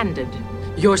empty-handed.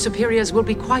 Your superiors will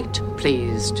be quite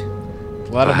pleased. A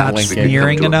lot of Perhaps we could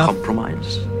smearing come to enough. a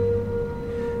compromise.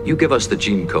 You give us the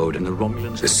gene code and the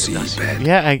Romulans. The seabed.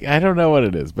 Yeah, I don't know what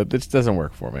it is, but this doesn't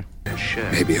work for me.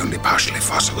 Maybe only partially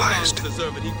fossilized.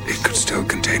 It could still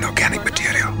contain organic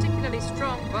material.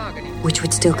 Which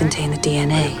would still contain the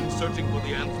DNA.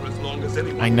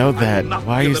 I know that.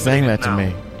 Why are you saying that to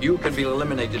me? You can be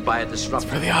eliminated by a disruptor.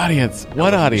 For the audience.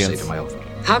 What audience?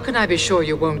 How can I be sure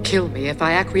you won't kill me if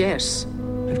I acquiesce?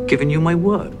 I've given you my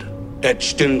word.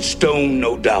 Etched in stone,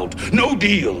 no doubt. No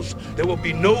deals. There will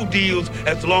be no deals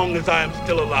as long as I am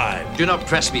still alive. Do not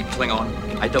press me, Klingon.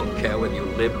 I don't care whether you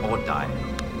live or die.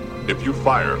 If you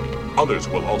fire, others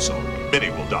will also. Many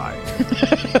will die.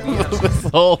 This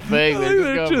whole thing,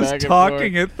 They're just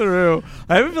talking it through.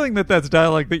 I have a feeling that that's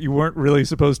dialogue that you weren't really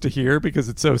supposed to hear because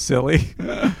it's so silly.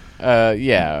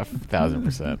 Yeah,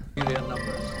 1,000%.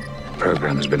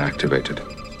 Program has been activated.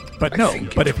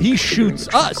 But if he shoots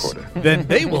us, then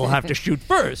they will have to shoot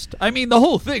first. I mean, the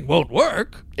whole thing won't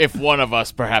work. If one of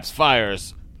us perhaps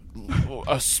fires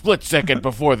a split second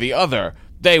before the other,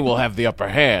 they will have the upper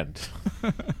hand.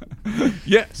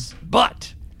 Yes,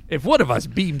 but if one of us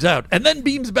beams out and then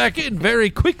beams back in very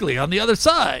quickly on the other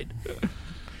side.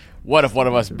 What if one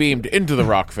of us beamed into the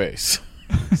rock face?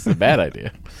 It's a bad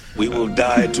idea. We will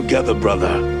die together,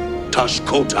 brother.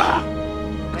 Tashkota.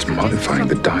 It's modifying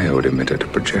the diode emitter to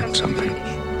project something.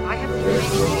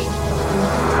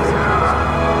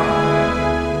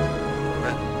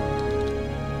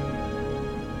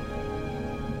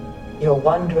 You're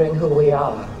wondering who we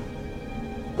are,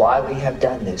 why we have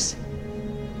done this,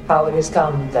 how it has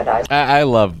come that I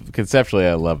love, conceptually,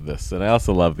 I love this. And I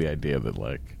also love the idea that,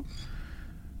 like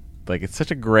it's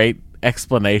such a great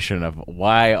explanation of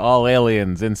why all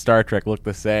aliens in Star Trek look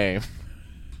the same.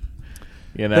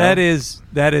 You know? That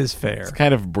is fair. It's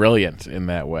kind of brilliant in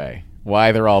that way.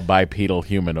 Why they're all bipedal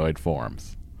humanoid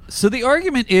forms. So the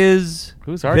argument is...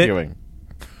 Who's arguing?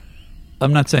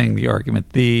 I'm not saying the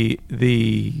argument. The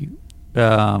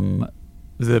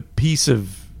piece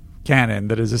of canon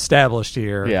that is established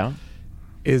here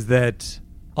is that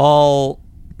all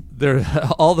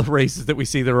the races that we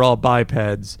see that are all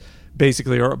bipeds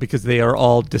basically are because they are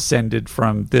all descended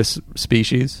from this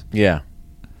species. Yeah.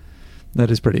 That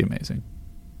is pretty amazing.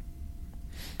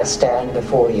 I stand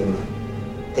before you,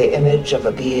 the image of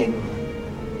a being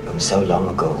from so long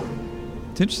ago.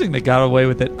 It's interesting they got away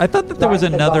with it. I thought that there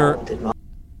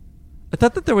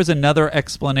was another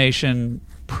explanation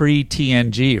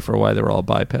pre-TNG for why they were all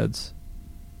bipeds.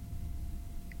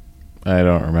 I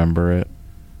don't remember it.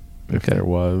 If there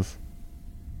was.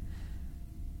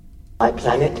 My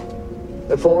planet,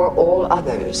 before all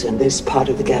others in this part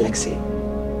of the galaxy.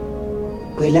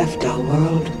 We left our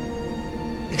world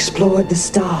explored the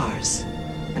stars,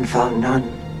 and found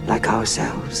none like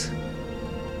ourselves.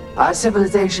 Our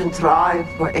civilization thrived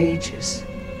for ages.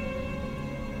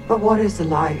 But what is the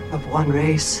life of one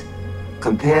race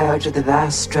compared to the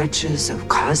vast stretches of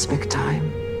cosmic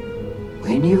time?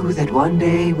 We knew that one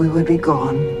day we would be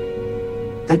gone,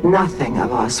 that nothing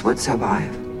of us would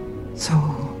survive. So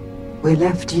we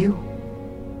left you.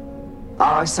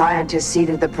 Our scientists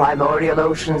seeded the primordial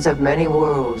oceans of many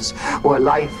worlds where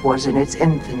life was in its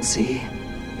infancy.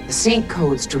 The seed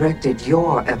codes directed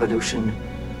your evolution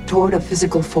toward a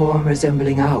physical form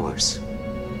resembling ours.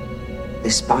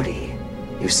 This body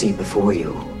you see before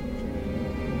you,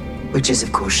 which is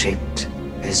of course shaped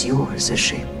as yours is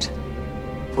shaped,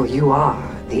 for you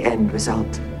are the end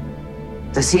result.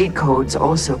 The seed codes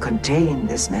also contain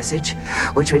this message,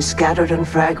 which was scattered in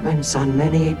fragments on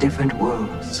many different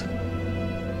worlds.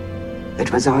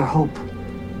 It was our hope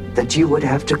that you would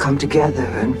have to come together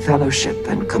in fellowship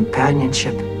and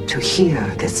companionship to hear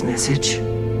this message.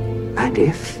 And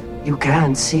if you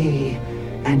can see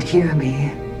and hear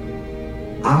me,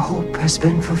 our hope has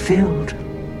been fulfilled.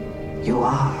 You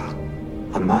are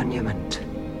a monument,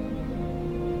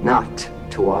 not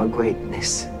to our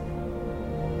greatness,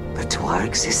 but to our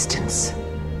existence.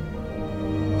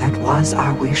 That was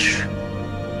our wish,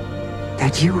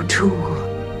 that you too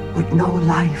would know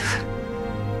life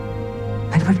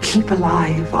and would keep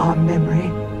alive our memory.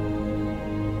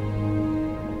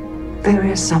 There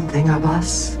is something of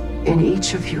us in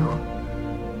each of you,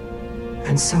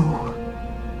 and so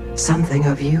something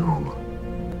of you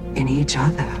in each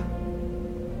other.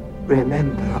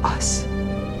 Remember us.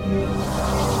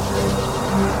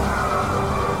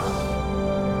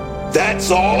 That's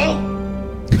all?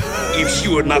 If she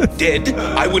were not dead,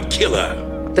 I would kill her.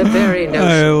 The very I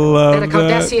notion love that a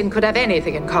Cardassian could have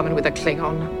anything in common with a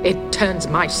Klingon, it turns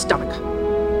my stomach.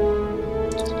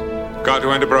 Guard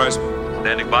to Enterprise.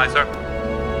 Standing by, sir.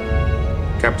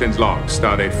 Captain's log,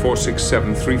 stardate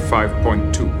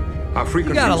 46735.2. Our You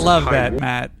frequency gotta was love high that, wa-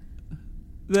 Matt.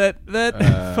 That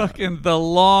fucking the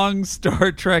long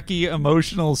Star Trekky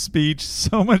emotional speech.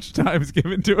 So much time is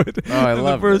given to it. Oh, I and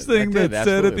love the first it. I thing did that's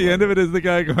said at the absolutely end of it is the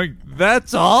guy going,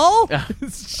 "That's all."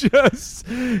 It's just,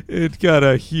 it got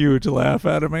a huge laugh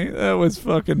out of me. That was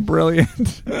fucking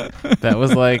brilliant. That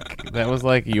was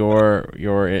like your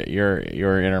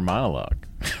inner monologue.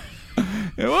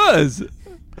 It was.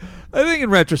 I think in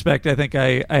retrospect, I think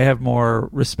I have more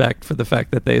respect for the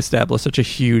fact that they established such a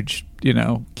huge,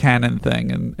 canon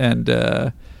thing,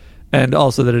 and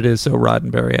also that it is so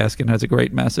Roddenberry-esque and has a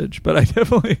great message. But I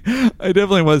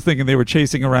definitely was thinking they were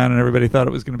chasing around and everybody thought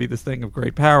it was going to be this thing of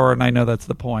great power, and I know that's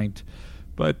the point.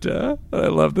 But I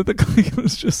love that the Klingon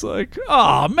was just like,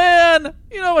 "Oh man,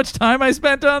 you know how much time I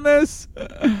spent on this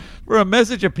for a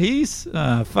message of peace?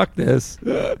 Fuck this."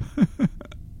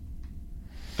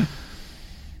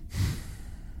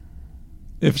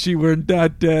 If she were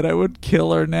not dead, I would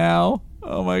kill her now.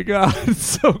 Oh my god,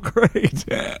 it's so great.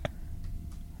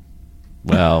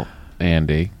 Well,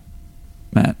 Andy,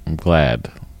 Matt, I'm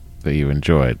glad that you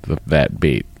enjoyed that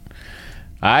beat.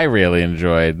 I really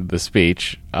enjoyed the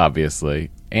speech,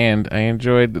 obviously, and I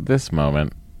enjoyed this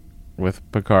moment with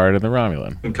Picard and the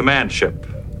Romulan. In command ship.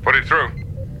 Put it through.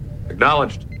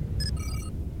 Acknowledged.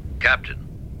 Captain,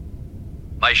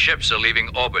 my ships are leaving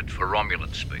orbit for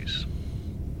Romulan space.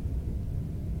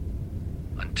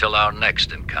 Until our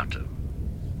next encounter.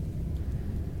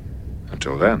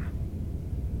 Until then.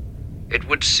 It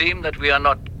would seem that we are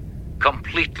not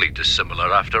completely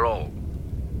dissimilar after all.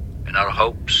 In our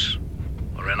hopes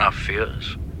or in our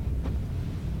fears.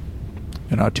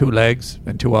 And our 2 legs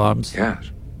and 2 arms.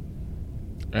 Yes.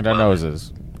 And our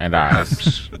noses and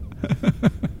eyes.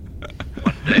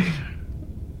 One day.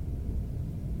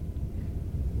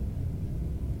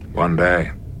 One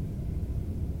day.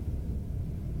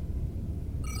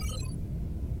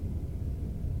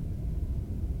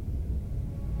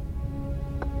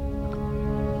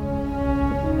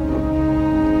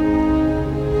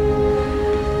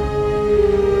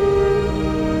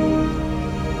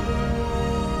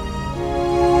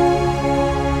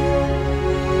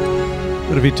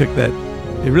 What if he took that?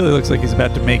 It really looks like he's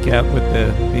about to make out with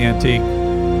the antique.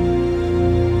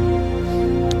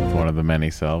 One of the many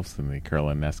selves in the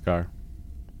Kurlan Neskar.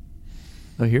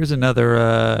 Oh, here's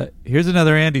another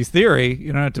Andy's theory.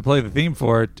 You don't have to play the theme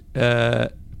for it.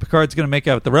 Picard's going to make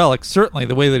out with the relic. Certainly,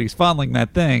 the way that he's fondling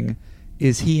that thing,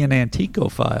 is he an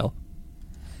anticophile?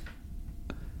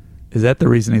 Is that the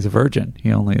reason he's a virgin?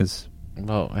 He only is.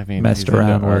 Well, I mean, messed he's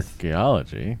around into with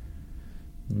archaeology.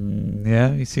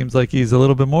 Yeah, he seems like he's a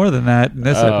little bit more than that in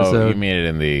this episode. You mean it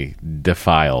in the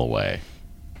defile way?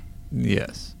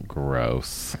 Yes.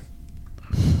 Gross.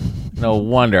 No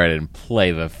wonder I didn't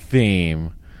play the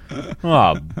theme.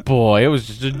 Oh, boy. It was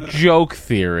just a joke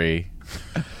theory.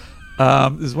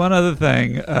 There's one other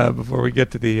thing before we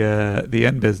get to the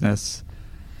end business.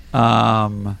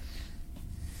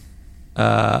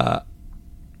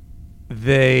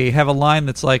 They have a line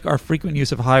that's like, our frequent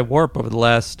use of high warp over the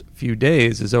last few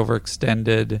days has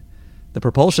overextended the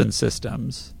propulsion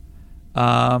systems.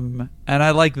 And I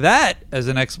like that as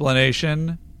an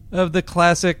explanation of the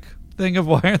classic thing of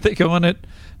why aren't they going at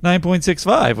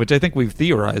 9.65, which I think we've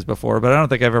theorized before, but I don't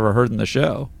think I've ever heard in the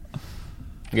show.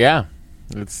 Yeah.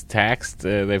 It's taxed.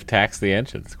 They've taxed the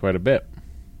engines quite a bit.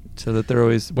 So that they're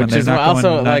always... Which is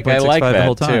also, like, I like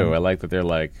that, too. I like that they're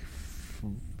like...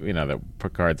 that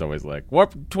Picard's always like,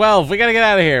 warp 12, we gotta get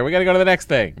out of here. We gotta go to the next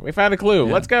thing. We found a clue.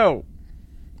 Yeah. Let's go.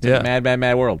 It's a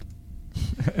mad world.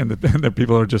 And the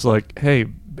people are just like, hey,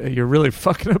 you're really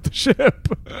fucking up the ship.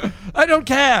 I don't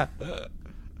care.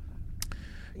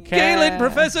 Galen,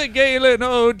 Professor Galen,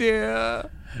 oh dear.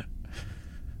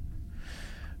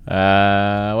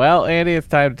 Well, Andy, it's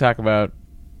time to talk about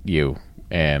you.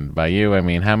 And by you, I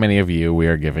mean how many of you we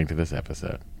are giving to this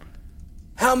episode.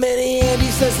 How many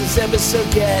Andys does this episode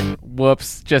get?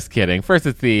 Whoops, just kidding. First,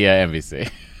 it's the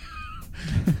MVC.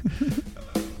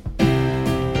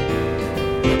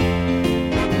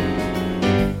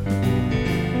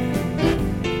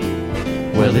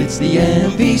 Well, it's the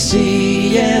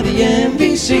MVC, yeah, the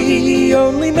MVC.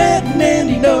 Only Matt and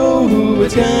Andy know who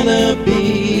it's gonna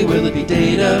be. Will it be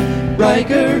Data,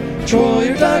 Riker,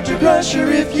 Troy, or Dr. Crusher?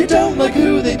 If you don't like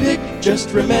who they pick, just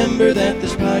remember that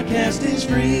this podcast is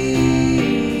free.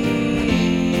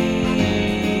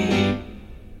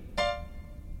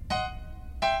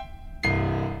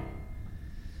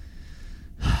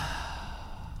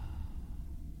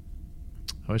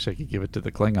 I wish I could give it to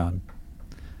the Klingon.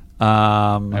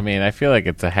 I mean, I feel like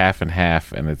it's a half and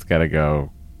half, and it's got to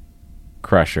go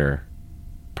Crusher,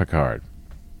 Picard.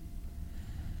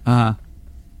 Uh-huh.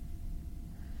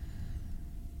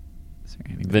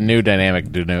 The new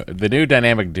dynamic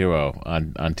duo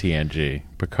on TNG,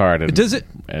 Picard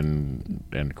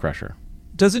and Crusher.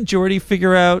 Doesn't Geordi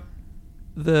figure out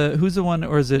who's the one,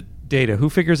 or is it Data? Who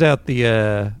figures out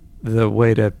the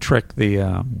way to trick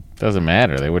the... Doesn't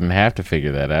matter. They wouldn't have to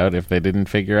figure that out if they didn't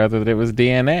figure out that it was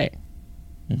DNA.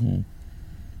 Mm-hmm.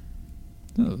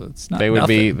 No, that's not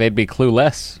they'd be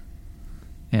clueless.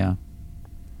 Yeah.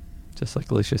 Just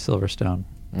like Alicia Silverstone.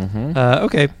 Mm-hmm.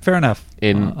 Okay, fair enough.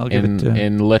 I'll give it to...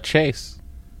 In Le Chase.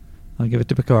 I'll give it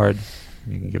to Picard.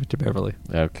 You can give it to Beverly.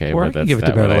 Okay, or but that's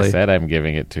not what I said. I'm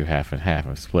giving it to half and half.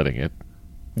 I'm splitting it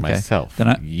myself.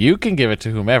 Then you can give it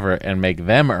to whomever and make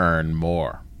them earn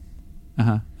more.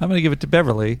 Uh-huh. I'm going to give it to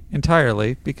Beverly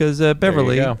entirely because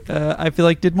Beverly, I feel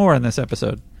like, did more in this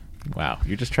episode. Wow.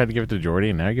 You just tried to give it to Geordi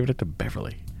and now you're giving it to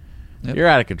Beverly. Yep. You're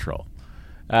out of control.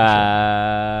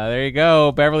 There you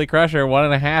go. Beverly Crusher,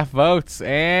 1.5 votes,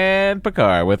 and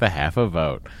Picard with 0.5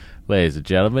 vote. Ladies and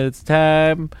gentlemen, it's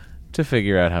time to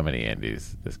figure out how many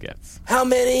Andys this gets. How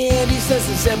many Andys does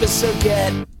this episode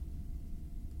get?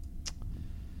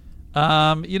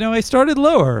 I started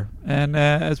lower, and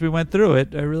as we went through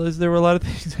it, I realized there were a lot of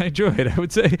things I enjoyed. I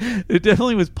would say it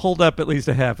definitely was pulled up at least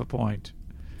 0.5 point.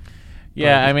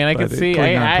 Yeah, I mean, I can see,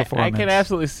 I can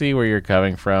absolutely see where you're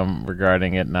coming from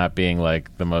regarding it not being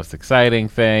like the most exciting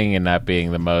thing and not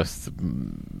being the most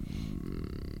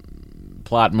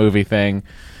plot movie thing.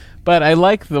 But I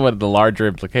like the larger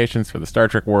implications for the Star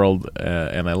Trek world,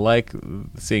 and I like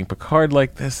seeing Picard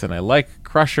like this, and I like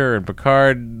Crusher and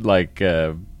Picard like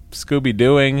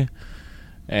Scooby-Dooing,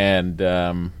 and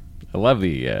I love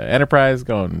the Enterprise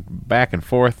going back and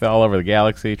forth all over the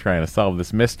galaxy trying to solve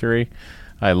this mystery.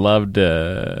 I loved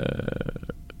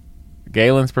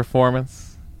Galen's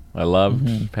performance. I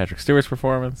loved Patrick Stewart's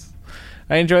performance.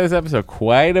 I enjoy this episode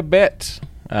quite a bit.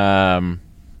 I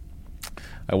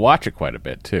watch it quite a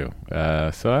bit, too.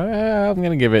 So I'm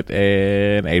going to give it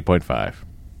an 8.5.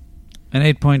 An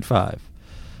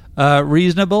 8.5.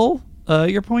 Reasonable.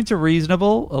 Your points are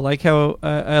reasonable. I like how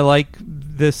I like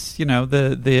this,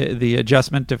 the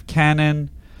adjustment of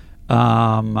canon.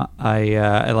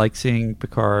 I like seeing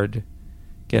Picard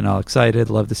getting all excited.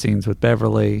 Love the scenes with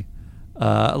Beverly.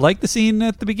 I like the scene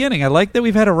at the beginning. I like that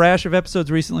we've had a rash of episodes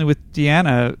recently with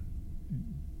Deanna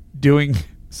doing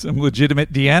some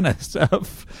legitimate Deanna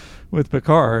stuff with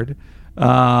Picard.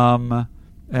 And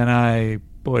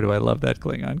boy, do I love that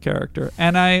Klingon character.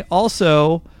 And I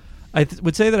also... I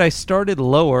would say that I started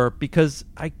lower because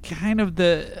I kind of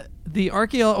the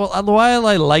while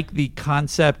I like the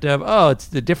concept of it's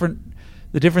the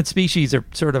different species are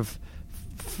sort of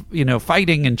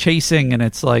fighting and chasing, and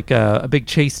it's like a big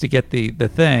chase to get the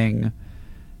thing.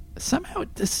 somehow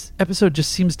this episode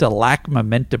just seems to lack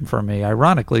momentum for me.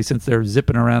 Ironically, since they're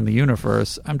zipping around the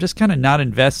universe, I'm just kind of not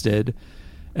invested.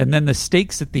 And then the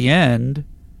stakes at the end,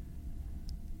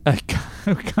 I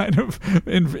kind of,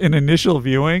 in initial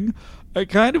viewing, I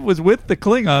kind of was with the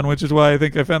Klingon, which is why I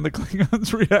think I found the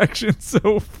Klingon's reaction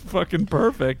so fucking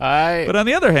perfect. But on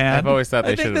the other hand, I've always thought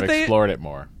they should have explored it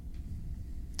more.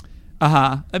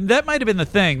 And that might have been the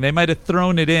thing. They might have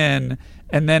thrown it in,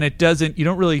 and then you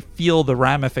don't really feel the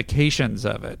ramifications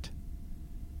of it.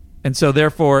 And so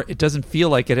therefore, it doesn't feel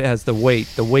like it has the weight.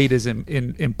 The weight is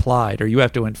implied, or you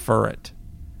have to infer it.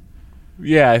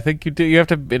 Yeah, I think you do. You have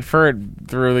to infer it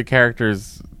through the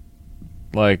characters,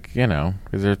 because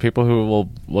there's people who will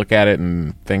look at it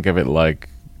and think of it like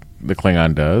the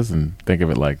Klingon does, and think of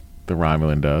it like the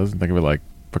Romulan does, and think of it like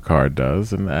Picard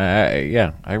does, and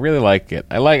I really like it.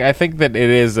 I think that it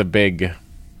is a big.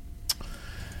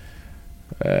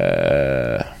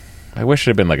 I wish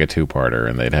it had been like a two-parter,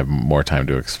 and they'd have more time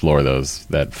to explore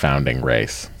that founding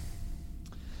race.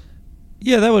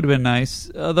 Yeah, that would have been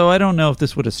nice. Although I don't know if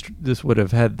this would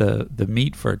have had the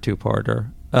meat for a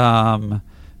two-parter.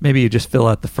 Maybe you just fill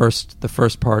out the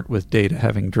first part with Data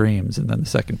having dreams, and then the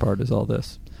second part is all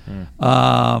this.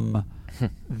 Slam!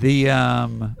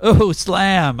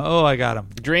 Oh, I got him.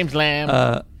 Dream slam.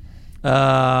 I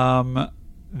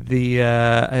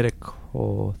had a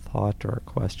cool thought or a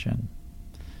question,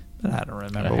 but I don't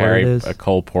remember what it is. A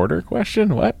Cole Porter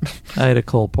question? What? I had a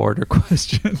Cole Porter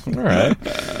question. All right.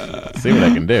 See what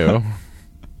I can do.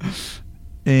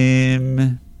 I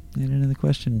had another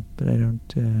question, but I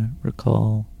don't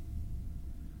recall.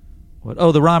 What?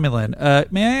 Oh, the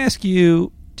Romulan. May I ask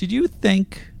you, did you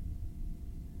think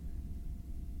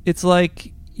it's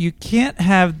like you can't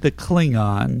have the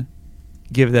Klingon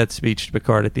give that speech to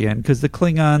Picard at the end, because the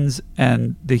Klingons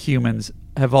and the humans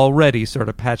have already sort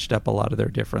of patched up a lot of their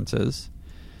differences.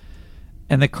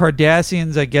 And the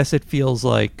Cardassians, I guess it feels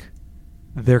like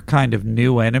they're kind of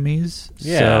new enemies.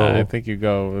 Yeah, so, I think I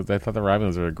thought the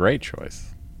Romulans were a great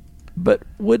choice. But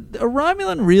would a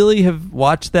Romulan really have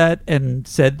watched that and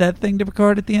said that thing to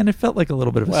Picard at the end? It felt like a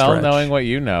little bit of a stretch. Well, knowing what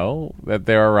you know, that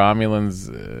there are Romulans,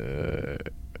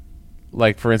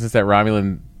 like, for instance, that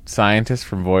Romulan scientist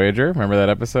from Voyager. Remember that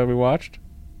episode we watched?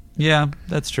 Yeah,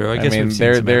 that's true. I guess we've seen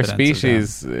some their evidence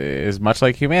species is much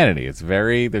like humanity. It's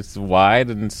wide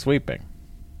and sweeping.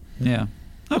 Yeah.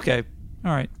 Okay.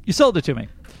 All right. You sold it to me.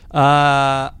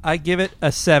 I give it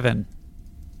a 7.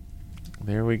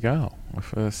 There we go.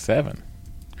 With a 7.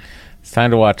 It's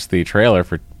time to watch the trailer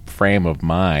for Frame of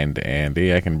Mind,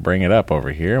 Andy. I can bring it up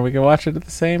over here, and we can watch it at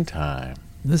the same time.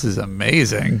 This is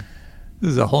amazing.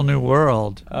 This is a whole new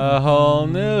world. A whole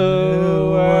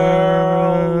new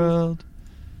world.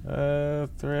 A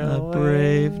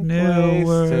brave new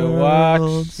world. To watch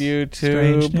YouTube.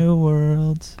 Strange new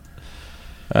worlds.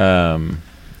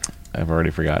 I've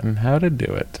already forgotten how to do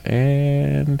it,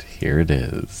 and here it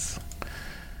is.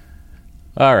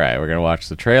 All right, we're going to watch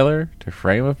the trailer to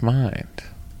Frame of Mind,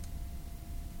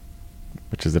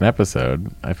 which is an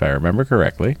episode, if I remember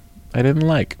correctly, I didn't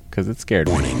like because it scared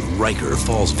me. Warning, Riker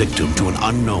falls victim to an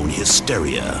unknown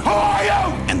hysteria. Who are you?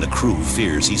 And the crew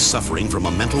fears he's suffering from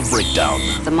a mental breakdown.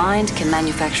 The mind can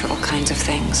manufacture all kinds of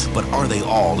things. But are they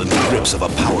all in the grips of a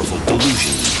powerful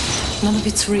delusion? None of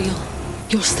it's real.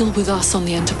 You're still with us on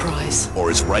the Enterprise. Or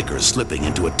is Riker slipping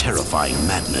into a terrifying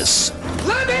madness?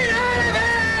 Let me out of here!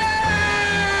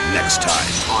 Next time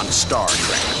on Star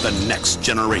Trek: The Next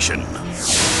Generation.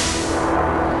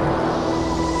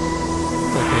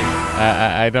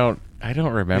 I don't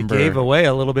remember. We gave away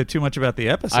a little bit too much about the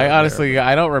episode.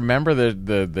 I don't remember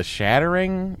the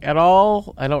shattering at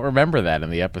all. I don't remember that in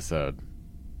the episode.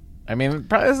 I mean,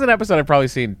 this is an episode I've probably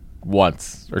seen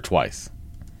once or twice.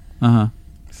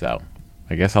 So,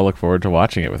 I guess I'll look forward to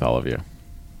watching it with all of you.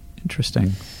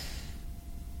 Interesting.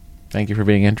 Thank you for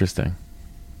being interesting.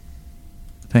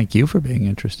 Thank you for being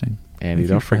interesting. Andy,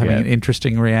 don't forget. Having an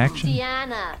interesting reaction.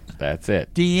 Deanna. That's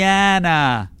it.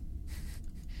 Deanna.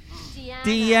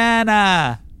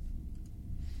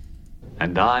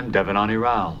 And I'm Devanani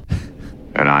Rao.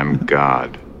 And I'm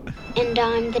God. And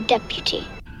I'm the deputy.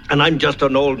 And I'm just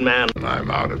an old man. And I'm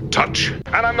out of touch.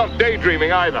 And I'm not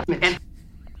daydreaming either.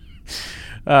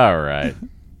 All right.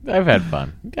 I've had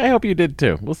fun. I hope you did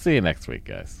too. We'll see you next week,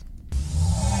 guys.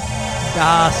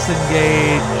 Das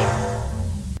engage.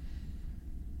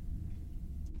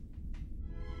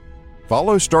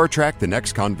 Follow Star Trek The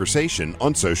Next Conversation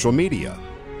on social media.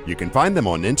 You can find them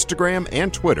on Instagram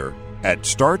and Twitter at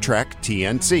Star Trek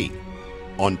TNC.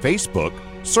 On Facebook,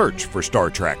 search for Star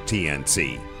Trek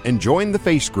TNC and join the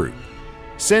Face Group.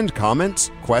 Send comments,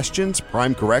 questions,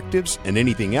 prime correctives, and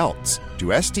anything else to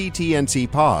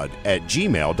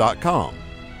sttncpod@gmail.com.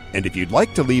 And if you'd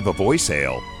like to leave a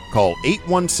voicemail, call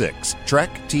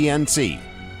 816-TREK-TNC.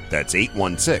 That's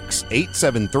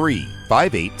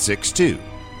 816-873-5862.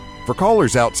 For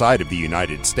callers outside of the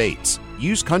United States,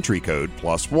 use country code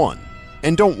 +1.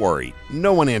 And don't worry,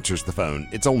 no one answers the phone,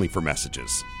 it's only for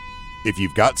messages. If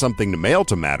you've got something to mail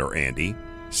to Matt or Andy,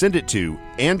 send it to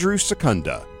Andrew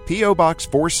Secunda, P.O. Box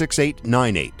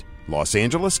 46898, Los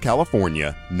Angeles,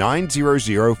 California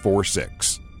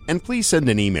 90046. And please send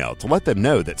an email to let them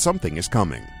know that something is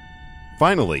coming.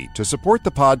 Finally, to support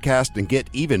the podcast and get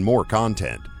even more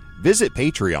content, visit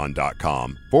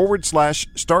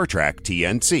patreon.com/Star Trek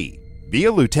TNC. Be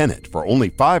a lieutenant for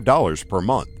only $5 per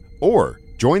month, or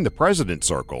join the President's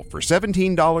Circle for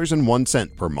 $17.01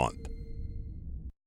 per month.